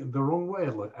something the wrong way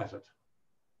at it.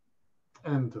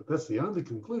 And that's the only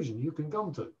conclusion you can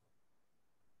come to.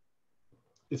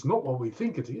 It's not what we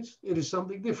think it is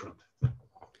something different.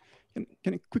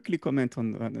 Can I quickly comment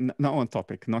on now on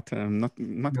topic, not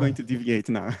going to deviate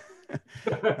now.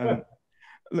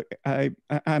 Look,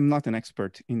 I'm not an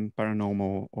expert in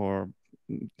paranormal or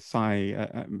psi.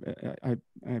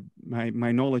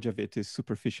 My knowledge of it is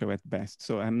superficial at best.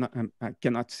 So I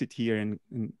cannot sit here and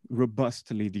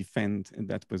robustly defend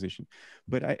that position.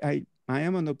 But I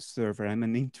am an observer. I'm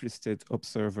an interested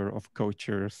observer of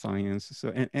culture, science.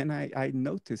 So and I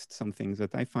noticed some things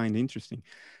that I find interesting.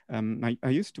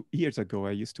 Years ago,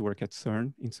 I used to work at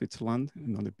CERN in Switzerland,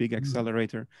 on the big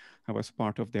accelerator. I was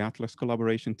part of the Atlas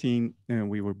collaboration team, and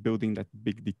we were building that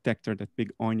big detector, that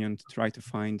big onion, to try to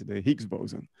find the Higgs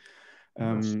boson.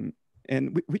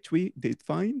 And which we did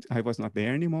find. I was not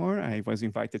there anymore. I was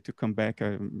invited to come back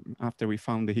after we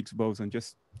found the Higgs boson,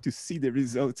 just to see the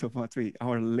results of what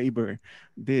our labor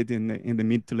did in the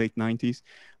mid to late 90s.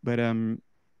 But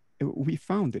we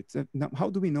found it. Now, how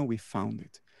do we know we found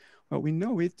it? Well, we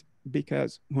know it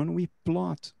because when we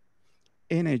plot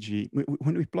energy,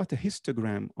 when we plot a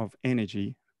histogram of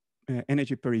energy,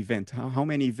 energy per event, how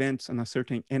many events on a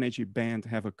certain energy band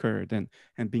have occurred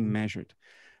and being measured.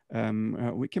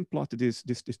 We can plot this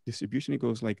distribution. It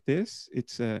goes like this.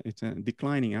 It's a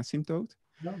declining asymptote.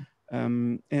 Yeah.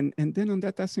 And then on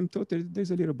that asymptote,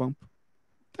 there's a little bump,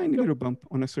 tiny little bump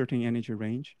on a certain energy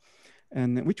range,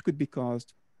 and which could be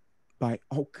caused by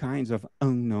all kinds of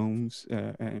unknowns,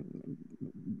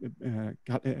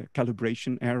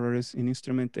 calibration errors in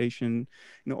instrumentation,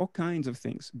 all kinds of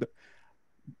things. But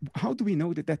how do we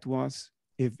know that that was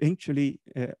eventually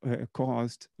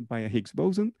caused by a Higgs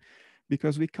boson?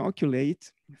 Because we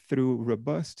calculate through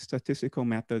robust statistical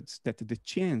methods that the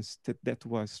chance that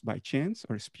was by chance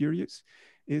or spurious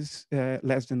is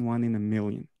less than 1 in a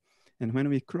million. And when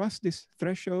we cross this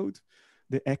threshold,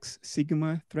 the X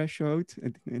sigma threshold,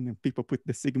 and people put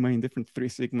the sigma in different 3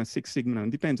 sigma, 6 sigma, it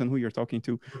depends on who you're talking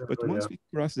to. But once we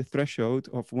cross the threshold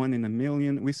of 1 in a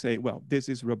million, we say, well, this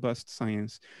is robust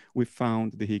science. We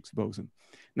found the Higgs boson.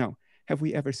 Now, have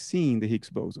we ever seen the Higgs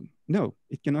boson? No,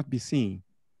 it cannot be seen.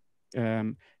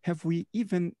 Have we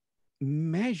even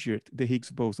measured the Higgs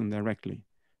boson directly?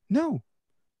 No,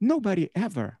 nobody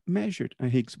ever measured a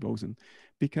Higgs boson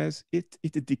because it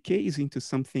decays into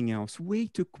something else way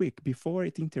too quick before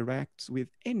it interacts with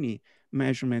any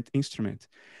measurement instrument.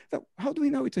 So how do we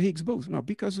know it's a Higgs boson? No,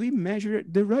 because we measure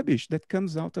the rubbish that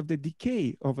comes out of the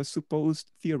decay of a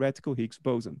supposed theoretical Higgs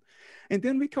boson. And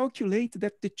then we calculate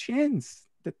that the chance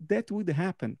that would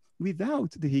happen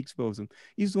without the Higgs boson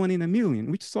is 1 in a million,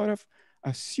 which sort of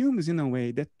assumes in a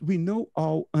way that we know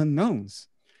all unknowns.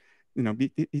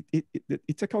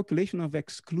 It's a calculation of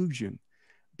exclusion.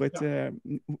 But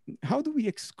how do we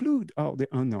exclude all the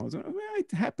unknowns? Well,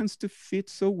 it happens to fit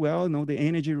so well, the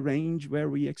energy range where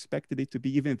we expected it to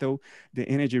be, even though the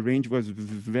energy range was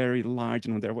very large.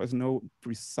 There was no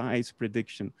precise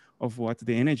prediction of what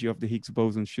the energy of the Higgs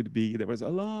boson should be. There was a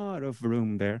lot of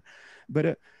room there.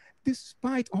 But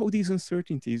despite all these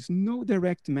uncertainties, no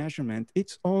direct measurement,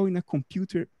 it's all in a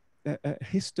computer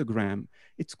histogram.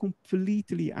 It's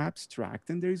completely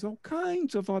abstract, and there's all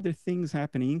kinds of other things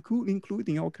happening,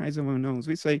 including all kinds of unknowns.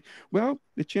 We say, well,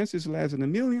 the chance is less than a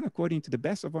million, according to the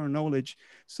best of our knowledge,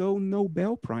 so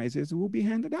Nobel Prizes will be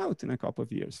handed out in a couple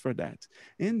of years for that.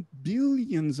 And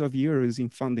billions of euros in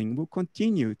funding will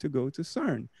continue to go to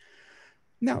CERN.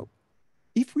 Now,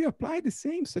 if we apply the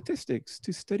same statistics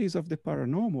to studies of the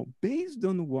paranormal, based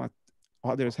on what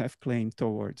others have claimed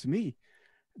towards me,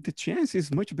 the chance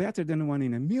is much better than 1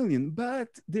 in a million, but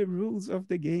the rules of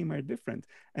the game are different.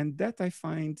 And that I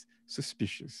find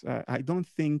suspicious. I don't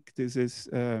think this is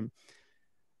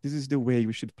this is the way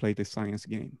we should play the science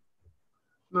game.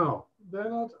 No,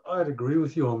 Bernard, I'd agree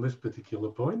with you on this particular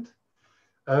point.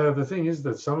 The thing is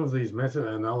that some of these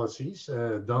meta-analyses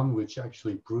done which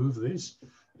actually prove this,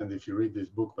 and if you read this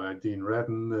book by Dean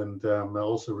Radden and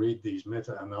also read these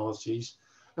meta-analyses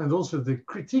and also the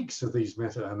critiques of these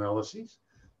meta-analyses,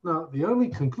 now the only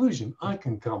conclusion I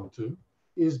can come to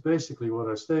is basically what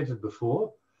I stated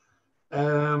before.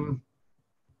 The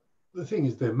thing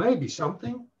is, there may be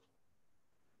something,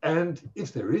 and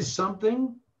if there is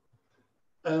something,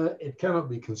 it cannot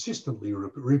be consistently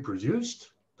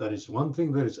reproduced. That is one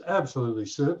thing that is absolutely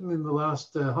certain in the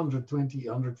last 120,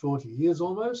 140 years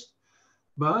almost.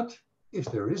 But if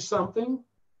there is something,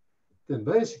 then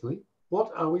basically, how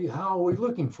are we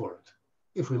looking for it?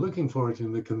 If we're looking for it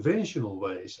in the conventional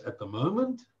ways at the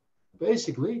moment,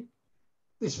 basically,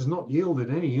 this has not yielded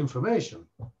any information.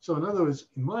 So in other words,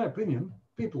 in my opinion,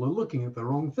 people are looking at the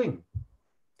wrong thing.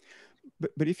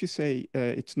 But if you say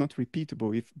it's not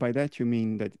repeatable, if by that you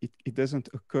mean that it doesn't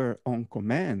occur on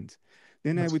command,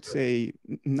 then I would say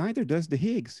neither does the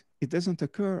Higgs. It doesn't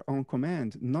occur on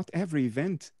command. Not every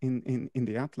event in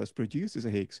the atlas produces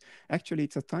a Higgs. Actually,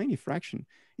 it's a tiny fraction.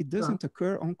 It doesn't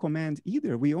occur on command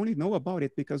either. We only know about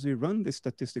it because we run the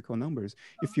statistical numbers.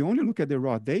 If you only look at the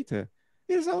raw data,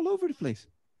 it is all over the place.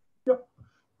 Yep,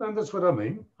 and that's what I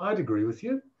mean. I'd agree with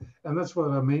you. And that's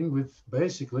what I mean with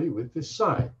basically with this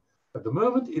psi. At the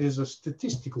moment, it is a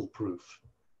statistical proof.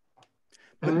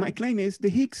 But my claim is the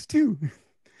Higgs too.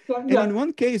 And in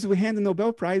one case, we hand the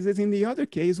Nobel Prizes. In the other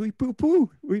case, we poo-poo.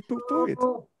 We poo-poo it.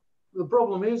 The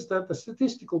problem is that the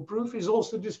statistical proof is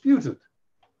also disputed.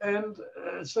 And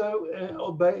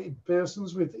by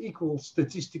persons with equal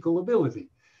statistical ability.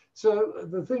 So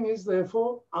the thing is,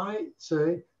 therefore, I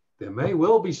say there may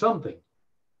well be something.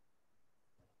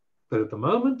 But at the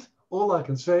moment, all I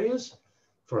can say is,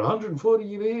 for 140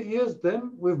 years,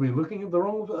 then we've been looking at the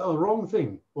wrong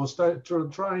thing, or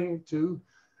trying to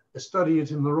study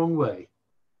it in the wrong way.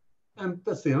 And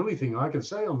that's the only thing I can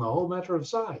say on the whole matter of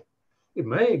psi. It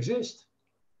may exist.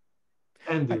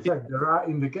 And in fact, there are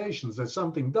indications that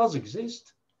something does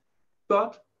exist,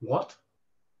 but what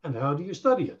and how do you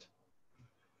study it?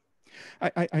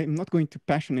 I'm not going to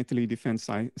passionately defend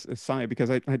psi because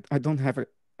I don't have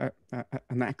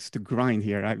an axe to grind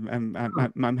here.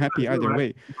 I'm happy either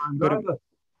way.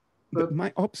 But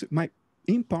my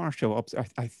impartial,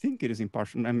 I think it is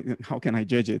impartial. I mean, how can I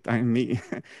judge it?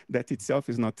 That itself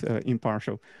is not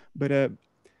impartial. But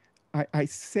I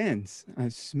sense, I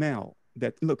smell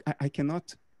that, look, I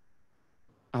cannot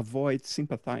avoid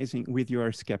sympathizing with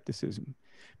your skepticism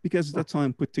because that's how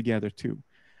I'm put together too.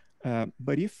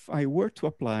 But if I were to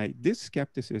apply this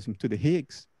skepticism to the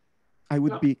Higgs, I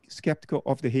would be skeptical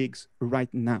of the Higgs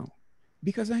right now.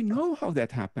 Because I know how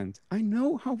that happened. I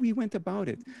know how we went about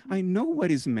it. I know what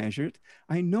is measured.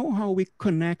 I know how we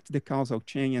connect the causal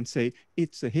chain and say,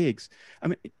 it's a Higgs. I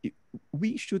mean,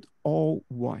 we should all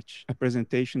watch a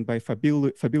presentation by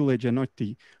Fabiola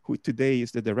Gianotti, who today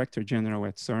is the Director General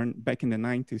at CERN. Back in the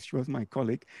 90s, she was my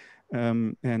colleague.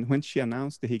 And when she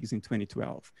announced the Higgs in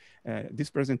 2012, this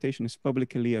presentation is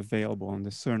publicly available on the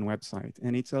CERN website.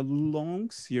 And it's a long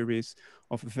series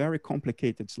of very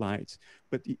complicated slides,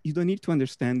 but you don't need to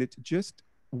understand it. Just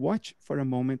watch for a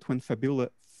moment when Fabiola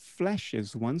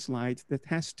flashes one slide that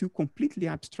has two completely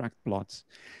abstract plots,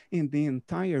 and the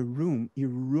entire room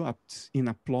erupts in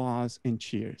applause and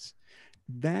cheers.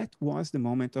 That was the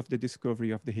moment of the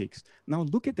discovery of the Higgs. Now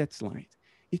look at that slide.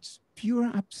 It's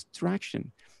pure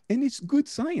abstraction. And it's good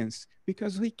science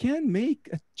because we can make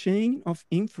a chain of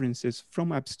inferences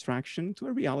from abstraction to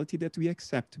a reality that we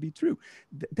accept to be true.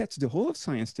 That's the whole of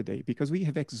science today because we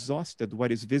have exhausted what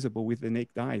is visible with the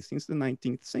naked eye since the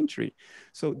 19th century.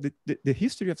 So the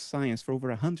history of science for over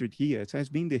 100 years has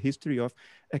been the history of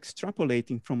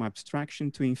extrapolating from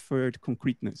abstraction to inferred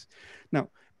concreteness. Now,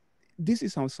 this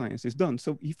is how science is done.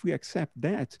 So if we accept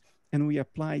that and we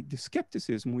apply the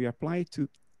skepticism, we apply it to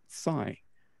psi,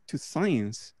 to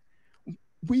science,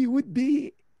 we would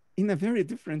be in a very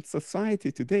different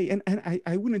society today. And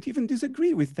I wouldn't even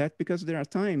disagree with that because there are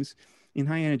times in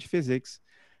high energy physics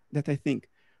that I think,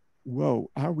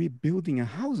 whoa, are we building a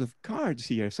house of cards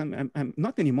here? So I'm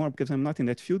not anymore because I'm not in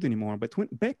that field anymore. But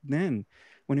back then,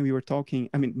 when we were talking,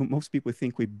 I mean, most people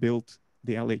think we built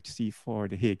the LHC for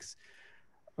the Higgs.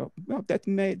 Well, that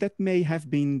may have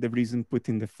been the reason put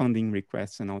in the funding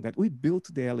requests and all that. We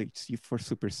built the LHC for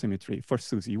supersymmetry, for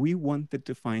SUSY. We wanted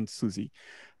to find SUSY,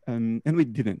 and we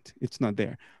didn't. It's not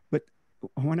there. But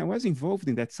when I was involved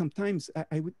in that, sometimes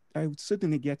I would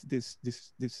suddenly get this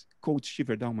cold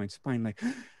shiver down my spine, like,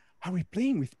 are we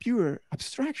playing with pure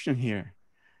abstraction here?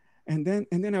 And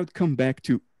then I would come back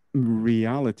to,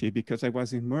 reality because I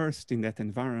was immersed in that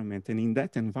environment, and in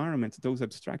that environment those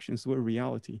abstractions were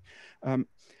reality.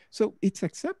 So it's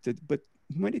accepted, but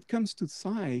when it comes to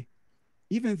psi,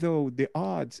 even though the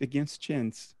odds against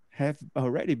chance have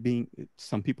already been,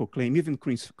 some people claim, even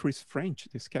Chris French,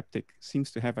 the skeptic, seems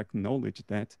to have acknowledged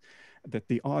that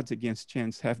the odds against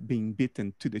chance have been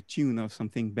beaten to the tune of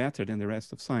something better than the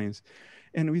rest of science.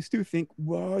 And we still think,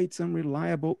 well, it's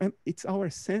unreliable. And it's our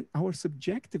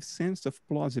subjective sense of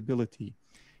plausibility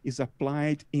is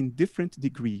applied in different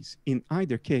degrees in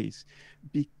either case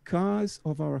because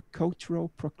of our cultural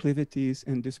proclivities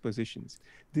and dispositions.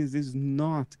 This is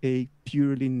not a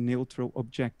purely neutral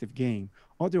objective game.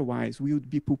 Otherwise, we would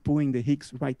be poo-pooing the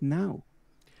Higgs right now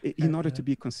in order to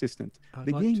be consistent.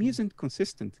 The game isn't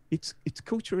consistent. It's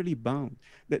culturally bound.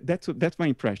 That's my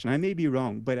impression. I may be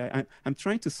wrong, but I'm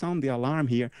trying to sound the alarm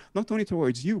here, not only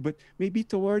towards you, but maybe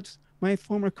towards my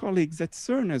former colleagues at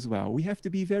CERN as well. We have to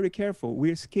be very careful.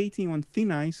 We're skating on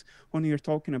thin ice when we are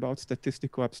talking about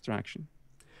statistical abstraction.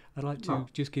 I'd like to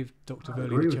just give Dr.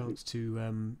 Woerlee a chance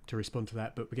to respond to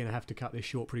that, but we're going to have to cut this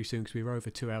short pretty soon because we're over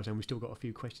 2 hours and we've still got a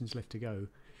few questions left to go.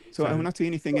 So I will not say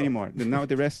anything anymore. Now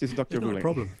the rest is Dr. Woerlee. No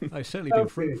problem. It's certainly been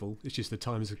fruitful. It's just the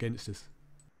time is against us.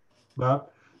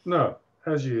 But no,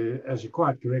 as you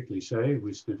quite correctly say,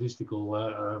 with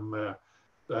statistical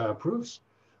proofs,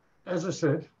 as I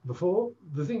said before,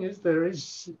 the thing is there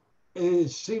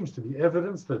seems to be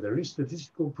evidence that there is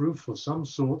statistical proof for some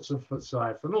sorts of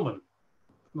psi phenomenon.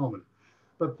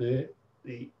 But the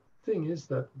thing is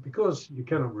that because you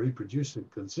cannot reproduce it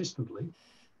consistently,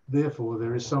 therefore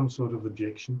there is some sort of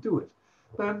objection to it.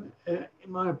 And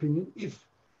in my opinion, if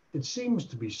it seems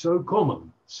to be so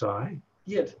common, psi,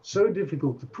 yet so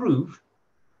difficult to prove,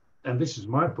 and this is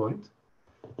my point,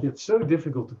 yet so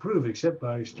difficult to prove except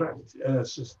by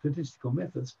statistical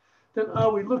methods, then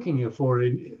are we looking for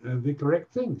the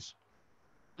correct things?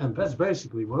 And that's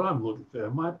basically what I'm looking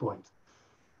at, my point.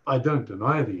 I don't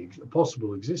deny the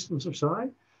possible existence of psi.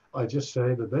 I just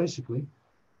say that basically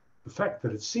the fact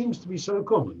that it seems to be so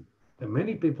common, and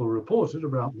many people report it,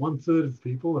 about 1/3 of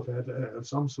people have had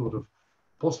some sort of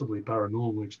possibly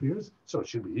paranormal experience, so it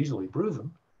should be easily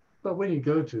proven. But when you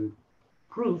go to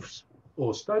proofs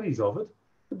or studies of it,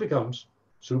 it becomes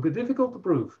super difficult to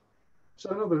prove. So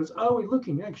in other words, are we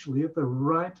looking actually at the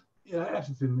right, at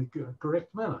it in the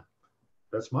correct manner?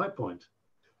 That's my point.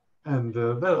 And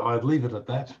I'd leave it at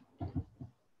that.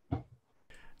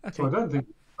 Okay. So I don't think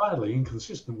we're entirely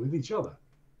inconsistent with each other.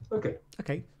 Okay.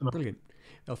 Okay, brilliant.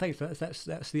 Well, thanks for that.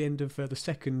 That's the end of the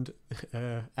second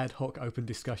ad hoc open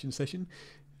discussion session.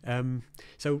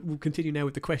 So we'll continue now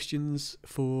with the questions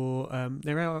for...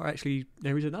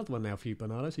 there is another one now for you,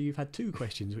 Bernardo, so you've had 2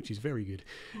 questions, which is very good.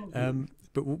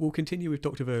 But we'll continue with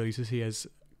Dr. Woerlee as he has a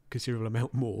considerable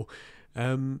amount more.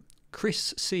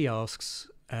 Chris C. asks...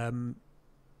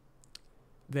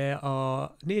 there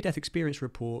are near-death experience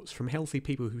reports from healthy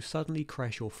people who suddenly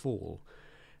crash or fall.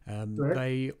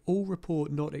 They all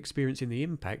report not experiencing the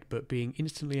impact, but being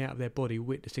instantly out of their body,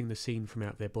 witnessing the scene from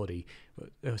out of their body.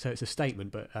 So it's a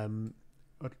statement, but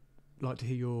I'd like to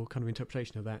hear your kind of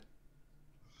interpretation of that.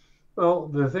 Well,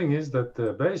 the thing is that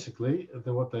basically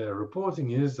what they are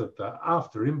reporting is that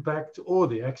after impact or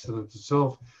the accident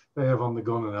itself, they have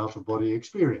undergone an out-of-body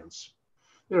experience.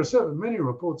 There are many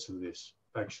reports of this,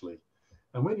 actually.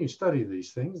 And when you study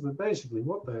these things, that basically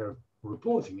what they are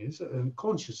reporting is a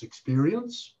conscious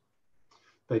experience.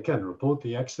 They can report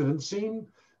the accident scene.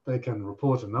 They can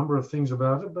report a number of things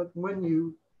about it. But when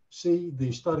you see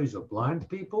the studies of blind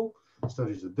people,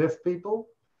 studies of deaf people,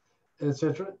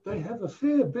 etc., they have a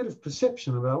fair bit of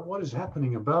perception about what is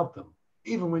happening about them.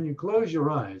 Even when you close your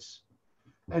eyes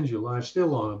and you lie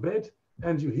still on a bed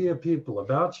and you hear people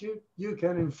about you, you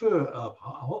can infer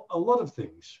a lot of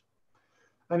things.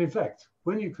 And in fact,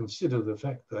 when you consider the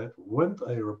fact that what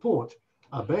they report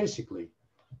are basically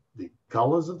the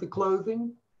colors of the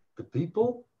clothing, the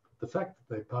people, the fact that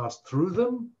they passed through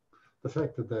them, the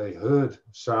fact that they heard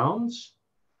sounds,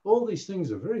 all these things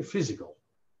are very physical.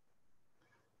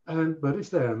 But if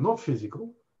they are not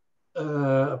physical,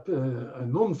 a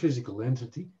non-physical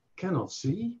entity cannot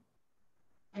see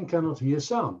and cannot hear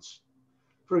sounds.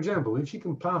 For example, if you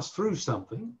can pass through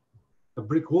something, a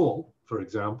brick wall, for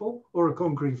example, or a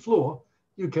concrete floor,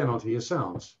 you cannot hear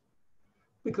sounds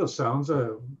because sounds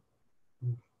are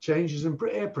changes in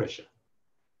air pressure.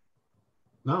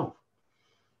 Now,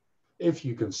 if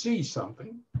you can see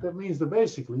something, that means that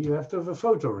basically you have to have a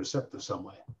photoreceptor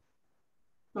somewhere.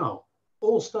 Now,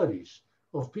 all studies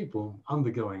of people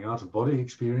undergoing out-of-body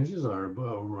experiences are,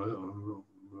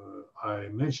 I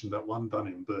mentioned that one done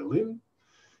in Berlin,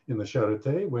 in the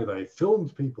Charité, where they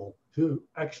filmed people who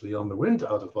actually underwent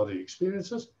out-of-body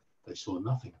experiences, they saw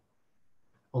nothing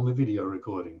on the video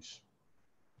recordings,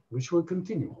 which were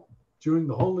continual during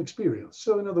the whole experience.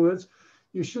 So in other words,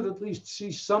 you should at least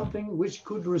see something which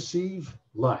could receive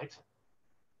light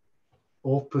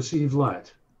or perceive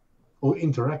light or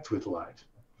interact with light.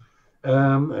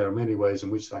 There are many ways in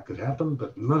which that could happen,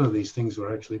 but none of these things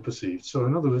were actually perceived. So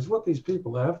in other words, what these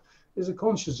people have is a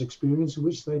conscious experience in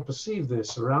which they perceive their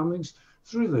surroundings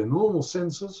through their normal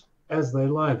senses as they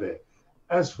lie there.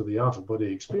 As for the out-of-body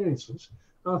experiences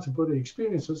are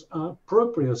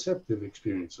proprioceptive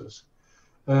experiences,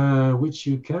 which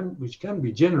can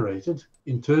be generated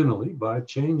internally by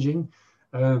changing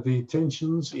the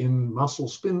tensions in muscle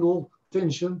spindle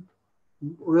tension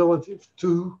relative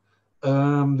to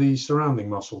the surrounding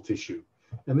muscle tissue.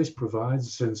 And this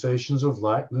provides sensations of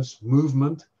lightness,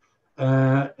 movement,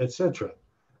 etc.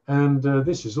 And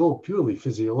this is all purely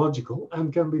physiological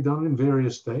and can be done in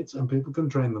various states, and people can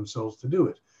train themselves to do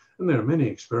it. And there are many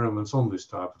experiments on this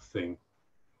type of thing.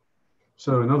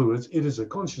 So in other words, it is a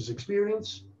conscious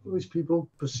experience in which people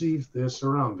perceive their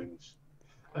surroundings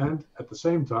and at the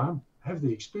same time have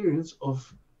the experience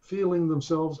of feeling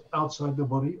themselves outside the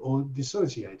body or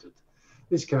dissociated.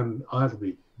 This can either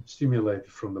be stimulated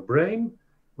from the brain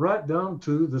right down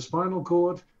to the spinal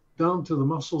cord, down to the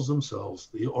muscles themselves,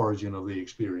 the origin of the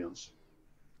experience.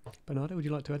 Bernardo, would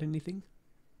you like to add anything?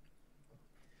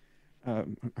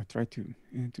 I try to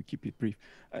keep it brief.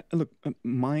 Look,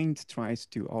 mind tries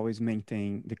to always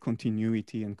maintain the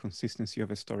continuity and consistency of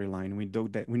a storyline.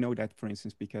 We know that, for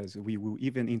instance, because we will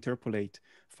even interpolate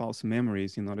false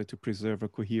memories in order to preserve a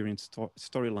coherent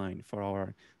storyline for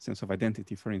our sense of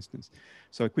identity, for instance.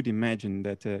 So I could imagine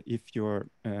that if your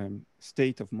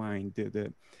state of mind,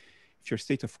 if your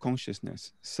state of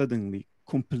consciousness suddenly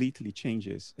completely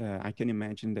changes, I can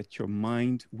imagine that your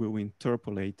mind will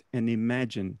interpolate and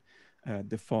imagine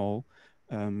the fall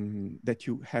that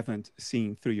you haven't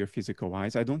seen through your physical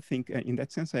eyes. I don't think, in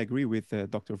that sense, I agree with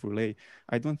Dr. Woerlee.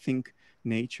 I don't think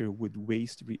nature would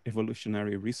waste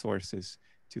evolutionary resources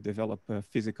to develop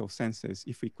physical senses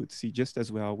if we could see just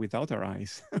as well without our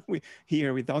eyes, we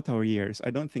hear without our ears. I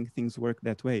don't think things work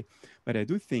that way. But I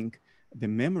do think the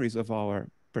memories of our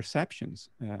perceptions,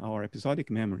 our episodic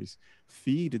memories,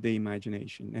 feed the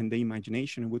imagination, and the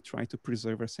imagination would try to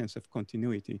preserve a sense of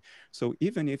continuity. So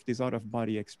even if this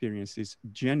out-of-body experience is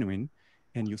genuine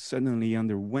and you suddenly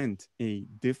underwent a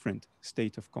different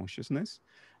state of consciousness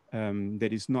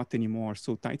that is not anymore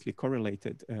so tightly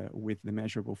correlated with the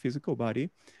measurable physical body,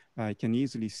 I can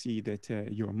easily see that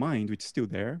your mind, which is still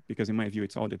there, because in my view,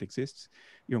 it's all that exists,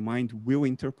 your mind will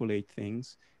interpolate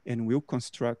things and will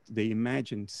construct the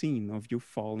imagined scene of you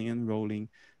falling and rolling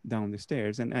down the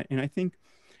stairs. And I think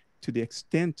to the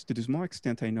small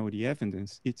extent I know the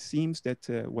evidence, it seems that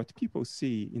what people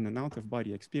see in an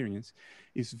out-of-body experience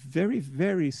is very,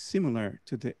 very similar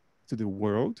to the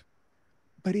world,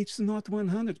 but it's not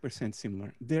 100%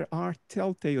 similar. There are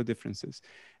telltale differences.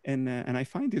 And I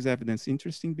find this evidence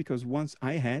interesting because once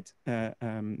I had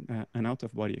an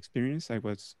out-of-body experience, I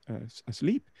was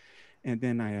asleep, and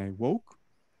then I woke,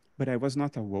 but I was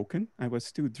not awoken. I was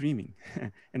still dreaming.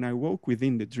 And I woke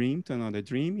within the dream to another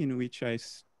dream in which I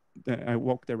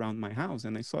walked around my house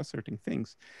and I saw certain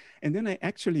things. And then I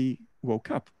actually woke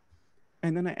up.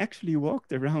 And then I actually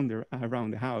walked around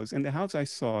the house. And the house I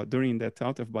saw during that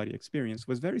out-of-body experience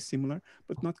was very similar,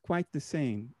 but not quite the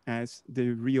same as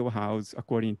the real house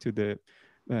according to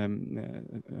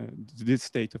this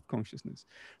state of consciousness.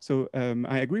 So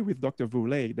I agree with Dr.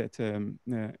 Woerlee that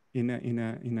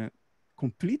in a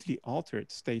completely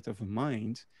altered state of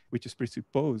mind, which is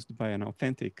presupposed by an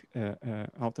authentic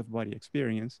out-of-body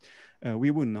experience,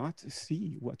 we will not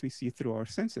see what we see through our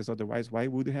senses. Otherwise, why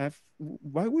would we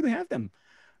have them?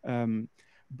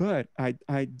 But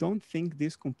I don't think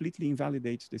this completely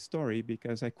invalidates the story,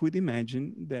 because I could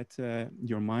imagine that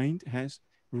your mind has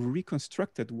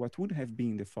reconstructed what would have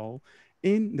been the fall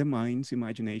in the mind's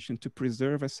imagination to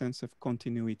preserve a sense of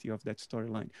continuity of that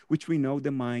storyline, which we know the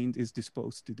mind is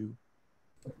disposed to do.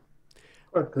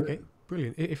 Okay,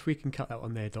 brilliant. If we can cut that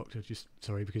one there, Doctor, just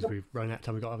sorry, because we've run out of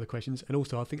time, we've got other questions. And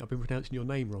also, I think I've been pronouncing your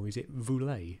name wrong. Is it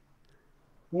Woerlee?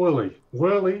 Woerlee.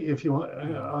 Woerlee, if you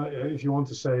want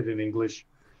to say it in English.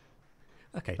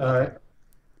 Okay.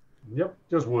 Yep,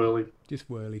 just Woerlee. Just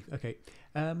Woerlee. Okay.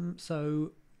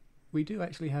 So we do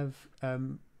actually have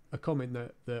a comment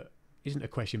that isn't a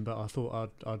question, but I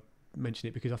thought I'd mention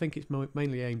it because I think it's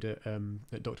mainly aimed at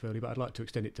Dr. Woerlee, but I'd like to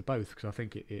extend it to both because I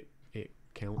think it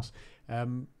counts.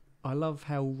 I love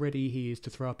how ready he is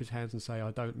to throw up his hands and say, I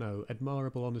don't know.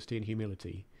 Admirable honesty and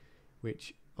humility,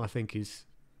 which I think is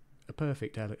a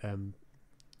perfect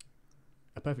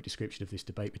description of this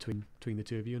debate between the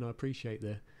two of you, and I appreciate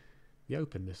the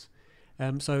openness.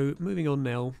 So moving on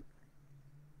now,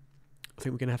 I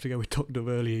think we're going to have to go with Dr.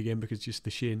 Woerlee again because just the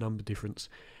sheer number difference.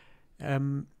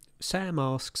 Sam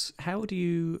asks, how do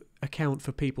you account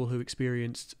for people who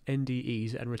experienced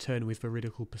NDEs and return with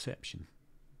veridical perception?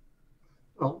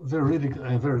 Well,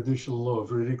 veridical or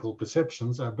veridical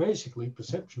perceptions are basically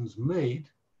perceptions made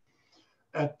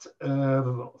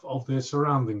of their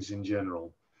surroundings in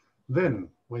general. Then,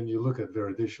 when you look at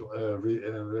veridical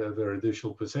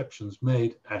perceptions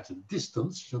made at a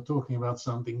distance, you're talking about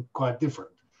something quite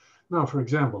different. Now, for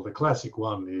example, the classic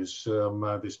one is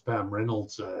this Pam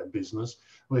Reynolds business,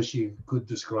 where she could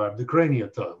describe the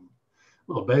craniotome.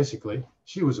 Well, basically,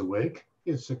 she was awake.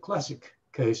 It's a classic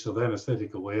case of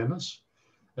anesthetic awareness.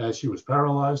 She was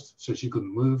paralyzed, so she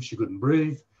couldn't move, she couldn't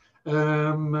breathe,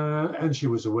 and she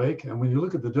was awake. And when you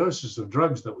look at the doses of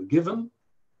drugs that were given,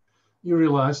 you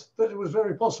realize that it was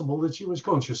very possible that she was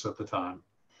conscious at the time.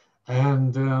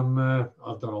 And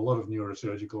I've done a lot of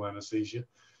neurosurgical anesthesia.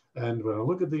 And when I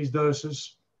look at these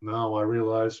doses, now I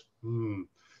realize,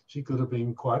 she could have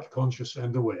been quite conscious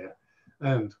and aware.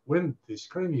 And when this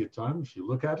craniotome, if you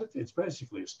look at it, it's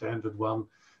basically a standard one.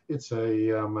 It's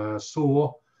a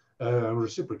saw,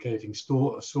 reciprocating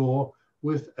saw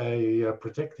with a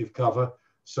protective cover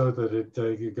so that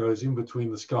it goes in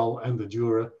between the skull and the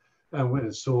dura. And when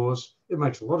it saws, it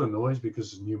makes a lot of noise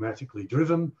because it's pneumatically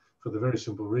driven for the very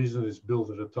simple reason it's built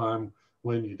at a time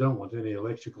when you don't want any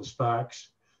electrical sparks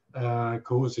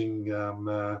causing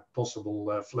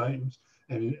possible flames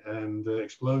and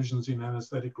explosions in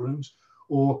anesthetic rooms,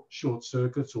 or short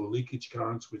circuits or leakage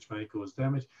currents which may cause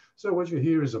damage. So what you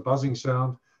hear is a buzzing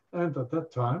sound, and at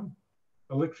that time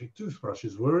electric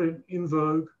toothbrushes were in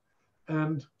vogue,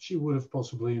 and she would have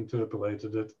possibly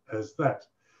interpolated it as that.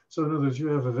 So in other words, you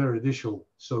have a veridical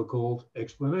so-called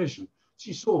explanation.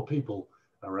 She saw people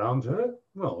around her.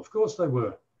 Well, of course they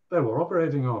were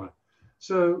operating on her.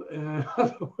 So in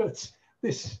other words,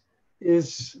 this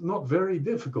is not very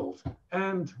difficult.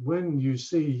 And when you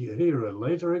hear a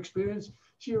later experience,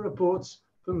 she reports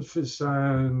them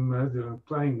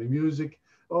playing the music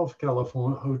of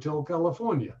Hotel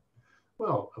California.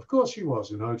 Well, of course she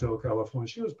was in Hotel California.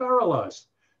 She was paralyzed,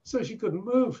 so she couldn't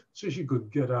move, so she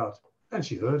couldn't get out. And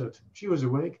she heard it. She was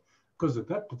awake because at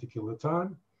that particular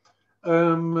time,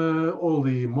 all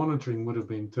the monitoring would have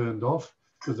been turned off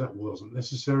because that wasn't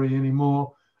necessary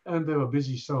anymore. And they were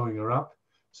busy sewing her up.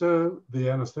 So the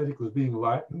anesthetic was being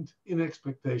lightened in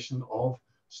expectation of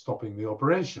stopping the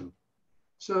operation.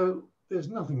 So there's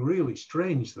nothing really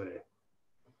strange there.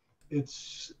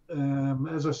 It's,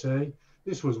 as I say,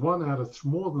 this was one out of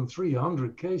more than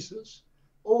 300 cases,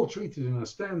 all treated in a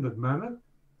standard manner.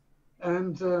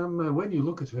 And when you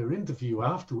look at her interview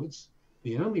afterwards,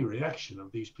 the only reaction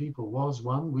of these people was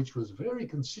one which was very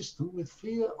consistent with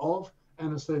fear of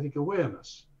anesthetic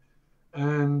awareness.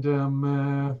 And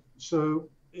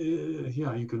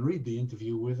yeah, you can read the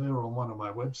interview with her on one of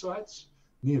my websites,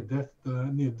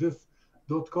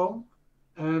 neardeath.com,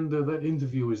 and that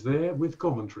interview is there with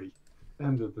commentary.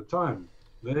 And at the time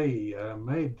they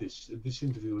made this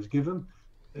interview was given,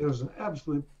 there was an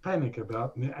absolute panic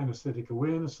about anesthetic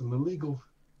awareness and the legal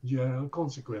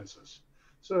consequences.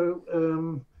 So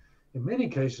in many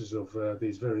cases of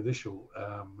these veridical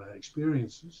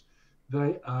experiences,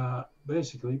 they are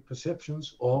basically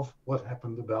perceptions of what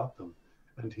happened about them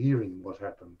and hearing what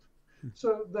happened.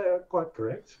 So they are quite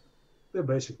correct. They're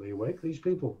basically awake, these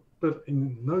people, but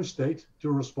in no state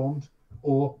to respond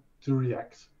or to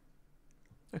react.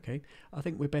 Okay, I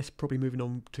think we're best probably moving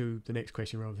on to the next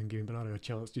question rather than giving Bernardo a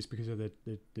chance, just because of the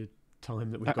time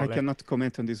that we've got left. I cannot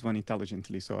comment on this one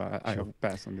intelligently, so I Sure. will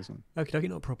pass on this one. Okay,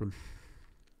 not a problem.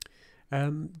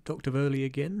 Dr. Woerlee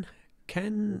again.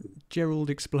 Can Gerald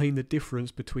explain the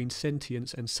difference between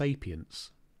sentience and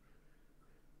sapience?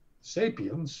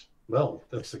 Sapience, well,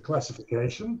 that's a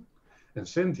classification, and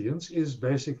sentience is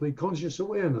basically conscious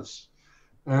awareness.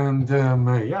 And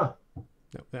yeah.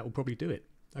 That will probably do it.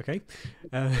 Okay.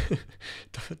 We'll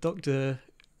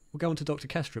go on to Dr.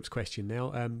 Kastrup's question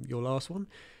now, your last one.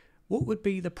 What would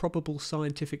be the probable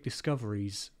scientific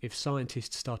discoveries if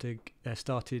scientists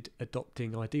started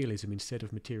adopting idealism instead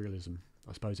of materialism,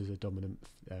 I suppose, as a dominant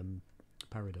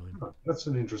paradigm? That's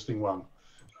an interesting one.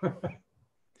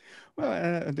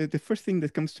 Well, the first thing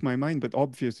that comes to my mind, but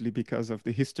obviously because of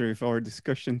the history of our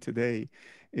discussion today,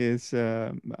 is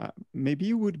maybe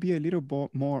you would be a little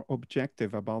more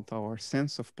objective about our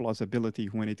sense of plausibility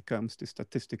when it comes to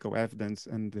statistical evidence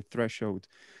and the threshold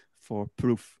for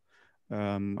proof.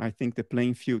 I think the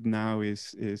playing field now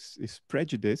is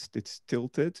prejudiced, it's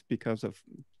tilted because of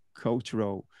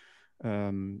cultural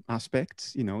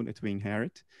aspects, you know, that we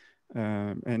inherit.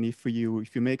 And if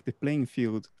you make the playing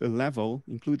field level,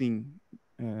 including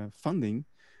funding,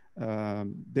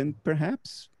 then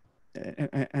perhaps,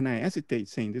 and I hesitate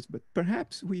saying this, but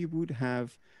perhaps we would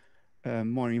have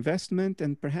more investment,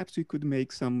 and perhaps we could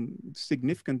make some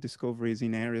significant discoveries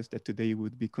in areas that today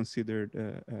would be considered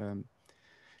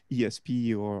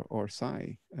ESP or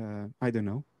Sci. I don't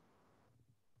know.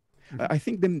 I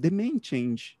think the main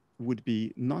change would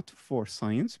be not for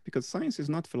science, because science is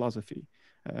not philosophy.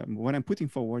 What I'm putting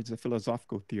forward is a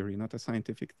philosophical theory, not a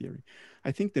scientific theory.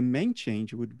 I think the main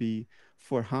change would be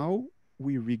for how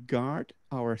we regard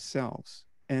ourselves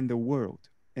and the world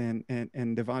and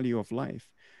the value of life.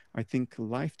 I think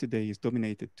life today is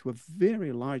dominated to a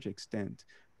very large extent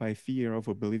by fear of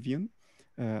oblivion.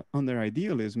 Under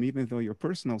idealism, even though your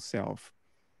personal self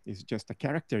is just a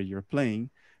character you're playing,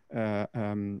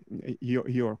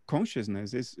 your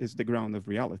consciousness is the ground of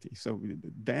reality. So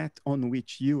that on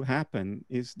which you happen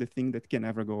is the thing that can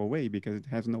never go away, because it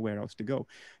has nowhere else to go.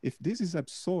 If this is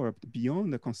absorbed beyond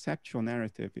the conceptual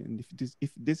narrative, and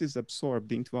if this is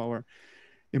absorbed into our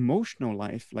emotional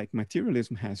life, like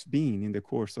materialism has been in the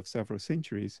course of several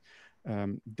centuries,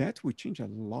 that would change a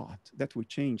lot. That would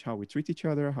change how we treat each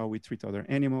other, how we treat other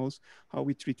animals, how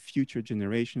we treat future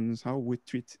generations, how we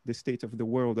treat the state of the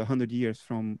world 100 years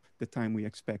from the time we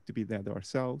expect to be dead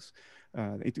ourselves.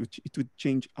 It would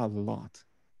change a lot.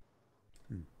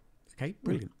 Okay,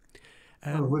 brilliant.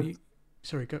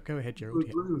 Sorry, go ahead, Gerald. I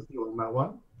agree with you on that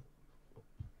one.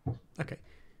 Okay.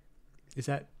 Is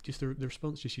that just the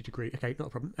response? Just you'd agree? Okay, not a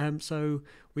problem. So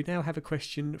we now have a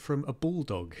question from a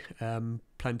bulldog,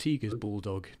 Plantiga's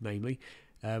bulldog, namely.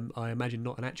 I imagine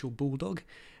not an actual bulldog.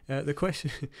 The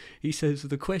question, he says,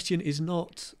 the question is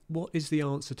not what is the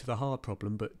answer to the hard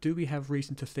problem, but do we have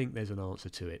reason to think there's an answer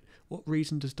to it? What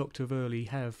reason does Dr. Woerlee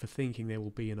have for thinking there will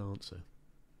be an answer?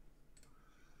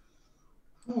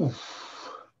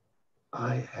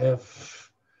 I have...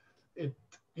 It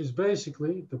is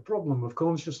basically the problem of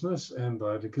consciousness, and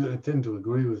I tend to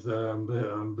agree with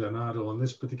Bernardo on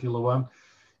this particular one,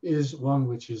 is one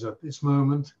which is at this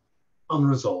moment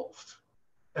unresolved.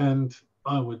 And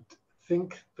I would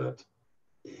think that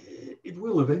it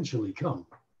will eventually come,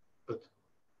 but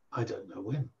I don't know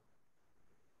when.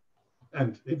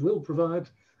 And it will provide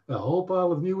a whole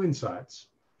pile of new insights.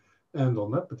 And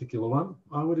on that particular one,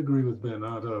 I would agree with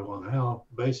Bernardo on how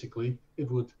basically it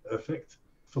would affect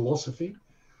philosophy,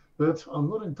 but I'm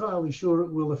not entirely sure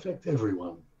it will affect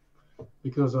everyone.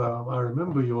 Because I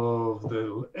remember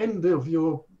the end of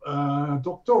your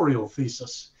doctoral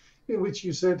thesis, in which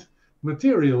you said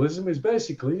materialism is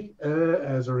basically,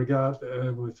 with regard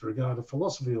to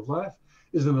philosophy of life,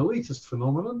 is an elitist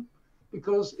phenomenon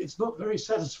because it's not very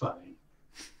satisfying,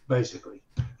 basically.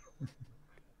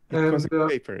 It was a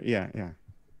paper, yeah.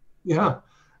 Yeah,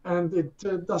 and it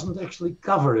doesn't actually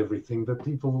cover everything that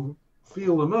people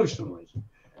feel emotionally.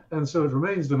 And so it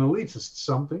remains an elitist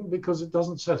something because it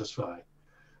doesn't satisfy.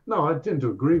 No, I tend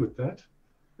to agree with that.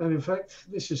 And in fact,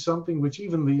 this is something which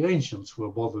even the ancients were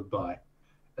bothered by,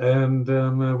 and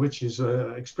which is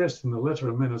expressed in the letter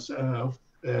of I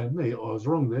was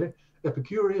wrong there,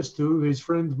 Epicurus to his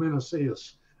friend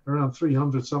Meneceus, around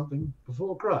 300 something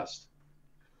before Christ,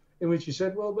 in which he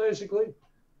said, well, basically,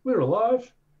 we're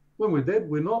alive. When we're dead,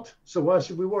 we're not. So why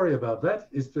should we worry about that?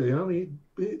 It's the only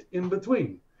bit in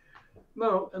between.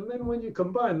 No, and then when you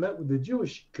combine that with the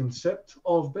Jewish concept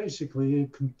of basically a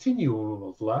continuum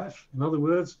of life, in other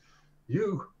words,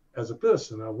 you as a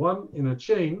person are one in a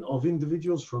chain of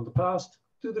individuals from the past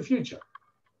to the future.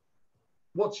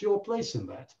 What's your place in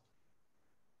that?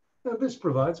 And this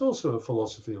provides also a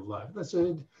philosophy of life. That's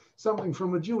something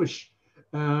from a Jewish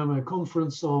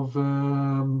conference of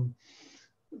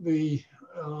the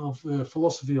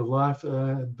philosophy of life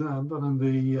done in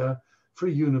the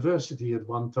Free University at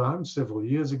one time, several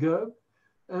years ago,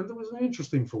 and it was an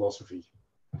interesting philosophy.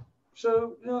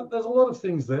 So there's a lot of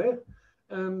things there,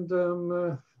 and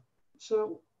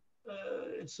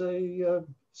it's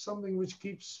something which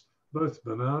keeps both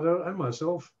Bernardo and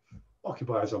myself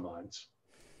occupies our minds.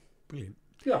 Brilliant.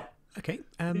 Yeah. Okay.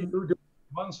 You do it from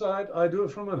one side, I do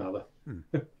it from another.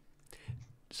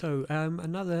 So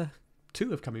another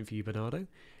two have come in for you, Bernardo.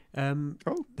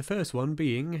 The first one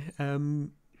being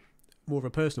more of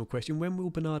a personal question. When will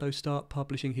Bernardo start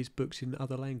publishing his books in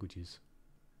other languages?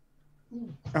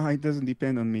 It doesn't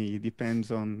depend on me. It depends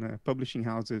on publishing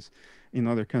houses in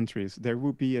other countries. There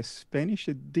will be a Spanish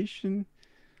edition.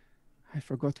 I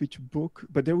forgot which book,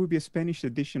 but there will be a Spanish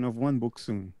edition of one book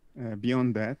soon.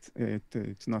 Beyond that,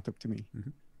 it's not up to me.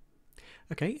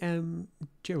 Okay.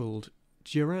 Gerald,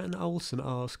 Geran Olsen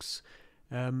asks,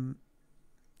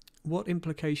 What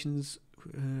implications?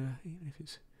 If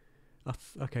it's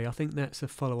okay, I think that's a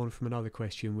follow-on from another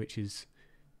question, which has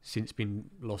since been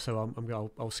lost.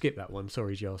 So I'll skip that one.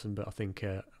 Sorry, Jason, but I think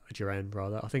Joanne,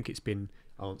 rather. I think it's been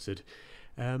answered.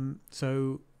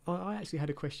 So I actually had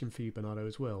a question for you, Bernardo,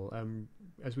 as well.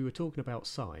 As we were talking about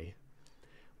psi,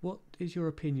 what is your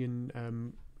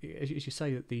opinion? As you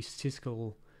say that the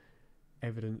statistical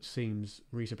evidence seems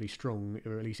reasonably strong,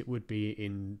 or at least it would be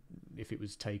if it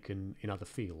was taken in other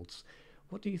fields.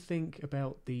 What do you think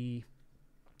about the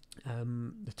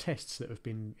tests that have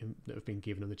been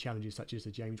given and the challenges such as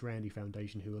the James Randi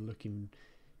Foundation, who are looking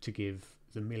to give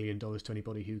the $1 million to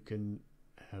anybody who can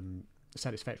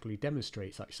satisfactorily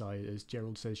demonstrate such psi? As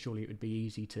Gerald says, surely it would be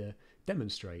easy to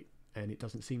demonstrate, and it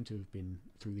doesn't seem to have been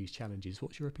through these challenges.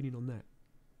 What's your opinion on that?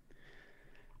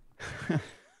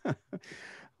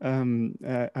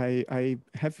 I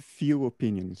have few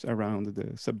opinions around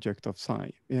the subject of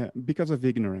psi, because of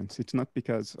ignorance. It's not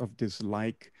because of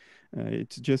dislike.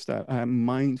 It's just I'm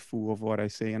mindful of what I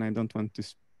say, and I don't want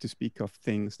to speak of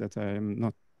things that I am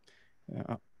not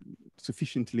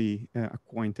sufficiently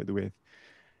acquainted with.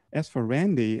 As for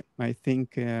Randy, I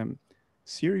think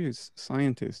serious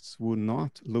scientists would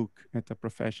not look at a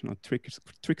professional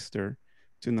trickster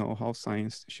to know how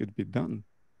science should be done.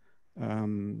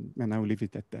 And I will leave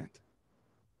it at that.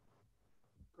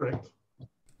 Correct.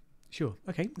 Sure.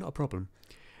 Okay, not a problem.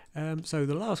 So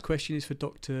the last question is for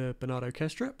Dr. Bernardo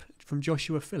Kastrup from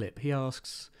Joshua Phillip. He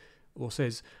asks, or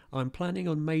says, I'm planning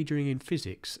on majoring in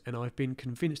physics, and I've been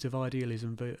convinced of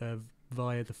idealism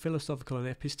via the philosophical and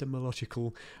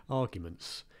epistemological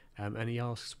arguments. And he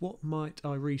asks, what might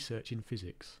I research in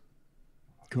physics?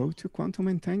 Go to quantum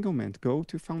entanglement, go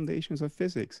to foundations of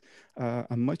physics,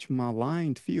 a much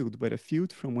maligned field, but a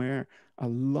field from where a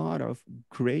lot of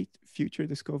great future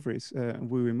discoveries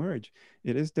will emerge.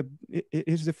 It is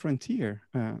the frontier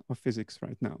of physics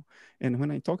right now. And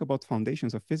when I talk about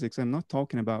foundations of physics, I'm not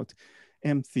talking about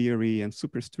M theory and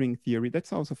superstring theory.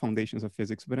 That's also foundations of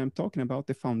physics, but I'm talking about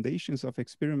the foundations of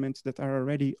experiments that are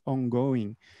already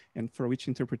ongoing and for which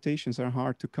interpretations are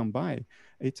hard to come by.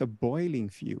 It's a boiling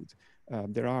field.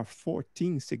 There are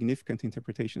 14 significant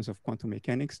interpretations of quantum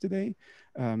mechanics today.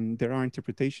 There are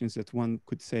interpretations that one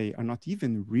could say are not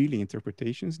even really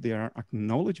interpretations. They are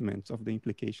acknowledgements of the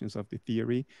implications of the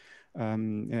theory.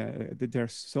 There are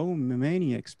so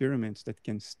many experiments that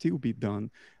can still be done.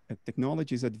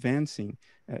 Technology is advancing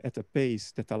at a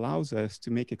pace that allows us to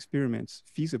make experiments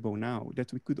feasible now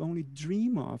that we could only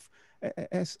dream of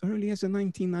as early as the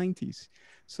 1990s.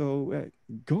 So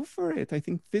go for it. I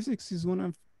think physics is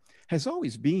has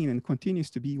always been and continues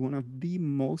to be one of the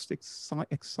most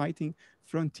exciting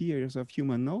frontiers of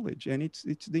human knowledge. And it's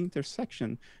the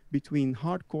intersection between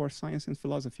hardcore science and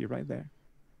philosophy right there.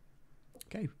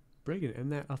 Okay, brilliant.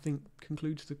 And that, I think,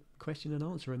 concludes the question and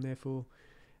answer, and therefore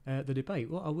the debate.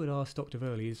 What I would ask Dr.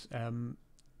 Woerlee is,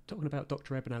 talking about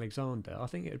Dr. Eben Alexander, I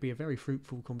think it would be a very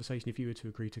fruitful conversation if you were to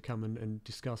agree to come and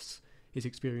discuss his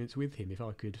experience with him, if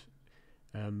I could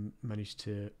manage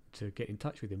to get in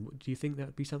touch with him. Do you think that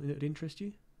would be something that would interest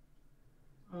you?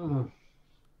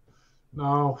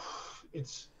 No,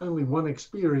 it's only one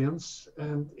experience,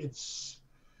 and it's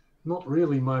not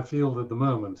really my field at the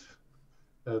moment.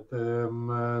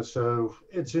 So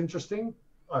it's interesting.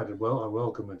 I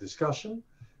welcome a discussion,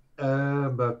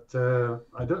 but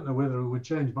I don't know whether it would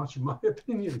change much of my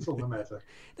opinions on the matter.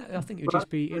 No, I think it'd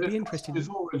be interesting. It's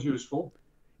always useful.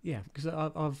 Yeah, because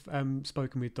I've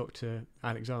spoken with Dr.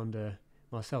 Alexander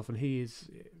myself, and he's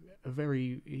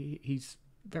very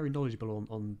knowledgeable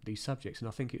on these subjects, and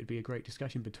I think it would be a great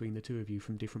discussion between the two of you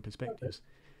from different perspectives.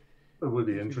 It would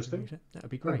be interesting. That would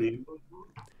be great.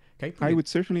 Okay, I would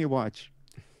certainly watch.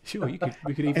 Sure, we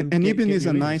could even. And Ibn is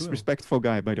a nice, respectful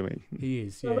guy, by the way. He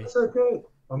is. Yeah, that's okay.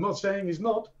 I'm not saying he's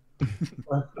not,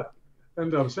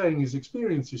 and I'm saying his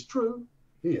experience is true.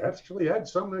 He actually had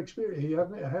some experience. He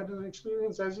had an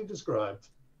experience as he described.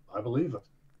 I believe it.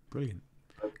 Brilliant.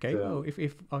 Okay, well,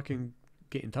 if I can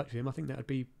get in touch with him, I think that would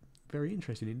be very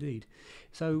interesting indeed.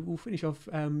 So we'll finish off.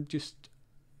 Just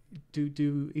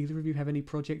do either of you have any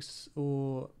projects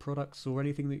or products or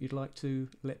anything that you'd like to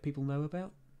let people know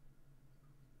about?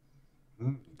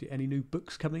 Any new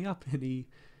books coming up?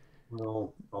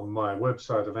 Well, on my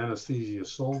website of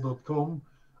anesthesiasol.com,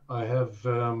 I have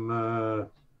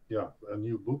a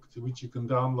new book which you can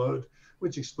download,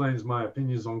 which explains my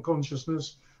opinions on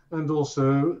consciousness and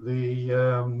also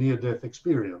the near-death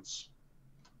experience.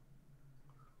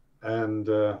 And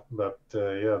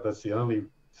that's the only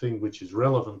thing which is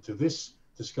relevant to this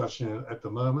discussion at the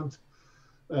moment.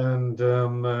 And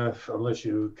unless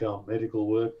you count medical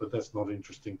work, but that's not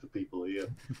interesting to people here.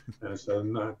 It's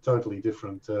a totally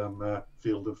different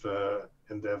field of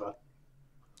endeavor.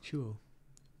 Sure.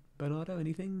 Bernardo,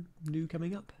 anything new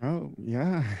coming up? Oh,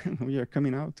 yeah. We are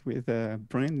coming out with a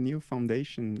brand new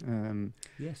foundation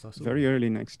Yes, I saw very that. early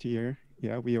next year.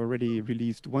 Yeah, we already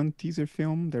released one teaser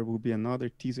film. There will be another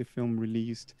teaser film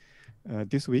released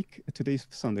this week. Today's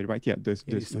Sunday, right? Yeah, this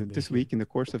Sunday, week, in the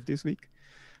course of this week.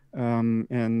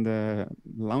 And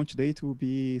launch date will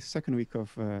be second week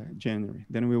of January.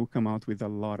 Then we will come out with a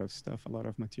lot of stuff, a lot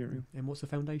of material. And what's the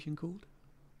foundation called?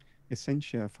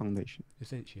 Essentia Foundation.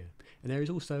 Essentia. And there is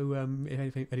also,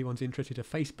 if anyone's interested, a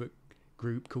Facebook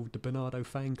group called the Bernardo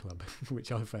Fan Club, which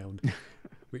I found.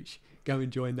 Which, go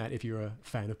and join that if you're a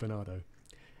fan of Bernardo.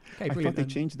 Okay, I brilliant. thought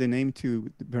they changed the name to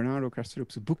Bernardo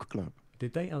Kastrup's Book Club.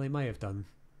 Did they? Oh, they may have done.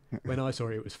 When I saw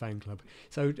it, it was Fan Club.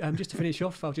 So just to finish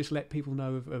off, I'll just let people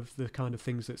know of the kind of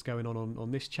things that's going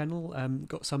on this channel.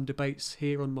 Got some debates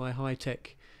here on my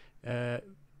high-tech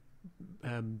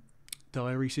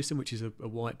diary system, which is a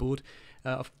whiteboard.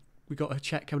 We've got a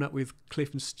chat coming up with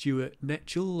Cliff and Stuart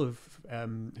Netchell,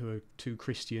 who are two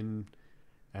Christian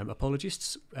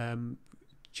apologists.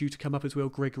 Due to come up as well,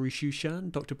 Gregory Shushan,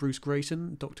 Dr. Bruce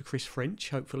Grayson, Dr. Chris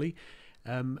French, hopefully.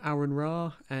 Aaron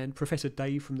Ra and Professor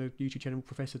Dave from the YouTube channel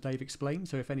Professor Dave Explains.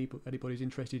 So if anybody's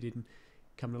interested in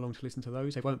coming along to listen to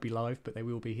those, they won't be live, but they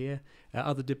will be here.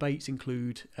 Other debates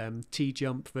include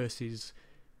T-Jump versus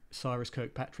Cyrus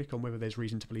Kirkpatrick on whether there's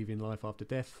reason to believe in life after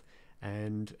death,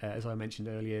 and as I mentioned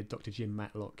earlier, Dr. Jim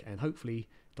Matlock and hopefully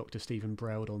Dr. Stephen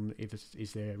Broud on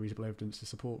is there reasonable evidence to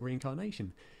support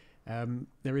reincarnation.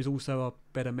 There is also, a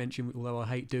better mention, although I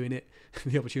hate doing it,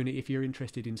 the opportunity, if you're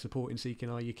interested in supporting Seeking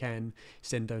Eye, you can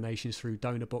send donations through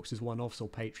donor boxes, one-offs, or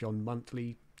Patreon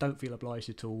monthly. Don't feel obliged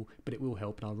at all, but it will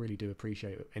help, and I really do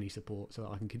appreciate any support so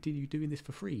that I can continue doing this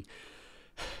for free.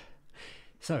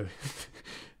 So,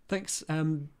 thanks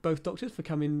both doctors for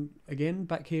coming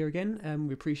back here again.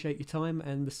 We appreciate your time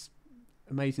and this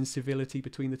amazing civility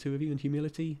between the two of you and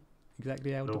humility,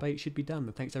 exactly how debate should be done.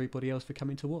 And thanks everybody else for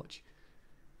coming to watch.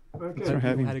 Okay. Thanks for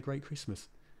having me. Had a great Christmas.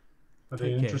 Had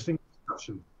an interesting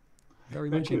discussion. Very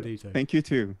much indeed. So. Thank you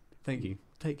too. Thank you.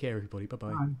 Take care, everybody.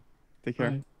 Bye-bye. Bye. Take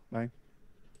care. Bye. Bye.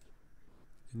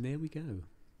 And there we go.